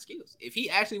don't got the skills. If he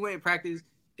actually went in practice,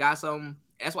 got something,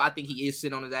 that's why I think he is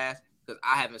sitting on his ass because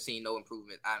I haven't seen no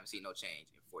improvement. I haven't seen no change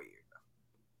in 4 years. Bro.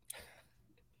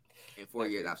 In 4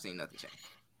 years, I've seen nothing change.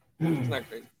 It's not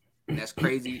crazy. That's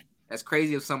crazy. That's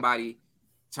crazy of somebody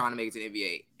trying to make it to the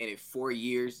NBA, and in 4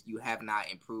 years you have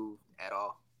not improved at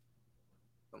all.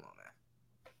 Come on, man.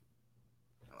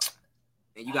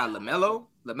 And you got LaMelo.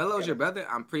 LaMelo's your brother.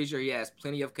 I'm pretty sure he has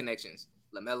plenty of connections.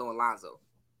 LaMelo and Lonzo.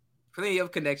 Plenty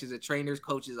of connections of trainers,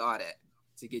 coaches, all that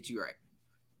to get you right.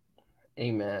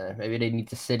 Hey, man. Maybe they need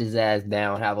to sit his ass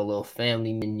down, have a little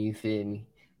family menu, you feel me?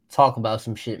 Talk about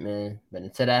some shit, man. But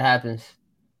until that happens,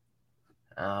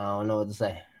 I don't know what to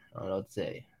say.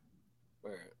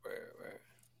 Where?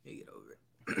 You get over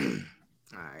it.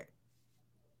 All right.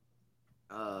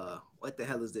 What the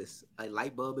hell is this? A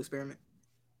light bulb experiment?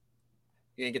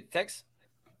 You didn't get the text?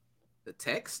 The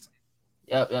text?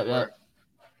 Yep.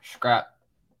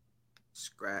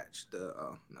 Scratch the.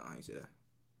 Oh no, I ain't see that.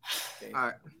 Okay.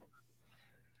 All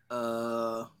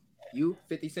right. You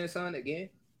 50 Cent son again?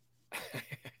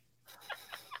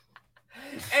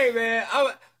 Hey man,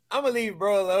 I'm gonna leave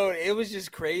bro alone. It was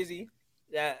just crazy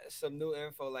that some new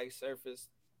info like surfaced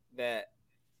that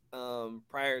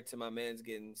prior to my man's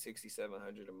getting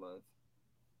 $6,700 a month,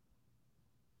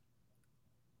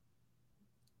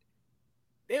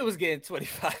 they was getting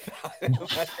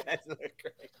 $25,000. That's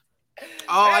crazy.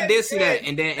 Oh, I did see that,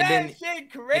 and then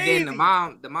shit crazy. And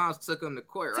then the moms took him to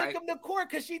court, right? Took him to court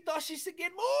because she thought she should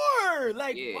get more.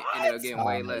 Like, what? Ended up getting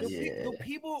way less. The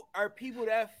people are people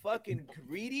that fucking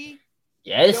greedy.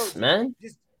 Yes, man.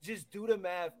 Just do the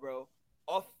math, bro.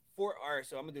 Off 4 hours,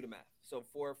 so I'm gonna do the math. So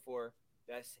 4,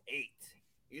 that's 8.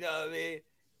 You know what I mean?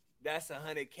 That's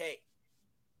 $100K.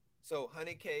 So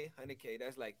 100K,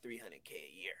 that's like $300K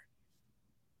a year.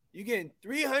 You getting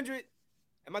 300?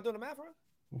 Am I doing the math wrong?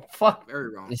 Fuck.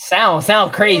 Very wrong. It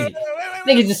sound crazy.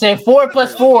 Niggas just said 4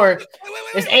 plus 4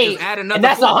 is 8, and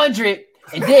that's 100,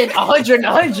 and then 100 and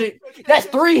 100. That's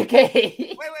 3K.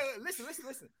 Wait.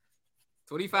 Listen.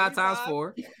 25 times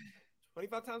 4.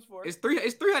 25 times 4. It's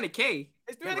 300K.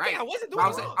 It's 300K. Right. I wasn't doing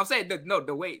it. I'm saying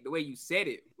the way you said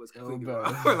it was completely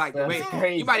wrong. Like the way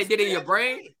crazy. You might have did it in your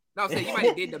brain. No, I'm saying you might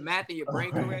have did the math in your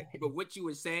brain correct, but what you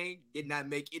were saying did not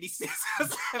make any sense.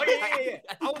 Yeah.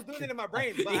 I was doing it in my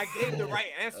brain, but I gave the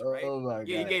right answer, right? Oh my God.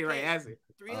 Yeah, you gave the right answer.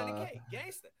 300K,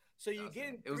 gangsta. So you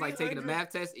getting it was like taking a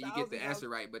math test and you get the answer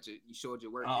right, but you showed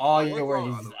your work. All your work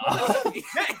is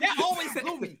that always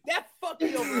blew me. That fucked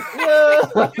me over.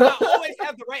 I always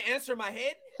have the right answer in my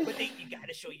head, but then you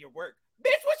gotta show your work.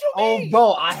 Bitch, what you mean? Oh,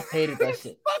 bro, I hated that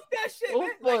shit. Fuck that shit,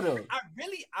 man. Like,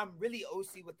 I'm really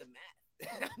OC with the math.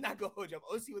 I'm not gonna hold you. I'm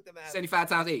OC with the math. 75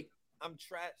 times 8. I'm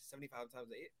trash. 75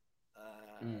 times 8.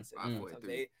 5, 4,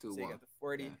 3, 2, 1. So you got the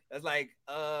 40. Yeah. That's like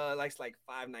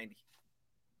 590.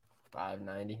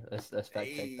 590. Let's fact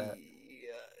check that.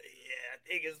 Yeah, I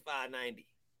think it's 590.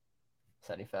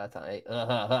 75 times 8.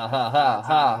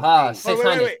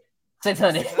 600. Wait.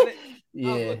 600. 600?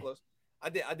 Yeah. Close. I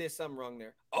did something wrong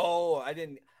there. Oh, I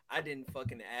didn't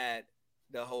fucking add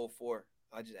the whole 4.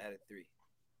 I just added 3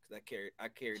 because I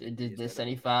carried. So it did this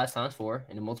 75 times 4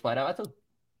 and then multiplied out by 2.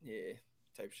 Yeah,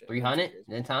 type shit. 300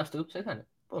 then times 2, 600.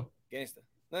 Boom. Gangsta.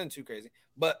 Nothing too crazy.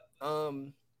 But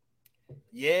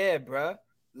yeah, bruh.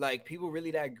 Like people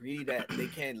really that greedy that they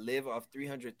can't live off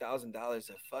 $300,000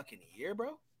 a fucking year,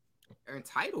 bro. They're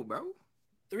entitled, bro.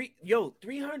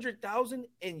 300,000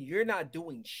 and you're not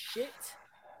doing shit.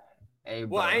 Hey,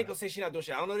 well, I ain't gonna say she's not doing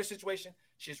shit. I don't know the situation.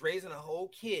 She's raising a whole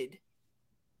kid,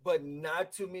 but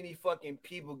not too many fucking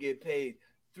people get paid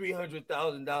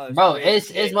 $300,000. Bro,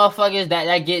 it's motherfuckers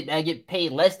that get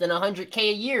paid less than $100K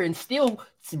a year and still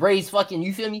raise fucking,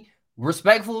 you feel me,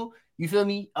 respectful, you feel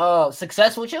me,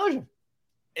 successful children.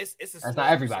 It's that's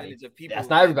not everybody. That's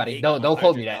not everybody. Don't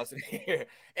quote me that.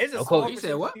 It's a small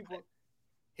percentage of people.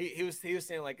 He was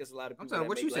saying like it's a lot of people. I'm sorry,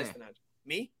 what you saying?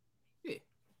 Me? Yeah.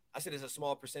 I said it's a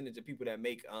small percentage of people that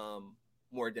make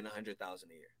more than $100,000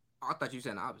 a year. I thought you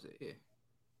said the opposite. Yeah.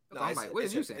 No, I'm like, what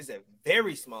did you say? It's a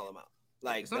very small amount.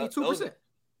 Like it's only 2%.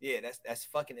 Yeah, that's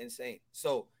fucking insane.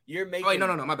 So you're making. Oh wait, no,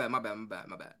 my bad.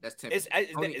 That's 10%. It's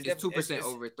 2%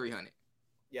 over 300.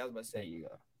 Yeah, I was about to say. There you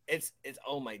go. It's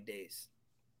oh my days.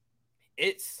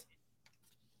 It's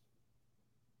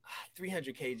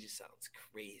 300K just sounds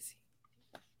crazy,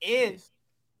 and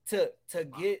to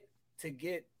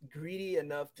get greedy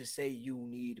enough to say you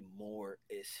need more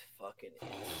is fucking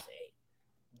insane.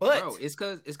 But bro, it's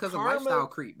because of lifestyle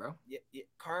creep, bro. Yeah,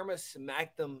 karma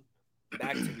smacked them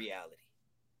back to reality.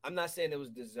 I'm not saying it was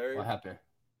deserved. What happened?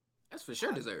 That's for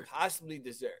sure deserved. Possibly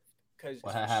deserved. Because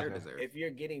sure deserved. If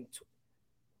you're getting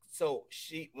so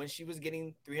when she was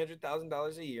getting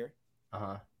 $300,000 a year,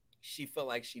 she felt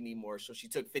like she need more, so she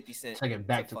took 50 cents. Took it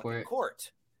back to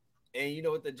court. And you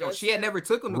know what the judge? She had never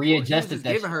took him to readjusted. Court.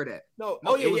 He was just giving her that. No,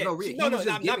 he was just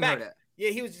giving her that.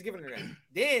 Yeah, he was just giving her that.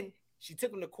 Then she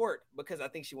took him to court because I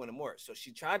think she wanted more. So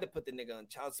she tried to put the nigga on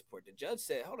child support. The judge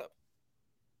said, "Hold up,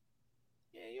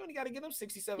 yeah, you only got to get him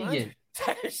 $6,700.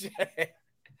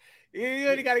 You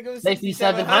only got to go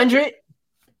 $6,700.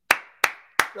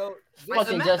 So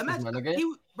fucking justice, my nigga.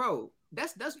 Bro,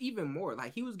 that's even more.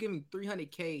 Like he was giving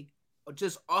 $300K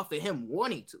just off of him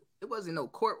wanting to. It wasn't no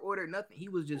court order, nothing. He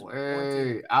was just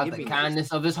out the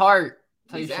kindness of his heart.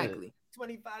 Exactly.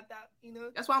 25,000, you know.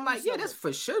 That's why I'm like, yeah, that's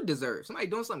for sure deserved. Somebody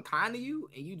doing something kind to you,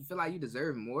 and you feel like you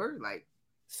deserve more. Like,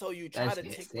 so you try to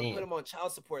put him on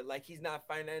child support, like he's not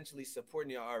financially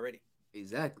supporting you already.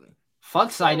 Exactly.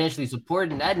 Fuck financially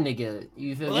supporting that nigga.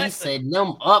 You feel me? He said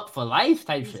them up for life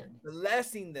type shit.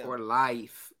 Blessing them for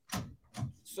life.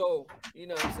 So you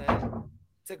know what I'm saying?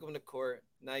 Took him to court.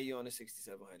 Now you on the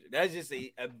 $6,700. That's just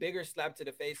a bigger slap to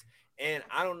the face. And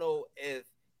I don't know if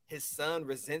his son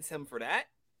resents him for that,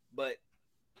 but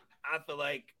I feel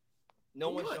like no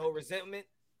one should hold resentment.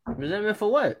 Resentment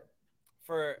for what?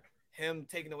 For him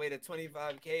taking away the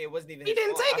 $25K. It wasn't even. He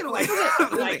didn't take it away.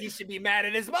 Like he should be mad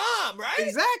at his mom, right?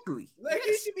 Exactly. Like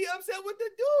he should be upset with the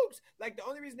Dukes. Like the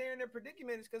only reason they're in their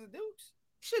predicament is because of Dukes.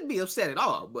 Shouldn't be upset at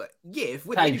all, but yeah, if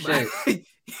with anybody,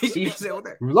 he should be upset with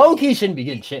that. Low key shouldn't be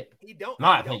getting shit. He don't.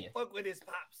 My he opinion. Don't fuck with his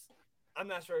pops. I'm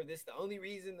not sure if this is the only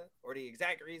reason or the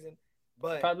exact reason,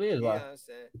 but probably is. You know what I'm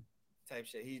saying? Type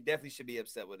shit. He definitely should be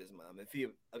upset with his mom. If he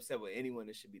upset with anyone,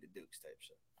 it should be the Dukes type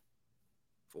shit.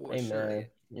 For sure. Man,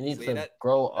 you need to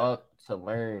grow up to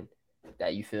learn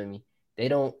that, you feel me?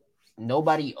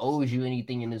 Nobody owes you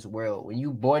anything in this world. When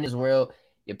you born in this world,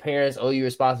 your parents owe you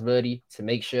responsibility to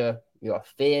make sure you are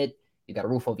fed, you got a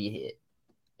roof over your head,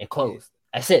 and clothes.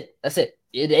 That's it.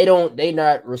 They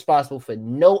not responsible for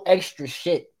no extra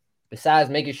shit besides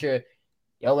making sure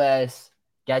your ass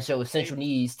got your essential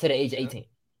needs to the age of 18.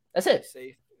 That's it.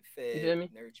 Safe, fed, you feel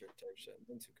me? Nurture type shit.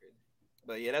 Been too crazy.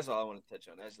 But yeah, that's all I want to touch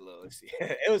on. That's a little.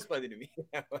 It was funny to me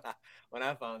when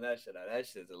I found that shit out. That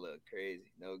shit's a little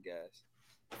crazy. No gas.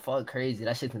 Fuck crazy.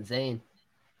 That shit's insane.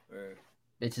 Word.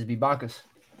 Bitches be bonkers.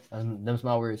 Them's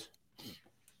my words.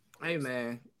 Hey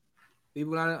man,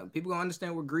 people gonna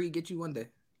understand what greed get you one day.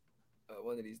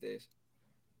 One of these days.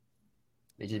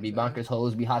 Bitches be bonkers.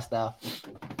 Hoes be hostile.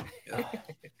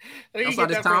 You get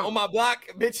that from on my block,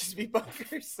 bitches be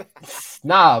bunkers.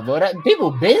 Nah, bro,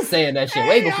 people been saying that shit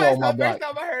way before on my block.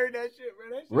 First time I heard that shit, bro.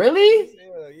 That shit really?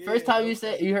 Yeah, first time you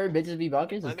heard bitches be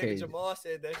bonkers? My It's nigga crazy. Jamal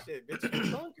said that shit. Bitches be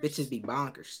bonkers. Bitches be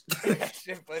bonkers. That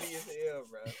shit funny as hell,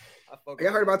 bro.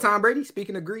 Y'all heard about Tom Brady?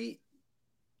 Speaking of greed.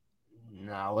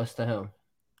 Nah, what's to him?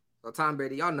 So Tom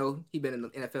Brady, y'all know he been in the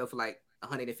NFL for like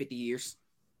 150 years.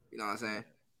 You know what I'm saying?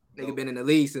 Nigga been in the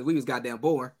league since we was goddamn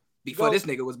born. Before this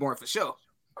nigga was born for sure.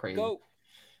 Crazy. Go.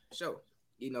 Sure.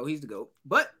 You know, he's the GOAT.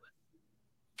 But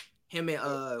him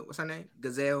and what's her name?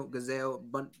 Gazelle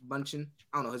Bunchin.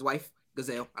 I don't know, his wife,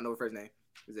 Gazelle. I know her first name.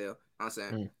 Gazelle. I'm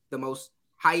saying the most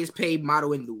highest paid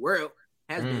model in the world.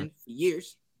 Has been for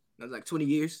years. That's like 20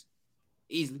 years.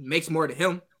 He makes more than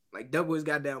him, like double his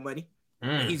goddamn money.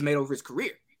 And he's made over his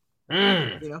career.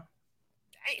 You know?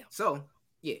 Damn. So,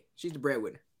 yeah, she's the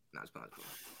breadwinner. Not responsible.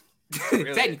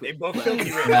 Really? Technically. They both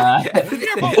filthy rich. Nah.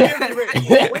 They're both filthy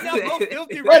rich. When y'all both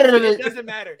filthy rich, it doesn't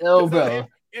matter. No, bro.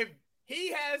 If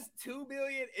he has 2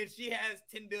 billion and she has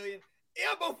 10 billion,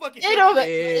 they're both fucking It don't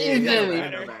matter.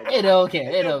 It don't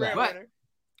care. It don't matter.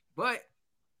 But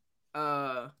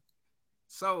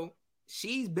so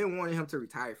she's been wanting him to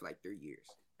retire for like 3 years.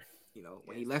 You know,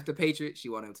 when he left the Patriots, she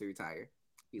wanted him to retire.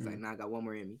 He's like, nah, I got one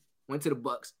more in me. Went to the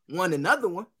Bucks, won another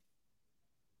one.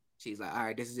 She's like, all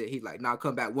right, this is it. He's like, nah,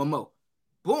 come back one more.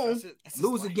 Boom,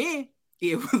 lose again.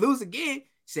 Yeah, lose again.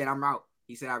 Said, I'm out.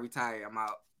 He said, I retired. I'm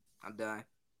out. I'm done.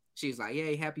 She's like,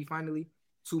 yeah, happy finally.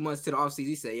 2 months to the offseason.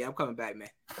 He said, yeah, I'm coming back, man.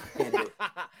 Can't do it.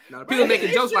 No, people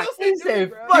making jokes like, he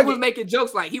was making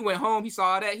jokes like he went home, he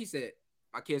saw that. He said,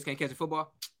 my kids can't catch a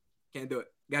football. Can't do it.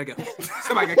 Gotta go.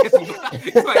 Somebody gotta catch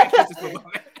this football.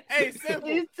 Man. Hey, simple.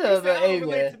 He said, hey,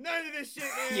 man. None of this shit,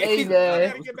 man. Hey, man. I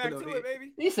gotta get back to it,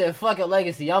 baby. He said, fuck a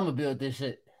legacy. I'm gonna build this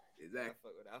shit.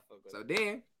 Exactly. So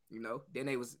then, you know, then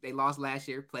they lost last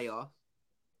year, playoffs.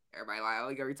 Everybody like, oh,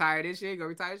 you gonna retire this year? You gonna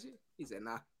retire this year? He said,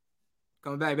 nah.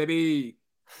 Coming back, baby.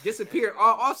 Disappeared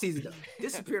all offseason, though.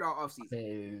 Disappeared all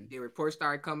offseason. The reports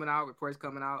coming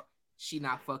out. She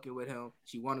not fucking with him.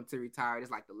 She want him to retire.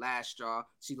 It's like the last straw.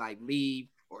 She like leave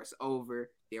or it's over.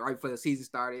 Then right before the season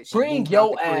started. Bring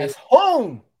your ass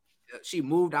home. She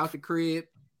moved out the crib,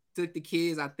 took the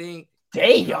kids, I think.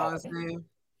 Damn. You know what I'm saying?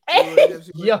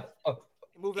 Yeah.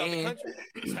 Moved out the country.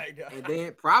 And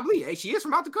then probably, hey, she is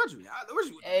from out the country.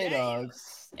 Hey,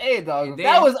 dogs. If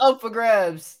that was up for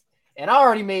grabs and I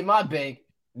already made my bank,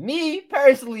 me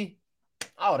personally,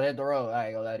 I would have hit the road. I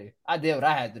ain't gonna lie to you. I did what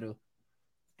I had to do.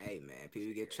 Hey, man,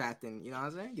 people get trapped in, you know what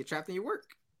I'm saying? Get trapped in your work.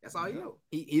 That's all you know.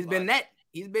 He's been that.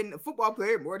 He's been a football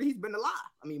player more than he's been alive.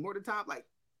 I mean, more than time, like,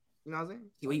 you know what I'm saying?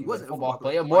 He wasn't a football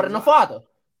player more than a father.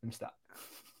 Let me stop.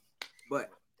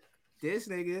 But this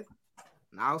nigga,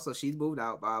 now, so she's moved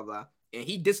out, blah, blah. And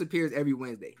he disappears every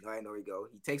Wednesday. I know where he go.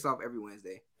 He takes off every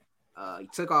Wednesday. He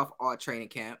took off all training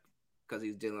camp because he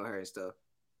was dealing with her and stuff.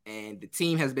 And the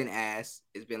team has been ass.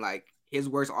 It's been like his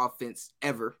worst offense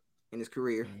ever in his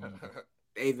career.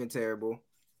 They've been terrible.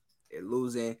 They're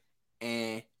losing.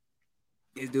 And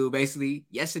this dude basically,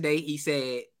 yesterday, he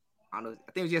said, I don't know,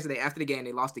 I think it was yesterday after the game,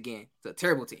 they lost again to a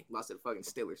terrible team. Lost to the fucking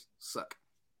Steelers. Suck.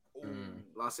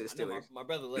 Lost to the Steelers. My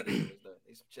brother let me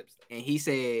some chips. And he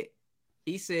said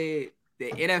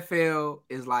the NFL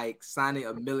is like signing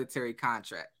a military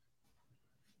contract.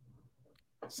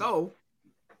 So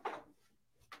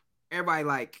everybody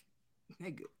like,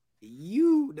 nigga,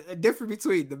 the difference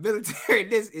between the military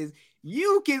and this is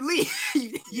you can leave.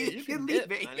 you can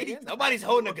leave. Nobody's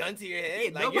holding a gun to your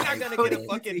head. Like you're not gonna get a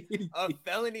fucking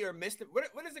felony or misdemeanor.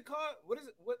 What is it called?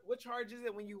 What charge is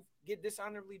it when you get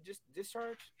dishonorably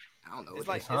discharged? I don't know. It's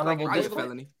like a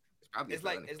felony. It's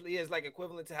like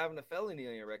equivalent to having a felony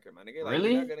on your record, my nigga. Like,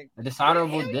 really? A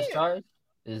dishonorable discharge?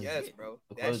 Yes, bro.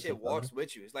 That shit walks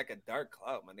with you. It's like a dark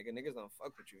cloud, my nigga. Niggas don't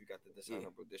fuck with you. You got the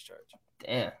dishonorable discharge.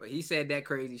 Damn. But he said that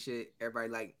crazy shit. Everybody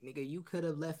like, nigga, you could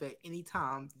have left at any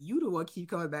time. You the one keep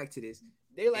coming back to this.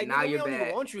 They like, now we you're don't bad.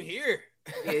 even want you here.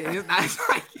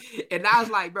 And I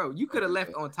was like, bro, you could have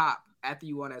left on top after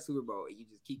you won that Super Bowl, and you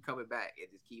just keep coming back and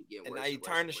just keep getting worse. And now you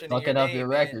tarnishing fucking up your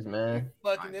records, man.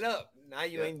 Fucking it up. Now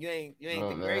you ain't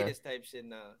the greatest type shit.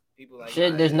 Now people like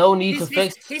shit. There's no need to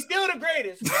fix. He's still the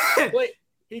greatest, but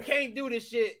he can't do the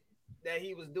shit that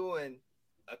he was doing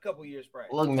a couple years prior.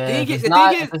 Look, man, if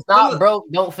it's not broke,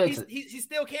 don't fix it. He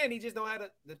still can. He just don't have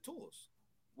the tools.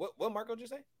 What Marco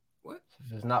just say? What?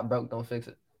 If it's not broke, don't fix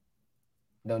it.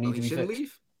 Don't need to be fixed.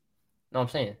 Leave? No, I'm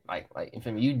saying like you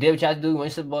feel me? You did what you had to do. Win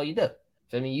Super Bowl, you did.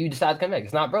 Feel me? You decide to come back.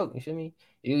 It's not broke. You feel me?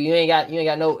 You ain't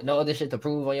got no other shit to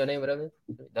prove on your name, whatever.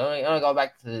 Don't go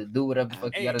back to do whatever the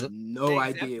fuck you gotta do. No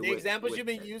idea. The examples you've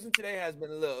been using today has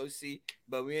been a little OC,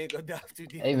 but we ain't gonna dive too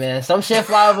deep. Hey man, some shit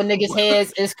fly over niggas'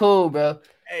 heads. It's cool, bro.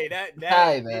 Hey, that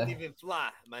didn't even fly.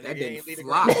 My nigga ain't lead the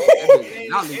ground.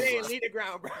 It ain't lead the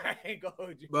ground, bro. I ain't gonna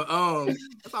hold you. But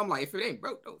that's why I'm like, if it ain't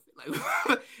broke, don't.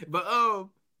 Like, but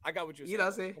I got what you're saying. You know what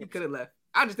I'm saying? He could have left.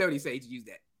 I understand what he said. He just used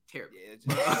that. Terrible.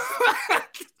 Yeah,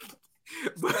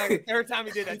 but like the third time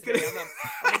he did that today.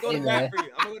 I'm gonna go to bat for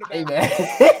you. I'm gonna go to bat.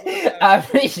 Hey, man. I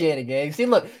appreciate it, gang. See,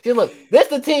 look. This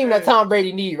the team that Tom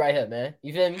Brady need right here, man.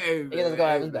 You feel me? Hey,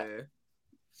 man.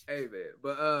 Hey, man.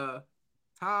 But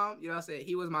Tom, you know what I'm saying?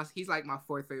 He's like my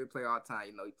fourth favorite player all time.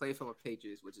 You know, he played for the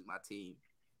Patriots, which is my team.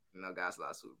 You know, guys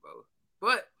lost Super Bowl.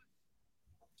 But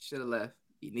should have left.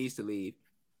 He needs to leave.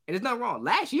 And there's nothing wrong.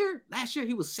 Last year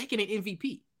he was second in MVP.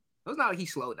 It was not like he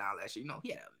slowed down last year. He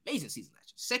had an amazing season last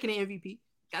year. Second in MVP.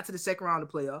 Got to the second round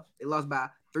of the playoffs. They lost by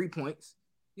 3 points.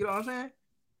 You know what I'm saying?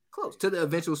 Close to the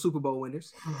eventual Super Bowl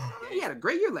winners. He had a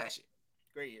great year last year.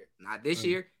 Great year. Not this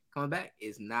year. Coming back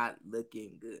is not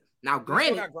looking good. Now,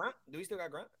 granted, do we still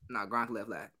got Grant? No, Gronk left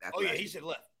last. Oh yeah, he should have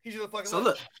left. He should have fucking left.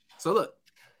 left. So look.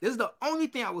 This is the only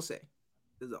thing I will say.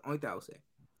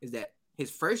 Is that his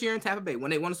first year in Tampa Bay,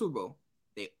 when they won the Super Bowl,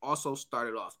 they also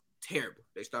started off terrible.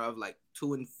 They started off like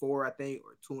 2-4, I think,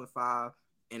 or 2-5,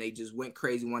 and they just went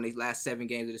crazy. Won these last 7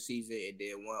 games of the season, and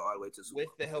then won all the way to the Super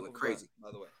Bowl. With the help of crazy,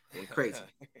 by the way, went crazy.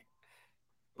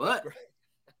 But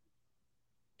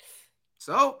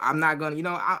so I'm not gonna,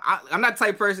 I'm not the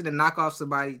type of person to knock off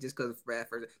somebody just because of bad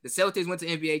first. The Celtics went to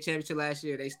NBA championship last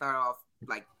year. They started off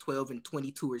like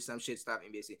 12-22 or some shit. Start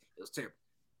NBA season. It was terrible.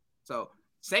 So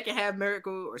second half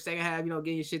miracle or second half,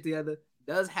 getting your shit together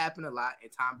does happen a lot,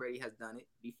 and Tom Brady has done it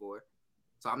before.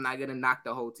 So I'm not gonna knock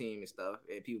the whole team and stuff,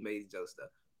 and people made these joke stuff,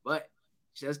 but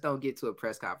just don't get to a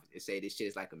press conference and say this shit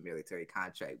is like a military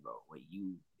contract, bro. When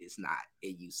it's not,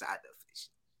 and you signed up for this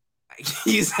shit. Like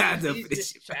you signed up for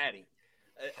this shit. Chatting.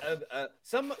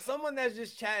 Someone that's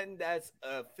just chatting, that's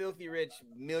a filthy rich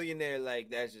millionaire, like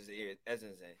that's insane.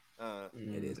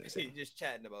 It is insane. He's just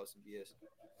chatting about some BS.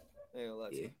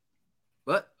 Yeah.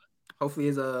 But hopefully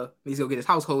he's gonna get his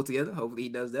household together. Hopefully he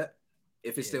does that.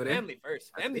 If it's still there. Family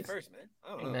first, man. I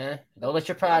don't know. Man, don't let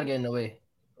your pride get in the way.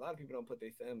 A lot of people don't put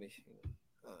their family.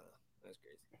 That's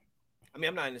crazy. I mean,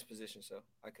 I'm not in this position, so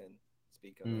I couldn't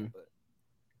speak on that. But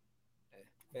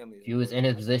family. If you was in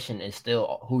his position, it's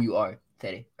still who you are,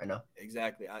 Teddy, right now.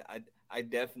 Exactly. I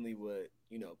definitely would,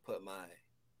 put my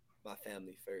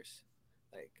family first.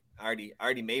 Like I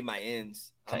already made my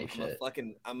ends.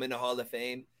 I'm in the Hall of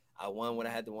Fame. I won what I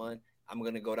had to win. I'm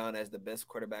gonna go down as the best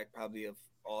quarterback probably of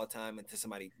all time until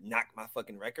somebody knock my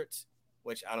fucking records,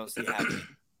 which I don't see happening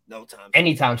no time.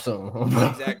 Anytime soon.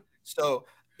 Exactly. So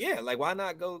yeah, like why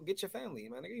not go get your family,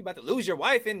 man? You about to lose your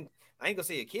wife, and I ain't gonna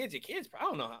say your kids. I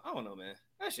don't know, man.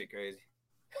 That shit crazy.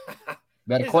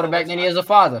 Better quarterback than he is a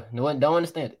father. Don't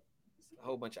understand it. A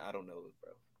whole bunch of I don't know,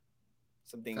 bro.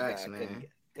 Some things that I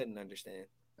couldn't understand.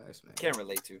 Can't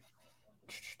relate to.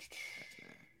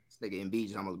 This nigga Embiid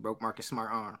just almost broke Marcus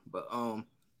Smart arm, but oh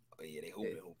yeah, they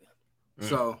hooping.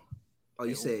 So,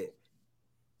 you said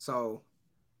so.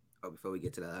 Oh, before we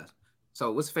get to the last,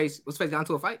 so what's face got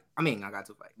into a fight? I mean, I got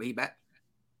to a fight, but he back.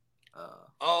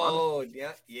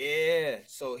 Yeah.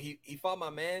 So he fought my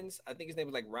man's. I think his name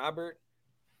was like Robert.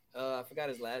 I forgot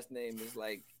his last name. Is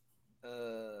like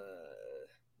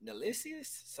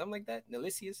Nulisius, something like that.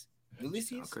 Nulisius.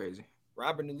 Crazy.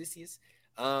 Robert Nulisius.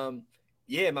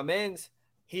 Yeah, my man's.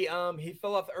 He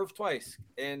fell off the earth twice,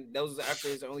 and that was after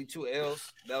his only 2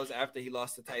 L's. That was after he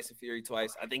lost to Tyson Fury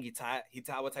twice. I think he tied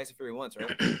with Tyson Fury once,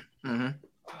 right? Mm-hmm.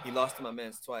 He lost to my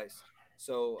man's twice.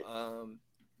 So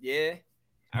yeah,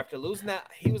 after losing that,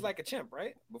 he was like a chimp,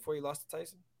 right? Before he lost to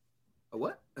Tyson. A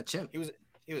what? A chimp? He was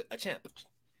a chimp.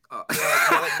 Oh. A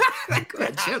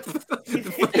chimp.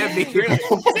 That mean?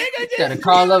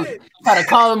 Gotta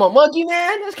call him a monkey,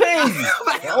 man. That's crazy.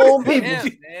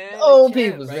 Old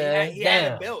people, man. He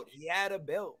had a belt. He had a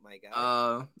belt, my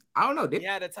God. I don't know. He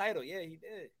had a title. Yeah, he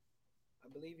did. I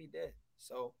believe he did.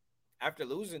 So after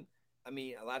losing, I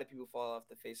mean, a lot of people fall off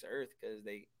the face of earth because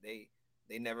they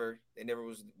never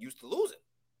was used to losing.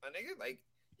 My nigga, like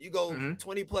you go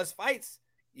 20 plus fights,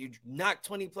 you knock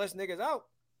 20 plus niggas out,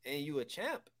 and you a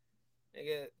champ.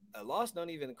 Nigga, a loss don't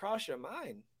even cross your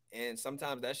mind, and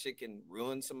sometimes that shit can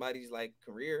ruin somebody's like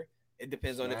career. It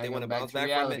depends on if they want to bounce back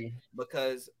from it.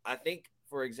 Because I think,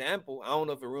 for example, I don't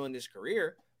know if it ruined his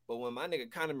career, but when my nigga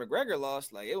Conor McGregor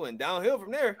lost, like it went downhill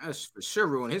from there. That's for sure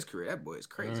ruined his career. That boy is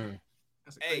crazy.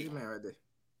 That's a crazy man right there.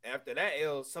 After that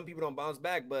L, some people don't bounce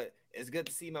back, but it's good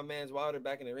to see my man's Wilder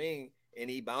back in the ring, and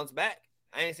he bounced back.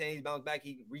 I ain't saying he's bounced back.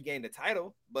 He regained the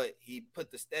title, but he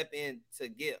put the step in to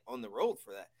get on the road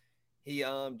for that. He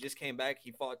just came back. He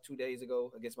fought 2 days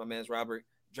ago against my man's Robert.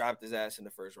 Dropped his ass in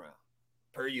the first round.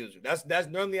 Per usual. That's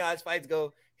normally how his fights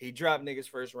go. He dropped niggas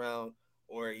first round,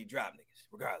 or he dropped niggas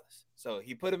regardless. So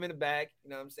he put him in the bag.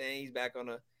 You know what I'm saying? He's back on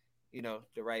the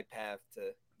right path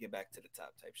to get back to the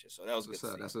top type shit. So that was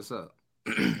good. That's what's up.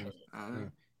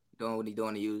 Doing what he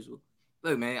doing the usual.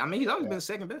 Look, man. I mean, he's always been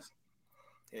second best.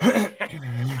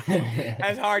 Yeah.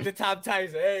 That's hard to top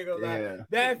Tyson. I ain't gonna lie.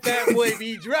 That fat boy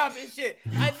be dropping shit.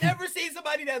 I never seen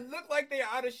somebody that look like they're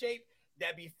out of shape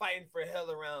that be fighting for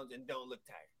hella rounds and don't look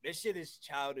tired. This shit is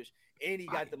childish. And he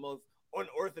got the most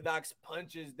unorthodox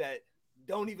punches that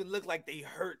don't even look like they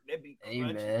hurt. They be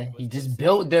man. He just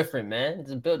built different, man.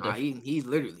 Just built different. He's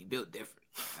literally built different.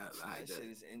 That shit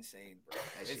is insane, bro.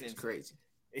 That shit is crazy.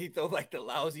 He throw like the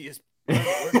lousiest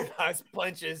unorganized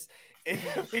punches, and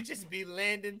it just be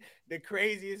landing the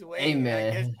craziest way. Hey,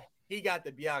 man. I guess he got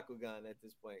the Byakugan at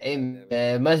this point. Hey, man,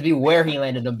 it must be where he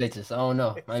landed them bitches. I don't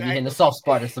know. Might be hitting the soft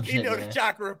spot or some shit. He know man. the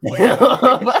chakra point. He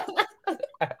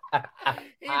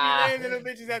be landing them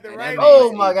bitches at the right.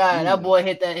 Oh my god, that boy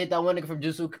hit that one nigga from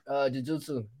Jujutsu.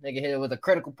 Nigga hit it with a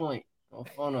critical point.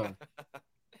 On him.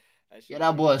 Yeah,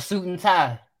 that boy a suit and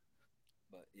tie.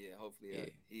 But yeah,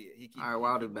 hopefully he keep. All right,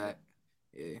 Wilder back.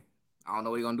 Yeah, I don't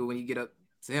know what he gonna do when you get up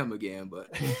to him again,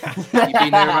 but he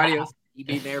beating everybody else. He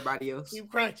beating everybody else. Keep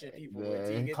crunching people.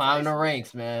 Climb the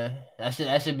ranks, man. That's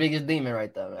your biggest demon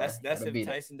right there, man. That's if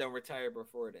Tyson don't retire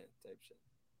before then, type shit.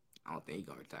 I don't think he's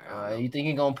gonna retire. You think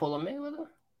he gonna pull a Mayweather?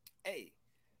 Hey.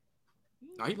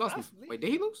 No, he lost. Wait, did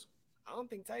he lose? I don't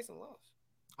think Tyson lost.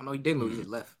 Oh no, he didn't lose. He just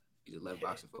left. He just left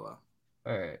boxing for a while.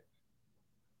 All right.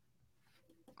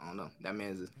 I don't know. That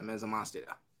man's a monster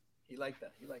though. He like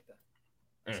that.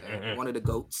 So, one of the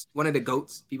goats.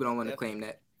 People don't want to claim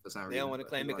that for some reason. They don't want to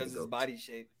claim it because of his body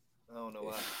shape. I don't know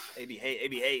why. They be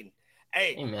hating.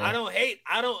 Hey, I don't hate.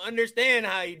 I don't understand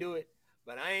how he do it,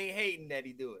 but I ain't hating that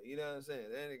he do it. You know what I'm saying?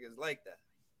 That nigga's like that.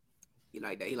 He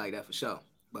like that for sure.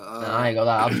 But I ain't gonna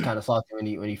lie, I was kind of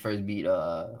salty when he first beat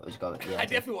what's it called? Yeah, I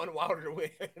definitely want Wilder to win.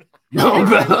 No,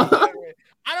 bro.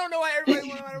 I don't know why everybody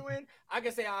want Wilder to win. I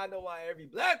can say I know why every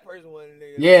black person wanted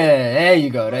to. Yeah, there you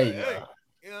go. There you go.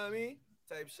 You know what I mean?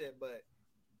 Type shit, but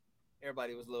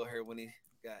everybody was a little hurt when he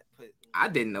got put. I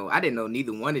didn't know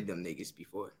neither one of them niggas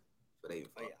before. But they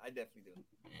I definitely do.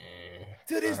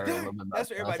 To this day, that's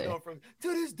what everybody knowing from.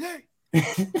 To this day,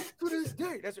 to this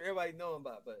day, that's what everybody knowing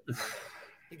about. But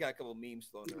he got a couple memes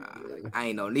thrown around. I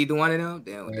ain't know neither one of them.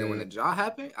 Then when the draw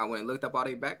happened, I went and looked up all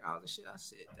their back. I was like, shit. I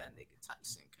said that nigga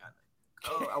Tyson kind of.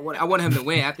 I wanted him to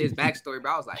win after his backstory, but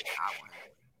I was like, I want him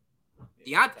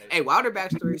to win. Hey, Wilder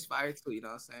backstory is fire too. You know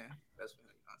what I'm saying? That's what,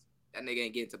 that nigga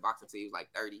ain't getting to boxing until he was like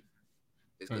 30.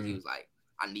 Just because he was like,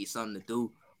 I need something to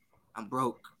do. I'm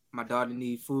broke. My daughter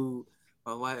need food.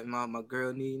 My wife, my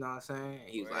girl need. You know what I'm saying? And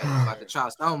he was like, I'm about to try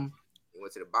something. He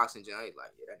went to the boxing gym. He's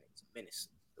like, yeah, that nigga's a menace.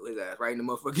 Threw his ass right in the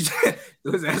motherfucking gym.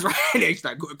 Threw his ass right in there. He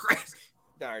started going crazy.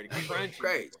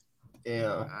 Crazy.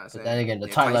 Yeah. But then again, the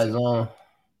title on.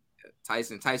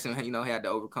 Tyson, you know, had to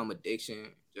overcome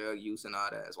addiction, drug use, and all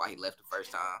that. That's why he left the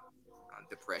first time.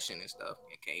 Depression and stuff,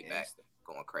 and came back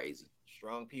going crazy.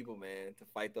 Strong people, man, to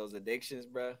fight those addictions,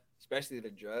 bro. Especially the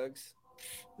drugs.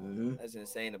 That's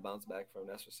insane to bounce back from.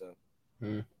 That's what's up.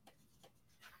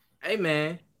 Hey,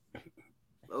 man.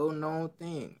 Little known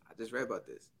thing. I just read about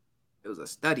this. It was a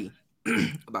study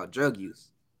about drug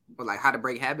use, or like how to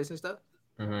break habits and stuff.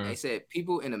 They said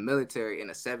people in the military in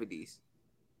the 70s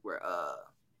were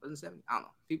wasn't 70s? I don't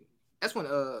know. People. That's when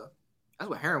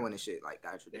heroin and shit like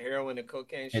got the heroin and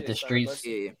cocaine shit. At the streets.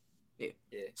 Yeah.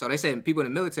 So they said people in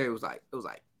the military was like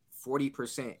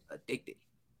 40% addicted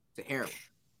to heroin.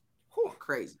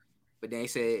 Crazy. But then they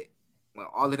said when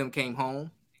all of them came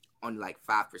home, only like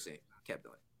 5% kept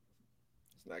doing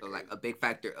it. So like a big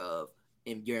factor of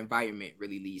your environment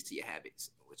really leads to your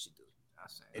habits and what you do. You know what I'm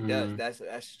saying? It does.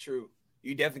 That's true.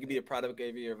 You definitely can be a product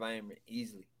of your environment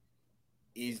easily.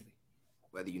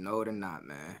 Whether you know it or not,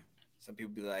 man. Some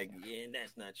people be like, yeah,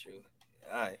 that's not true.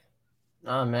 All right.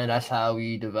 Nah, man, that's how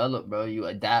we develop, bro. You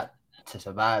adapt to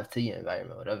survive to your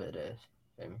environment, whatever it is.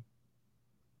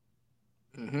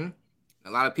 A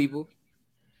lot of people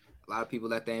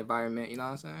let the environment, you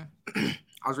know what I'm saying?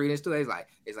 I was reading this too. It's like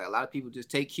a lot of people just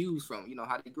take cues from, you know,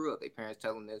 how they grew up. Their parents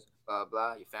tell them this, blah,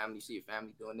 blah. Your family, you see your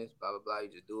family doing this, blah, blah, blah. You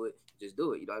just do it.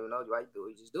 You don't even know why you do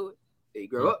it. You just do it. Then you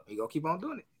grow up, you gonna keep on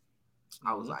doing it.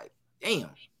 I was like,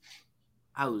 damn.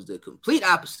 I was the complete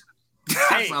opposite.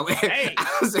 No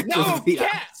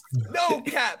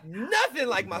cap. Nothing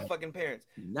like my fucking parents.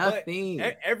 Nothing.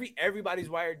 But everybody's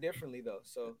wired differently though.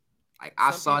 So like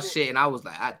I saw shit and I was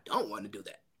like, I don't want to do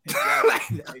that.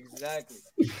 Exactly.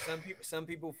 Some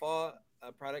people fall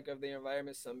a product of their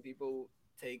environment. Some people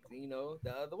take, you know,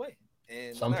 the other way.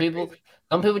 And some people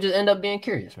just end up being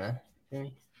curious, man.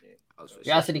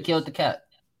 Curiosity killed the cat.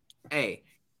 Hey,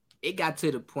 it got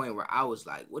to the point where I was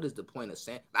like, what is the point of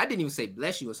saying? I didn't even say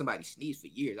bless you when somebody sneezed for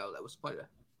years. I was like, what's the point of that?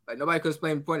 Like, nobody could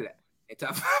explain the point of that. Until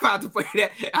I found out the point of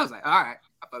that, I was like, all right.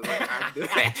 I thought we were trying to do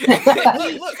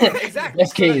that. Look, exactly.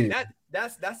 That's crazy.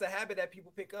 That's a habit that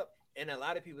people pick up. And a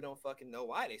lot of people don't fucking know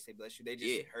why they say bless you. They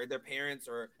just heard their parents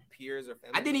or peers or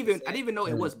family. I didn't even know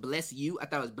it was bless you. I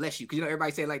thought it was bless you. Because, you know,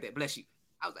 everybody say it like that, bless you.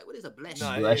 I was like, what is a bless you?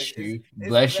 Bless you.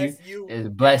 Bless you. It's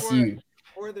bless you.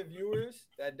 For the viewers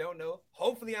that don't know,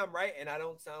 hopefully I'm right and I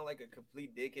don't sound like a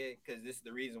complete dickhead because this is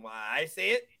the reason why I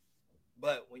say it.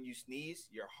 but when you sneeze,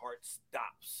 your heart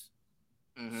stops.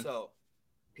 So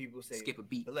people say, skip a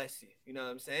beat. Bless you. You know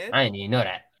what I'm saying? I didn't even know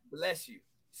that. Bless you.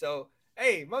 So,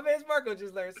 hey, my man Marco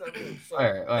just learned something new. So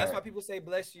that's why people say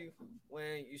bless you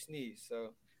when you sneeze.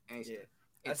 So, yeah.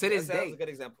 And to this day, that was a good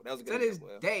example. That was a good example.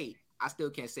 To this day, I still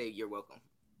can't say you're welcome.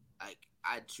 Like,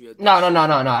 I treat No.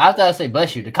 After I say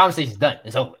bless you, the conversation's done.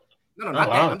 It's over. No, not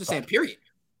that. I'm just saying, period.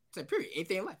 Period.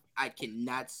 Anything in life. I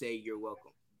cannot say you're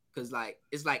welcome. Because, like,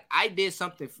 it's like I did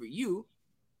something for you.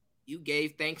 You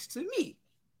gave thanks to me.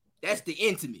 That's the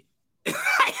intimate.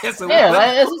 That's what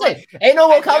I'm saying. Ain't no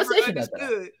more conversation about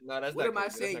that. No, that's what not am I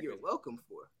crazy. saying you're welcome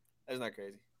for? That's not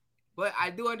crazy. But I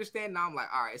do understand now. I'm like,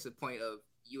 all right, it's a point of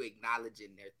you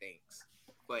acknowledging their things.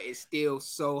 But it's still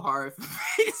so hard for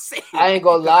me to say. I ain't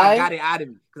gonna lie. I got it out of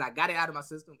me. Because I got it out of my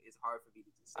system. It's hard for me to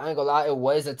say. I ain't gonna lie. It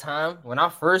was a time when I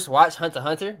first watched Hunter x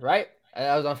Hunter, right?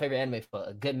 That was my favorite anime for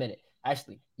a good minute.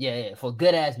 Actually, yeah, for a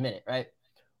good ass minute, right?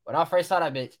 When I first saw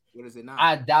that bitch, what is it now?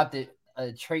 I adopted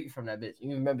a trait from that bitch.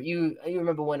 You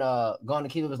remember when Gone to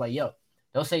Kill was like, yo,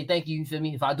 don't say thank you, you feel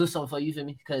me? If I do something for you, you feel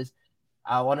me? Because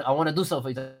I wanna do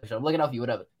something for you. I'm looking out for you,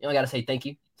 whatever. You don't gotta say thank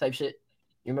you type shit.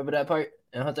 You remember that part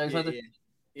in Hunter x Hunter?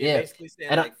 Yeah. Basically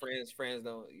saying like friends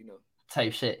don't,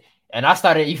 type shit. And I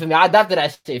started, you feel me? I adopted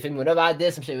that shit. You feel me? Whenever I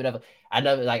did some shit, whatever, I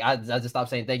never I just stopped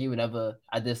saying thank you whenever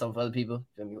I did something for other people.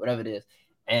 Feel me? Whatever it is.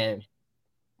 And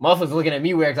motherfuckers looking at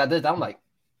me weird because I did that. I'm like,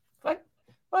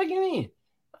 what you mean?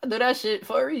 I do that shit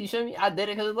for a reason. You feel me? I did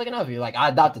it because it's looking out for you. Like I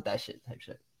adopted that shit type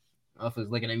shit. Motherfuckers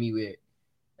looking at me weird.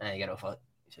 I ain't got no fuck.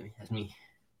 You feel me? That's me.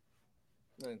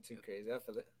 Nothing too crazy. I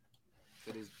feel it.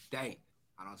 To this day,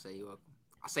 I don't say you're welcome.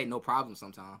 I say no problem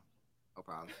sometimes. No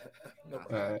problem. No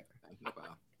problem. No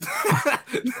problem. I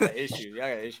got issues. Y'all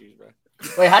got issues, bro.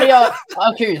 Wait, how do y'all?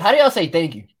 I'm curious. How do y'all say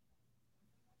thank you?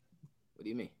 What do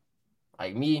you mean?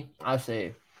 Like me, I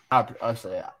say I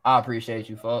appreciate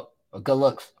you, fuck, or good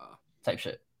looks, type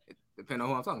shit. It depends on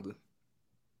who I'm talking to.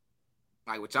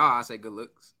 Like with y'all, I say good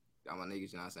looks. Y'all my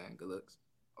niggas, you know what I'm saying? Good looks.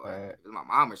 Or if it's my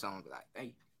mom or something, I'll be like, thank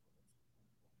you.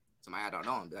 Somebody I don't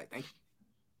know, I'll be like, thank you.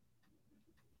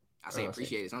 I say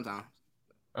appreciate it sometimes.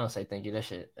 I don't say thank you. That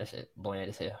shit bland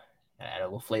as hell. I add a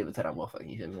little flavor to that motherfucker.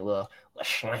 You feel me? A little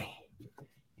slang.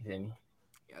 You feel me?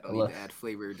 Yeah, I don't need to add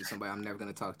flavor to somebody I'm never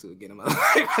gonna talk to again in my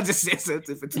life. I just said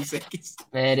something for 2 seconds.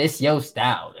 Man, it's your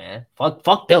style, man.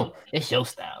 Fuck them. It's your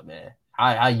style, man.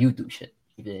 How you do shit.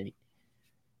 You feel me?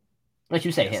 What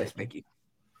you say, Harris? Thank you.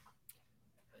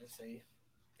 I say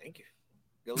thank you.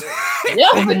 Good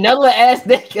looks. Yo, vanilla ass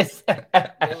niggas.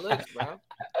 Good looks, bro.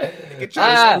 You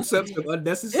try to spruce up some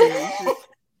unnecessary shit.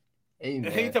 Hey,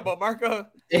 man. You talking about Marco?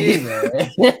 Hey,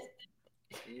 man.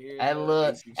 Add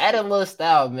a little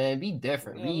style, man. Be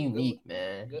different. Be unique,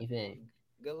 man. You think?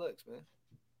 Good looks, man.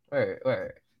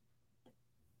 Word.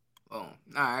 Oh, all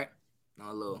right.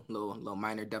 A little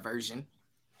minor diversion,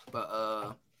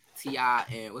 but T.I.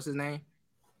 and what's his name?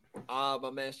 My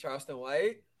man's Charleston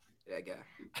White. That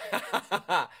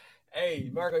guy. Hey,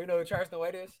 Marco, you know who Charleston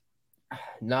White is?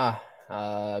 Nah,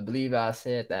 I believe I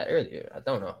said that earlier. I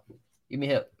don't know. Give me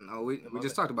help. No, we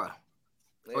just talked about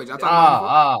it. Oh, y'all talking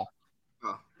about it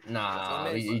before?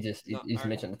 Nah, you just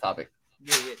mentioned the topic.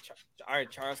 Yeah. All right,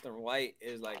 Charleston White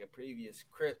is like a previous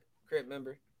Crip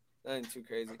member. Nothing too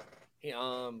crazy. He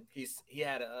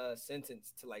had a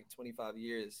sentence to like 25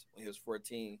 years when he was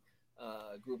 14.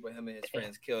 A group of him and his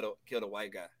friends killed a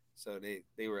white guy. So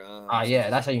they were yeah,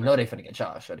 that's how you know they finna get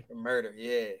charged, shorty. For murder,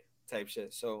 yeah, type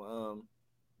shit. So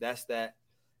that's that.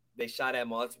 They shot at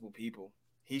multiple people.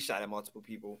 He shot at multiple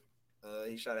people.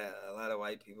 He shot at a lot of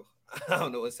white people. I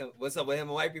don't know what's up with him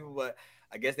and white people, but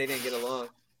I guess they didn't get along,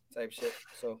 type shit.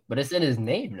 So, but it's in his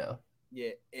name though.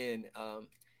 Yeah, and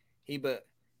he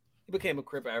became a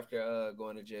Crip after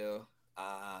going to jail.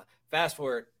 Fast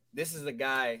forward, this is a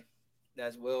guy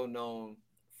that's well known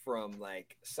from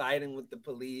like siding with the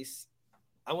police.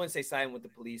 I wouldn't say siding with the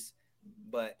police,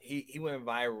 but he went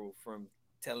viral from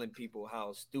telling people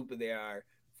how stupid they are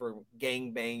for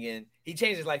gang banging. He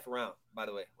changed his life around, by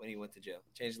the way, when he went to jail.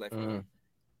 Changed his life around.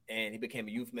 And he became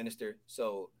a youth minister.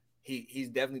 So he's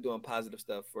definitely doing positive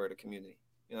stuff for the community.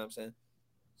 You know what I'm saying?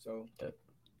 So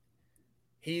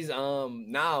he's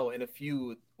now in a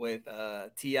feud with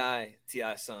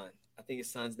T.I.'s son. I think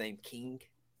his son's name King.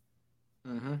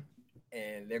 Mm-hmm.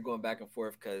 And they're going back and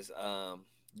forth because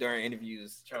during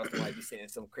interviews, Charleston might be saying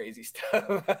some crazy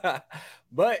stuff.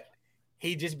 But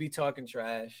he just be talking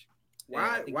trash.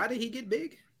 Why did he get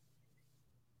big?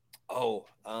 Oh,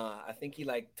 I think he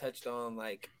like touched on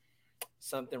like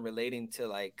something relating to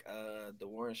like the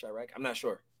war in Iraq. I'm not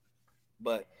sure,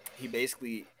 but he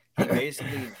basically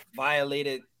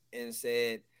violated and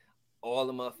said all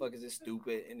the motherfuckers is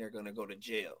stupid and they're gonna go to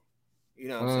jail. You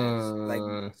know what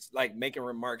I'm saying? Like making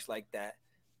remarks like that,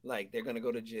 like they're gonna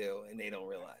go to jail and they don't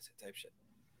realize it type shit.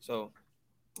 So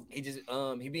he just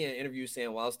he be in interviews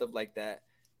saying wild stuff like that.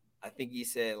 I think he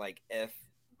said like F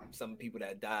some people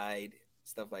that died,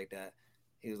 stuff like that.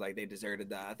 He was like they deserve to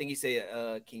die. I think he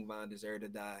said King Von deserved to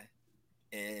die,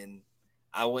 and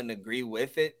I wouldn't agree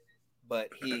with it, but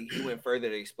he went further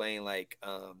to explain like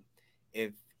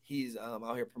if he's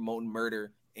out here promoting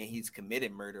murder and he's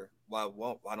committed murder, why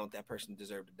don't that person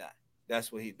deserve to die?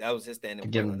 That was his standing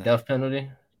point. Give him the death penalty?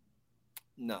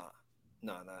 No,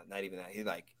 not even that. He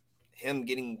like him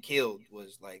getting killed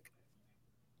was like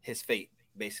his fate,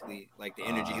 basically. Like the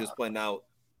energy he was putting out,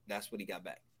 that's what he got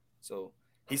back. So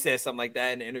he said something like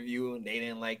that in the interview, and they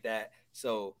didn't like that.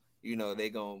 So they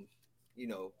gonna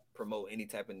promote any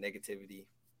type of negativity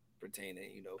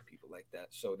pertaining people like that.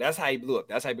 So that's how he blew up.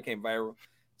 That's how he became viral.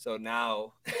 So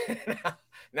now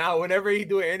whenever he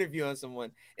do an interview on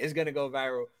someone, it's gonna go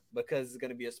viral because it's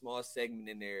gonna be a small segment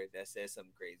in there that says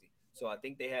something crazy. So I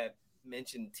think they had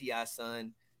mentioned T.I.'s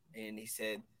son, and he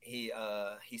said he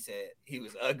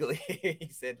was ugly. He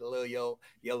said the little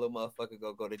yellow motherfucker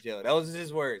go to jail. That was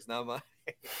his words, not mine.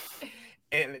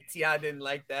 And T.I. didn't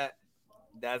like that.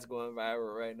 That's going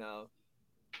viral right now.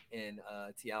 And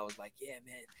T.I. was like, yeah,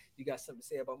 man, you got something to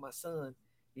say about my son.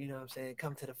 You know what I'm saying?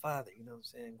 Come to the father. You know what I'm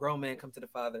saying? Grown man, come to the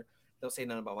father. Don't say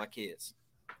nothing about my kids.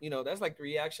 That's like the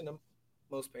reaction of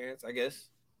most parents, I guess.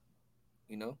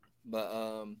 But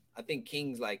I think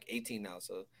King's like 18 now,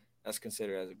 so that's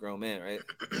considered as a grown man, right?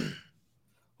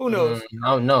 Who knows?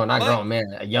 No, not grown man,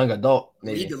 a young adult,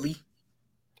 maybe.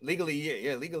 Legally,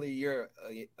 yeah, legally you're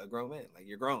a grown man. Like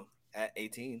you're grown at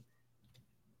 18.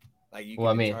 Like you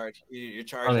can be charged. You're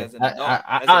charged as an adult.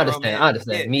 I understand.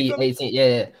 Yeah, me 18.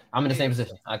 Yeah. I'm in the same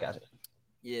position. I got it.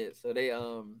 Yeah. So they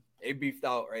beefed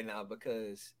out right now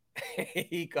because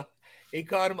he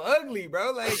called him ugly,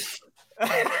 bro. Like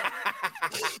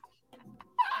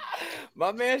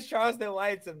my man Charleston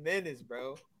White's a menace,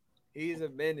 bro. He's a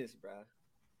menace, bro.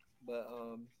 But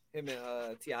him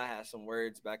and T.I. had some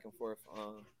words back and forth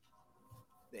on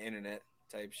the internet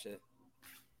type shit.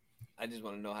 I just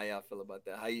want to know how y'all feel about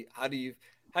that. How do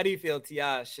you feel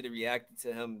T.I. should have reacted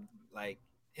to him, like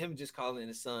him just calling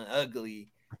his son ugly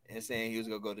and saying he was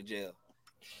gonna go to jail?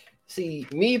 See,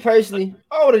 me personally,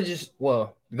 I would have just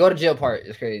go to jail part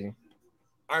is crazy.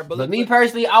 Right, but me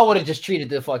personally, I would have just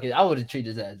treated I would have treated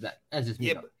his ass back. That's just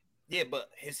me. But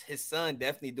his son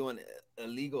definitely doing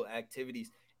illegal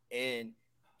activities, and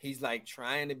he's like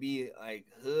trying to be like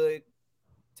hood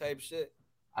type shit.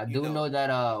 I do know that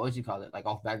what you call it, like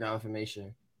off background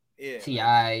information. Yeah,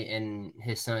 T.I. and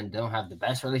his son don't have the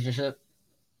best relationship.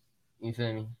 You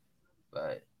feel me?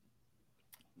 But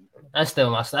that's still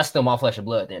my flesh and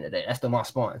blood at the end of the day. That's still my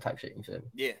spawn type shit. You feel me?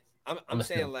 Yeah, I'm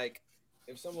saying like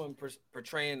if someone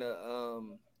portraying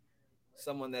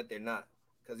someone that they're not,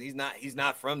 because he's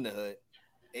not from the hood,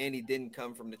 and he didn't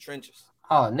come from the trenches.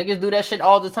 Oh, niggas do that shit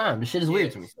all the time. This shit is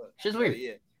weird to me. Shit's weird.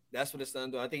 Yeah. That's what his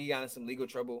son doing. I think he got in some legal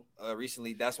trouble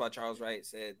recently. That's why Charles Wright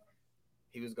said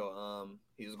he was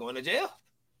going to jail,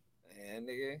 and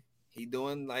nigga, he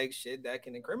doing like shit that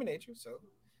can incriminate you. So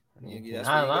that's where you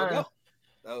gonna go.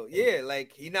 So yeah,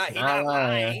 like he not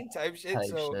lying type shit.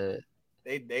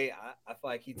 They I feel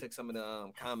like he took some of the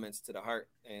comments to the heart,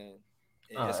 and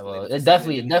it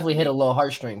definitely hit a low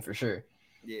heartstring for sure.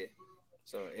 Yeah,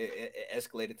 so it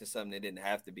escalated to something it didn't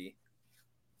have to be,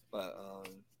 but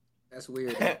that's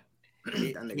weird. That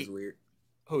nigga's weird.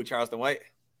 Who, Charleston White?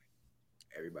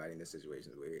 Everybody in this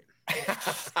situation is weird.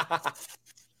 I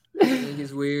think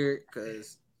it's weird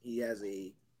because he has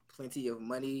plenty of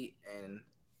money and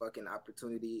fucking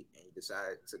opportunity, and he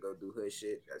decided to go do hood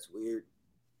shit. That's weird.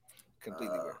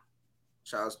 Completely weird.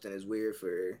 Charleston is weird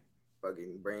for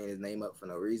fucking bringing his name up for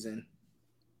no reason.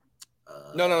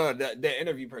 No. The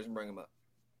interview person bring him up.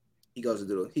 He goes to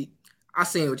do I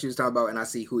seen what you was talking about, and I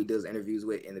see who he does interviews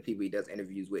with, and the people he does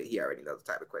interviews with. He already knows the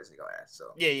type of questions he gonna ask.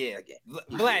 So yeah. Again,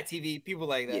 Black TV, people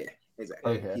like that. Yeah,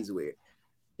 exactly. Okay.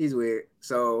 He's weird.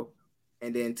 So,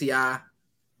 and then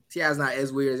T.I.'s not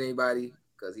as weird as anybody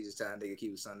because he's just trying to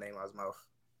keep his son's name out his mouth.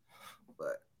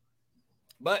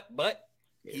 But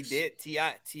yes. He did.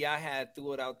 T.I. had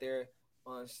threw it out there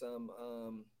on some.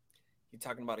 He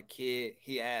talking about a kid.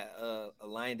 He had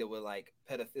aligned it with like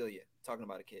pedophilia, talking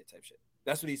about a kid type shit.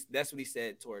 That's what he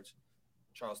said towards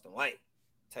Charleston White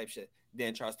type shit.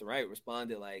 Then Charleston White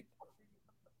responded like,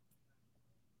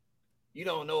 you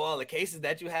don't know all the cases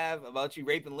that you have about you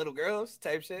raping little girls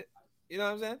type shit. You know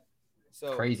what I'm saying?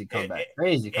 So crazy comeback.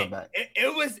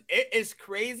 It's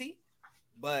crazy,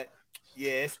 but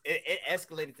yes, it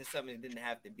escalated to something it didn't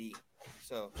have to be.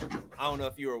 So I don't know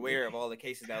if you were aware of all the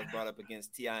cases that was brought up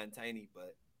against T.I. and Tiny,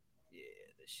 but yeah,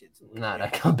 the shit's Nah,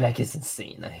 that comeback is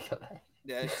insane.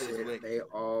 That shit is wicked. They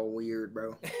all weird,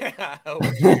 bro.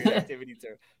 Weird activity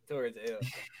towards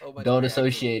L. Don't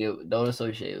associate it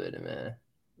with it, man.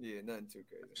 Yeah, nothing too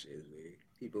crazy. Shit is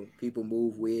weird. People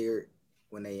move weird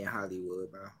when they in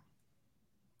Hollywood, bro.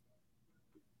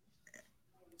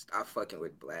 Stop fucking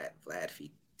with Vlad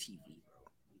Feet TV,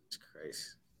 bro. It's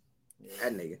crazy.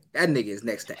 Yeah. That nigga is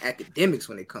next to academics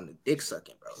when it come to dick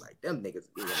sucking, bro. Like them niggas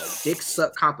is in a dick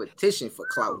suck competition for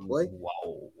clout, boy.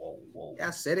 Whoa. Yeah,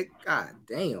 I said it. God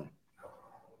damn.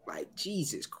 Like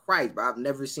Jesus Christ, bro. I've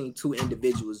never seen two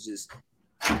individuals just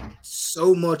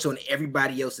so much on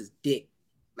everybody else's dick.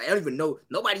 Like I don't even know.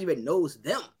 Nobody even knows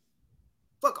them.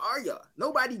 Fuck are y'all?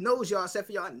 Nobody knows y'all except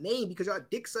for y'all name because y'all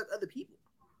dick suck other people.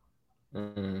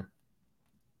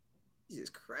 Jesus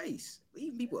Christ.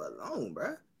 Leave people alone,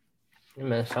 bro. Yeah,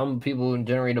 man, some people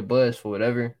generate a buzz for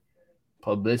whatever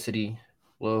publicity,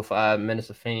 little 5 minutes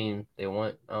of fame they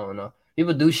want. I don't know.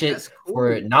 People do shit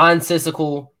for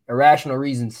nonsensical, irrational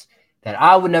reasons that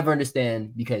I would never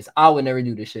understand because I would never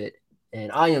do this shit.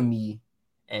 And I am me,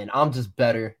 and I'm just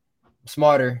better, I'm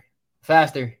smarter,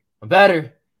 faster, I'm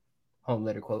better. Home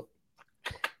letter quote.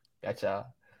 Gotcha.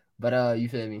 But you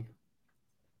feel me?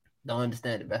 Don't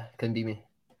understand it, man. Couldn't be me.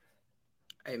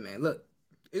 Hey man, look,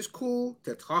 it's cool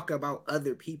to talk about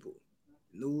other people,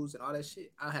 news and all that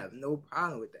shit. I have no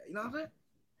problem with that. You know what I'm saying?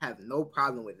 I have no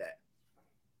problem with that.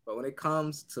 But when it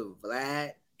comes to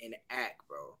Vlad and Ack,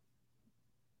 bro,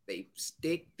 they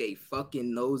stick they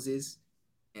fucking noses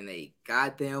and they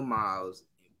goddamn mouths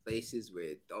in places where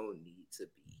it don't need to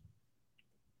be.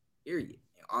 Period.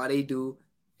 And all they do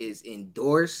is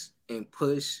endorse and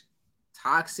push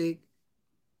toxic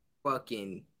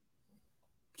fucking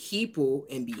people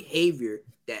and behavior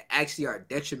that actually are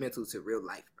detrimental to real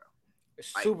life, bro.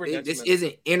 It's like, super detrimental. This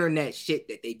isn't internet shit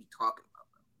that they be talking about,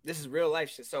 bro. This is real life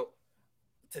shit. So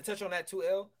to touch on that too,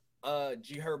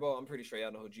 G Herbo, I'm pretty sure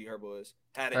y'all know who G Herbo is.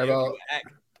 Had an interview with Ack.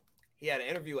 He had an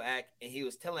interview with Ack, and he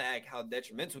was telling Ack how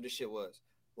detrimental this shit was.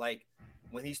 Like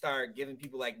when he started giving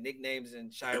people like nicknames in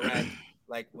Chirac,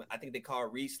 like I think they call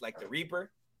Reese like the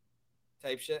Reaper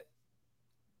type shit.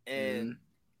 And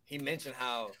he mentioned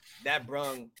how that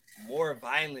brung more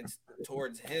violence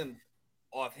towards him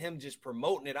off him just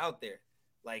promoting it out there.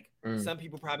 Like some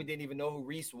people probably didn't even know who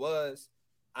Reese was.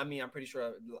 I mean, I'm pretty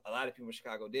sure a lot of people in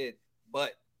Chicago did,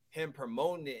 but him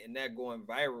promoting it and that going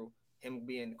viral, him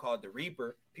being called the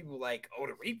Reaper, people like, oh,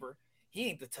 the Reaper, he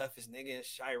ain't the toughest nigga in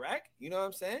Chirac. You know what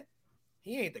I'm saying?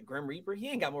 He ain't the Grim Reaper. He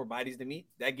ain't got more bodies than me.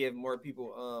 That gave more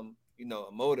people,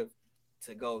 a motive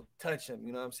to go touch him.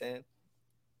 You know what I'm saying?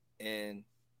 And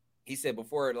he said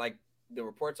before, like the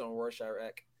reports on War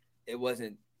Chirac, it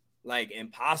wasn't like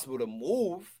impossible to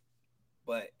move,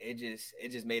 but it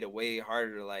just made it way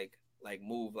harder to like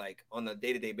move like on a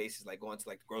day-to-day basis, like going to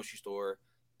like the grocery store,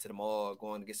 to the mall,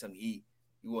 going to get something to eat.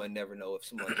 You wouldn't never know if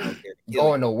someone out there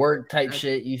going to work type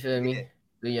shit. You feel me?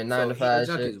 Do your 9 to 5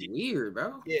 shit. Is weird,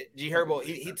 bro. Yeah, G Herbo,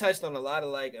 he touched on a lot of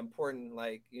like important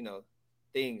like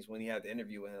things when he had the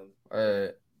interview with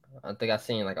him. I think I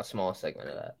seen like a small segment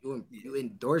of that. You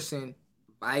endorsing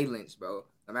violence, bro.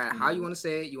 No matter how you want to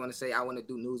say it, you want to say I want to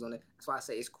do news on it. That's why I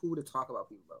say it's cool to talk about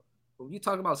people, bro. But when you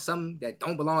talk about something that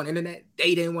don't belong on the internet,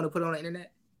 they didn't want to put it on the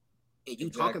internet, and you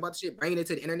talking about the shit, bringing it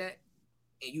to the internet,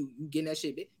 and you getting that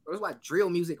shit big. Bro, that's why drill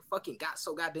music fucking got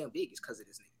so goddamn big. It's because of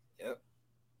this nigga. Yep.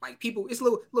 Like people, it's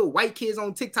little white kids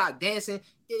on TikTok dancing,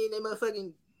 getting their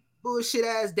motherfucking bullshit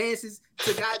ass dances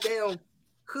to goddamn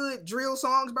hood drill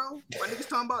songs, bro. My niggas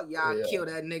talking about, I kill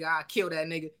that nigga, I kill that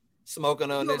nigga. Smoking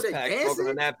on this pack, smoking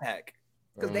on that pack.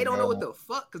 Because they don't know what the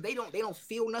fuck, because they don't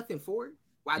feel nothing for it.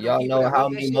 Why y'all know how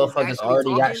many motherfuckers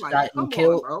already got shot and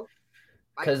killed?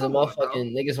 Because the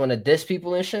motherfucking niggas want to diss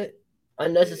people and shit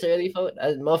unnecessarily.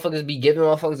 Motherfuckers be giving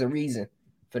motherfuckers a reason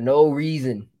for no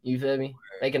reason. You feel me?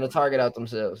 Making a target out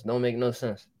themselves. Don't make no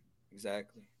sense.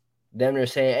 Exactly. Them they're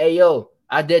saying, hey, yo,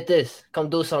 I did this.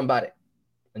 Come do something about it.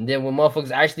 And then when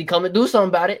motherfuckers actually come and do something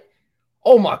about it,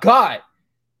 oh my God,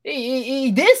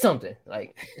 he did something.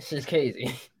 Like, it's just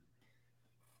crazy.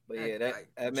 But yeah,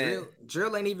 that man.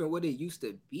 Drill ain't even what it used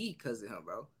to be because of him,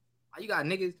 bro. You got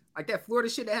niggas like that Florida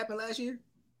shit that happened last year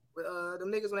with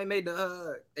them niggas when they made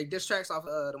they diss tracks off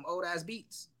them old ass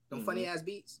beats, them funny ass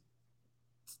beats.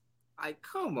 Like,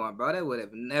 come on, bro. That would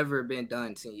have never been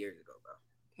done 10 years ago, bro.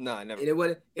 No, never.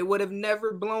 It would have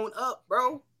never blown up,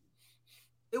 bro.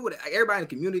 It would everybody in the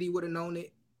community would have known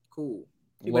it. Cool.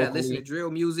 People that listen to drill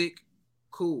music,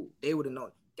 cool. They would have known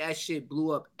it. That shit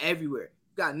blew up everywhere.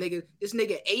 You got this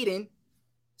nigga Aiden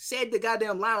said the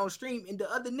goddamn line on stream, and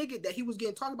the other nigga that he was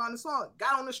getting talked about in the song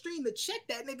got on the stream to check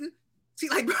that nigga. See,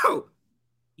 like, bro,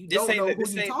 you don't know who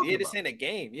you talking about. This ain't a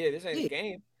game. Yeah, this ain't a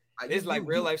game. It's like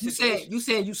real life situation. You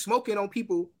saying you smoking on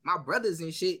people, my brothers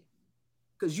and shit,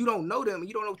 because you don't know them and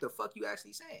you don't know what the fuck you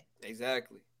actually saying.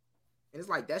 Exactly. And it's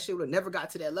like that shit would have never got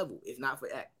to that level if not for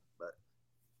Act. But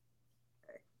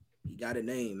hey, he got a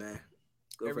name, man.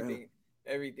 Good for him.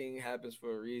 Everything happens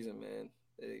for a reason, man.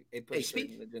 Hey,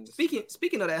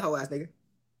 speaking of that whole ass nigga,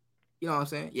 you know what I'm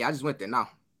saying? Yeah, I just went there. Now,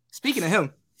 speaking of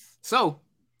him, so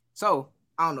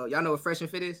I don't know. Y'all know what Fresh and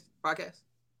Fit is? Podcast?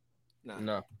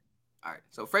 No. All right.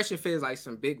 So Fresh and Fit is like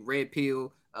some big red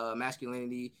pill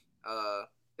masculinity.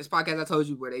 This podcast I told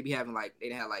you where they be having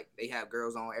they have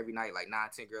girls on every night, like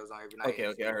 9-10 girls on every night.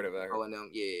 Okay, I heard of it.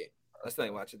 Them, yeah. I still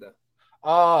ain't watch it though.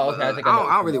 Oh, okay.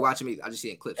 I don't really watch them either. I just see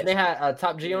it in clips. And they had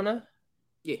Top G on there?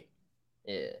 Yeah.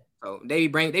 Yeah. So they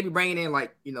be bringing in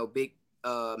like, you know, big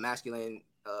masculine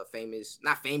famous,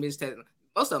 not famous.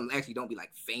 Most of them actually don't be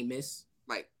like famous.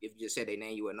 Like if you just said their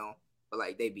name, you would know. But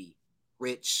like they be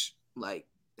rich, like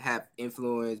have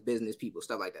influence, business people,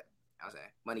 stuff like that. You know what I'm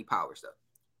saying? Money, power stuff.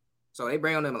 So they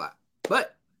bring on them a lot.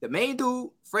 But the main dude,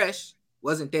 Fresh,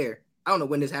 wasn't there. I don't know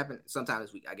when this happened. Sometime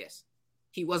this week, I guess.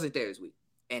 He wasn't there this week.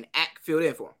 And Ack filled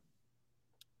in for him.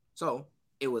 So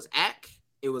it was Ack.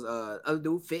 It was other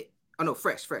dude, Fit. Oh no,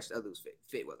 Fresh. The other dude was Fit.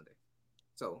 Fit wasn't there.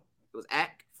 So it was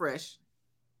Ack, Fresh,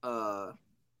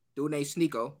 dude named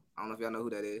Sneeko. I don't know if y'all know who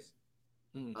that is.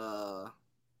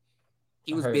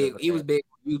 He was big. He was big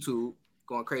on YouTube,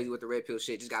 going crazy with the red pill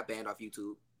shit. Just got banned off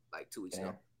YouTube like 2 weeks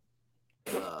ago.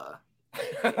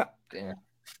 Damn.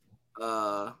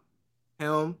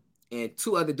 Him and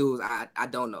two other dudes I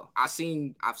don't know. I've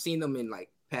seen them in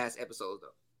like past episodes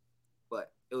though.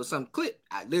 But it was some clip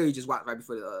I literally just watched right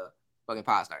before the fucking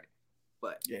pod started.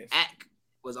 But yes. Ack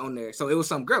was on there. So it was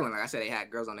some girl, and like I said, they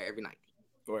had girls on there every night.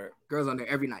 Where? Girls on there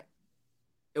every night.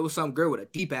 It was some girl with a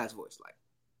deep ass voice. Like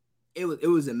it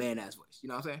was a man ass voice. You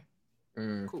know what I'm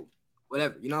saying? Cool.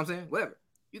 Whatever. You know what I'm saying? Whatever.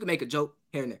 You can make a joke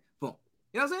here and there. Boom.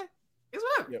 You know what I'm saying? It's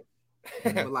whatever. Yep.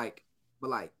 but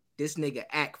like this nigga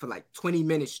Ack for like 20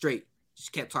 minutes straight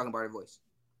just kept talking about her voice.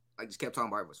 Like just kept talking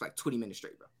about her voice for like 20 minutes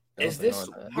straight, bro. Is this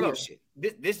weird shit?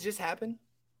 This just happened?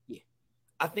 Yeah.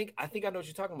 I think I know what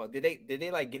you're talking about. Did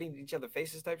they like get in each other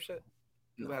faces type shit?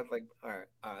 No. Have like all right,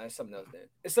 that's something else then.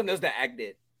 It's something else that Ack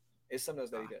did. It's something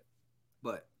else that he did.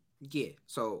 But yeah,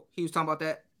 so he was talking about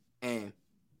that, and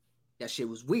that shit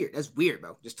was weird. That's weird,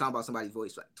 bro. Just talking about somebody's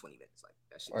voice for like 20 minutes, like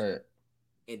that shit. Right.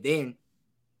 And then,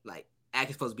 like, Ack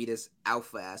is supposed to be this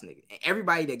alpha ass nigga, and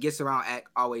everybody that gets around Ack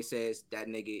always says that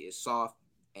nigga is soft,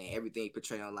 and everything he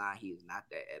portrayed online, he is not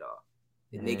that at all.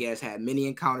 The nigga has had many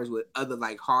encounters with other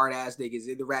like hard ass niggas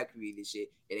in the rap community and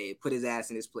shit, and they put his ass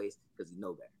in his place because he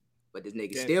know better. But this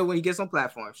nigga still, when he gets on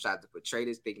platforms, tries to portray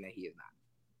this thinking that he is not.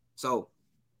 So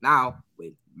now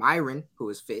with Myron, who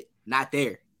is Fit, not there. You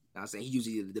know what I'm saying? He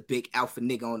usually the big alpha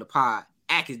nigga on the pod.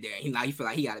 Ack is there. He feel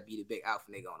like he gotta be the big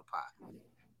alpha nigga on the pod.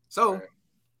 So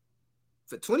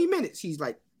for 20 minutes, he's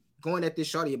like going at this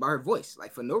shorty about her voice,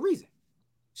 like for no reason.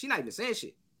 She not even saying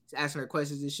shit. He's asking her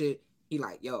questions and shit. He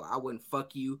like, yo, I wouldn't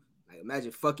fuck you. Like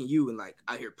imagine fucking you and like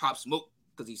I hear Pop Smoke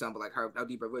because he's something like her. How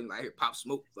deep her voice? Like I hear Pop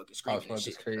Smoke fucking screaming and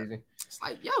shit. Crazy. It's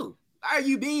like, yo, why are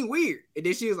you being weird? And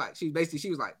then she was like,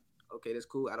 okay, that's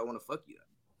cool. I don't want to fuck you.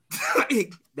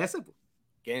 Like, that's simple.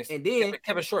 Gangster. And then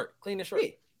kept it short, clean and short. Yeah.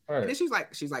 Right. And then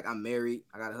she's like, I'm married.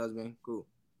 I got a husband. Cool.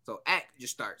 So Ack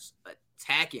just starts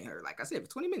attacking her. Like I said, for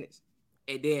 20 minutes.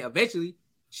 And then eventually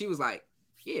she was like,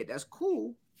 yeah, that's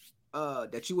cool.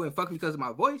 That you wouldn't fuck me because of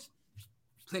my voice.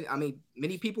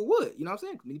 Many people would. You know what I'm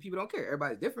saying? Many people don't care.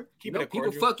 Everybody's different.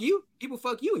 People fuck you. People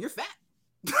fuck you, and you're fat.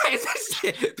 That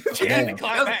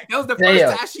was the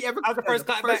first time she ever. That was the first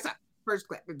clap back. First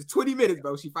clap. 20 minutes,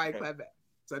 bro. She finally clapped back.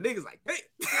 So niggas like, hey.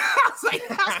 I was like,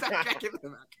 I started cracking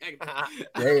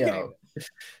them.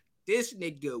 This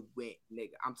nigga went,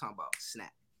 I'm talking about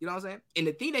snap. You know what I'm saying? And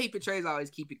the thing that he portrays always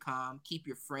keep it calm, keep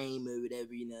your frame or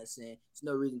whatever, you know what I'm saying? There's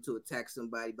no reason to attack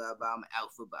somebody, blah, blah, I'm an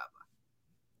alpha, blah, blah.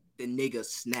 The nigga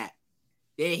snap.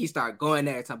 Then he started going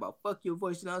there talking about fuck your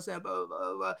voice, you know what I'm saying? Blah, blah,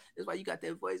 blah, blah. That's why you got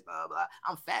that voice, blah, blah.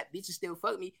 I'm fat, bitches still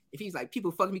fuck me. If he's like,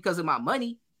 people fuck me because of my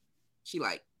money, she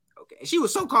like, okay. And she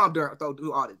was so calm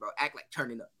through all this, bro. Act like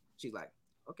turning up. She's like,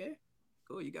 okay,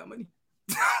 cool, you got money.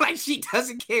 Like she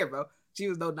doesn't care, bro. She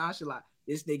was no nonchalant.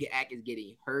 This nigga Ack is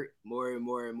getting hurt more and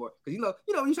more and more. Cause you know,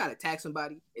 you try to attack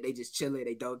somebody and they just chilling,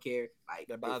 they don't care, like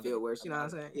they feel worse. You know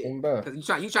what I'm saying? Yeah. Cause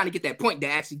you trying to get that point to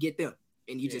actually get them,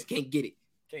 and you just can't get it.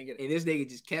 And this nigga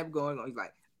just kept going on. He's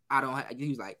like, he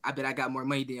was like, I bet I got more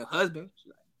money than your husband.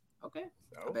 She's like, Okay.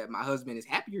 So? I bet my husband is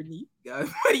happier than you.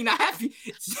 But he not happy.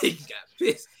 She got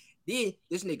pissed. Then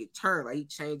this nigga turned, like he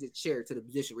changed the chair to the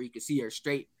position where you could see her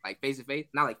straight, like face to face.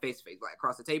 Not like face to face, but like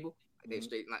across the table. Like they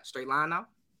straight line now.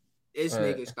 This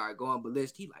nigga started going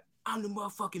ballistic. He like, I'm the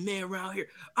motherfucking man around here.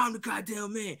 I'm the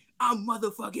goddamn man. I'm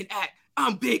motherfucking Act.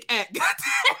 I'm Big Act.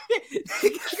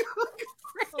 Goddamn.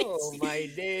 Oh my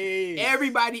days.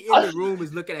 Everybody in the room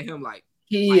is looking at him like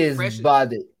he is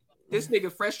bothered. This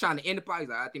nigga fresh trying to end the party.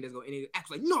 Like, I think that's gonna end it.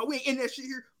 Act's like, no, we ain't in that shit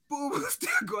here. Boom, still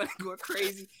going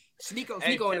crazy. Sneeko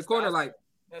in the corner, like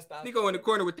Sneeko in the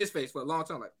corner with this face for a long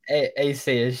time, like hey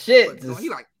saying shit. He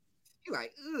like,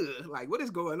 ugh, like what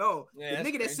is going on? Yeah, the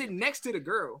nigga that's sitting next to the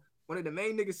girl, one of the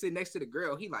main niggas sitting next to the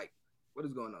girl, he like, what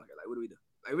is going on here? Like, what do we do?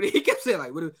 Like, he kept saying,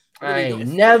 like, what I ain't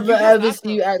never ever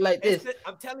see you act like this.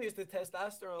 I'm telling you, it's the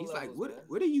testosterone. He's levels, like,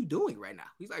 what are you doing right now?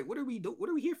 He's like, what are we doing? What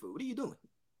are we here for? What are you doing?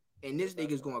 And this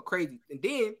nigga's going crazy. And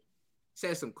then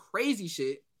said some crazy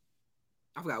shit.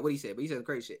 I forgot what he said, but he said some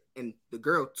crazy shit. And the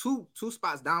girl, two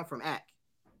spots down from Ack,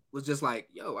 was just like,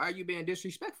 yo, why are you being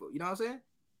disrespectful? You know what I'm saying?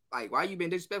 Like, why are you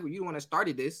being disrespectful? You the one that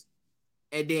started this.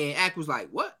 And then Ack was like,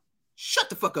 what? Shut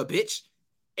the fuck up, bitch.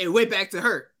 And went back to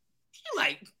her. She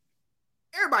like,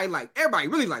 everybody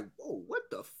really like, whoa, what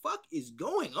the fuck is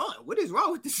going on? What is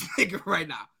wrong with this nigga right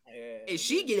now? Yeah. And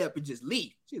she get up and just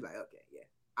leave. She's like, okay, yeah,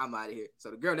 I'm out of here.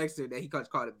 So the girl next to her that he called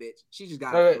a bitch, she just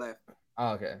got up and left. Oh,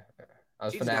 okay. I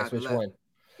was gonna ask which one.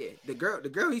 Yeah, the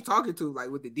girl he's talking to, like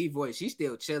with the deep voice, she's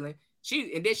still chilling.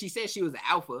 And then she said she was an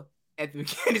alpha at the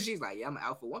beginning. She's like, yeah, I'm an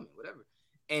alpha woman, whatever.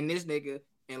 And this nigga,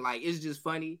 and like, it's just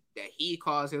funny that he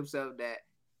calls himself that.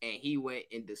 And he went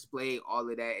and displayed all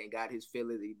of that and got his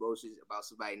feelings and emotions about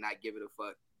somebody not giving a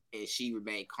fuck. And she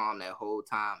remained calm that whole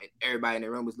time. And everybody in the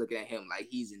room was looking at him like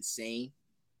he's insane.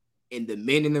 And the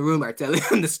men in the room are telling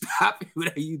him to stop.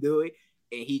 What are you doing?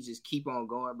 And he just keep on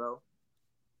going, bro.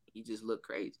 He just looked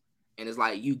crazy. And it's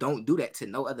like, you don't do that to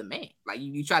no other man. Like,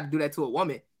 you try to do that to a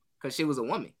woman because she was a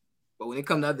woman. But when it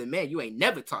comes to other men, you ain't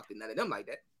never talked to none of them like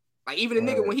that. Like, even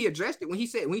the nigga, when he addressed it, when he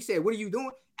said, what are you doing?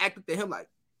 Acted to him like,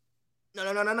 no.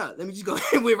 Let me just go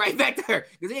and went right back to her.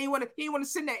 Because he ain't want to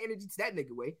send that energy to that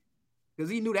nigga way.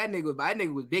 Because he knew that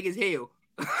nigga was big as hell.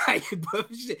 Like, he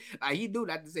knew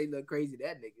not to say nothing crazy to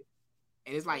that nigga.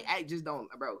 And it's like, I just don't,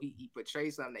 bro, he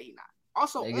portrays something that he not.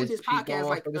 Also, on his podcast,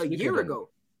 like a year ago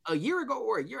or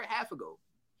a year and a half ago,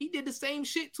 he did the same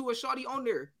shit to a shorty on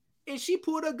there. And she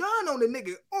pulled a gun on the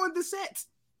nigga on the set.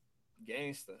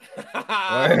 Gangster.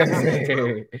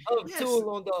 Yes. Tool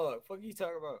on dog. Fuck you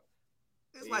talking about?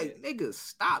 It's like, nigga,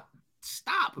 stop,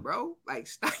 bro. Like,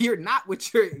 stop. You're not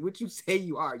what you say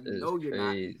you are. You know you're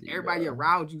crazy, not. Everybody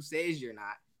around you says you're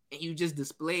not, and you just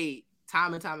displayed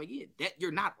time and time again that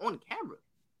you're not on camera.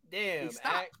 Damn, like,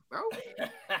 stop, bro.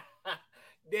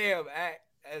 Damn, Act.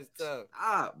 That's tough.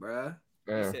 Stop, bro.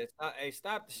 He said,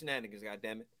 stop the shenanigans,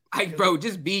 goddammit. Like, bro,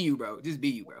 just be you, bro.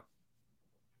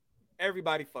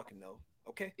 Everybody fucking know.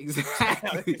 Okay.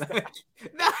 Exactly. No,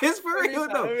 it's for real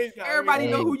though. Everybody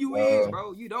know who you is,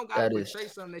 bro. You don't gotta portray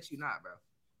something that you not, bro.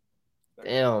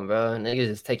 Damn, bro. Niggas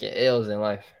just taking L's in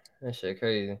life. That shit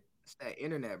crazy. It's that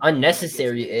internet, bro.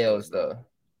 Unnecessary L's though.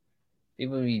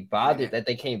 People be bothered that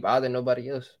they can't bother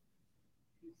nobody else.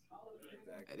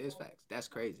 That is facts. That's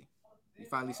crazy. You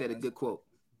finally said a good quote.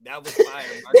 That was fire.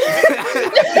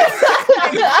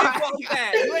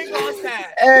 You ain't going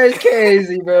sad. It's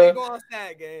crazy, bro. You ain't going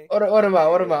sad, gang. What am I?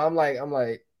 I'm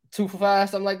like 2 for 5,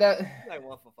 something like that. Like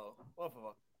 1 for 4.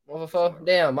 1 for 4.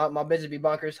 Damn, my bitches be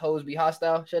bonkers. Hoes be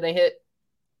hostile. Shit ain't hit.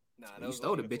 Nah, you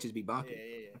stole the bitches be bonkers.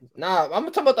 Yeah. Nah, I'm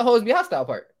talking about the hoes be hostile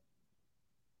part.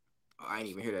 Oh, I ain't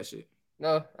even hear that shit.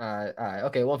 No. All right.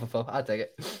 Okay, 1 for 4. I'll take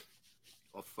it.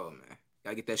 1 for 4, man.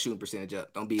 Gotta get that shooting percentage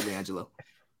up. Don't be LeAngelo.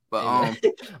 But I'm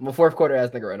a fourth quarter ass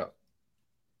nigga right now.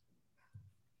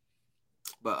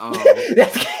 But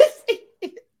that's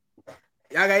crazy.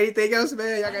 Y'all got anything else,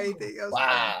 man?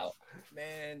 Wow.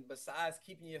 Man, besides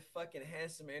keeping your fucking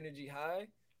handsome energy high,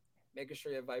 making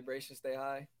sure your vibrations stay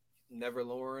high, never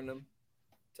lowering them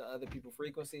to other people's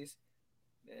frequencies,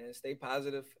 and stay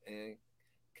positive and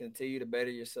continue to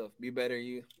better yourself. Be a better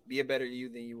you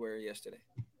than you were yesterday.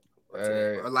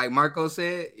 Or like Marco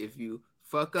said, if you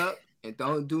fuck up and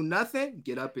don't do nothing,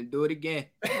 get up and do it again.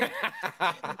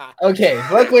 Okay,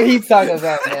 look what he's talking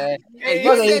about, man. Hey,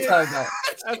 look what he's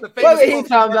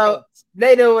talking about.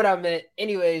 They know what I meant.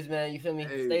 Anyways, man, you feel me?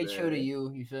 Hey, stay man. true to you.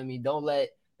 You feel me? Don't let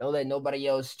nobody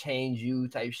else change you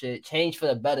type shit. Change for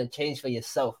the better. Change for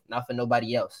yourself, not for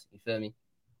nobody else. You feel me?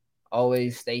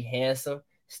 Always stay handsome.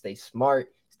 Stay smart.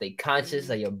 Stay conscious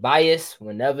of your bias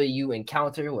whenever you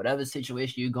encounter whatever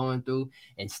situation you're going through,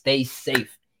 and stay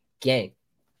safe, gang.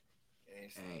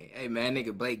 Hey, Hey man,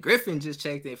 nigga Blake Griffin just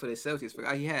checked in for the Celtics.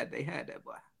 Forgot they had that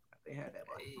boy. They had that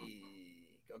boy. Hey,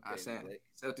 go I was crazy, saying, Blake.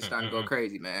 Celtics starting to go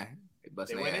crazy, man. They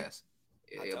busting They their winning? ass.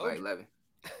 Yeah, I they up told by you. 11.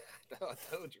 I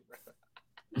told you,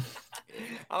 bro.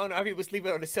 I don't know how people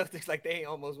sleeping on the Celtics like they ain't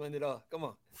almost win it all. Come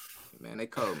on. Man, they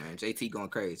cold, man. JT going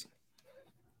crazy.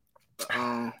 But,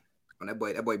 that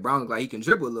boy Brown look like he can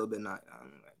dribble a little bit now.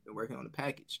 Been working on the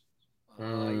package.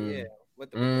 Yeah.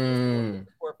 What's the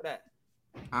score for that?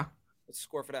 Huh? What's the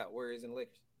score for that? Warriors and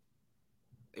Lakers.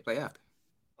 They play after.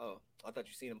 Oh, I thought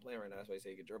you seen him playing right now. That's why you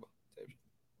say you could dribble.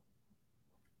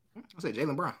 I said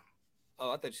Jaylen Brown.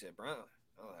 Oh, I thought you said Brown.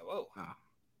 I was like, whoa. Nah.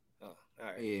 Oh, all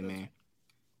right. Yeah, man.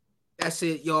 That's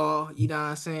it, y'all. You know what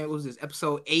I'm saying? What was this?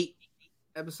 Episode 8.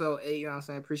 Episode 8, you know what I'm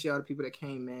saying? Appreciate all the people that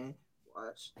came, man.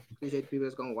 Watch. Appreciate the people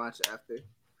that's going to watch after.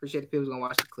 Appreciate the people that's going to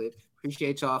watch the clip.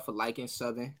 Appreciate y'all for liking,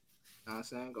 subbing. You know what I'm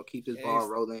saying? Go keep this ball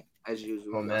rolling as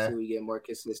usual. Oh, man. So we get more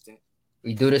consistent.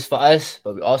 We do this for us,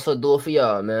 but we also do it for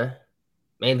y'all, man.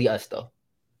 Mainly us, though.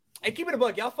 Hey, keep it a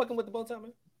buck. Y'all fucking with the bow tie,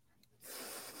 man?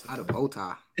 It's not a bow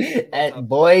tie. At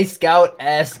Boy Scout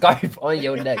ass scarf on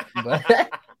your neck, but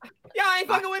Y'all ain't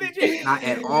fucking with it, G. Not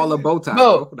at all a bow tie,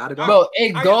 bro. bro. Not at all. Bro,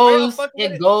 it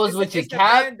goes with your It's the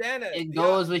cap. bandana. It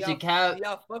goes with your cap.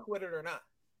 Y'all fuck with it or not?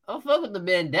 Don't fuck with the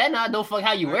bandana. Don't fuck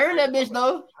how you wearing that bitch,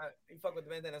 though. You fuck with the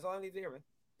bandana. That's all I need to hear, man.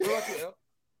 What about you, El?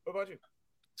 What about you?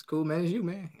 It's cool, man. It's you,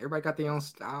 man. Everybody got their own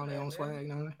style, their own swag, you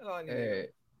know what I mean? That's all I need to hear.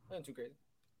 Nothing too crazy.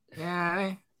 Yeah,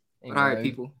 Hey, but all right, man.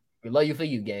 people. We love you for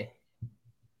you, gang.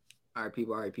 All right,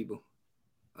 people.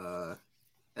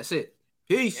 That's it.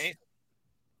 Peace.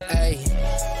 Hey,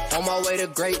 on my way to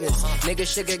greatness.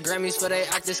 Niggas should get Grammys for they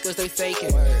actors cause they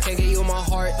faking. Can't get you my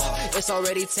heart, it's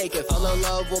already taken. Fell in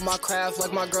love with my craft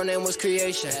like my girl name was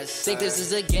creation. Think this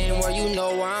is a game where you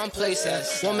know where I'm placing.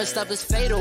 Woman stuff is fatal.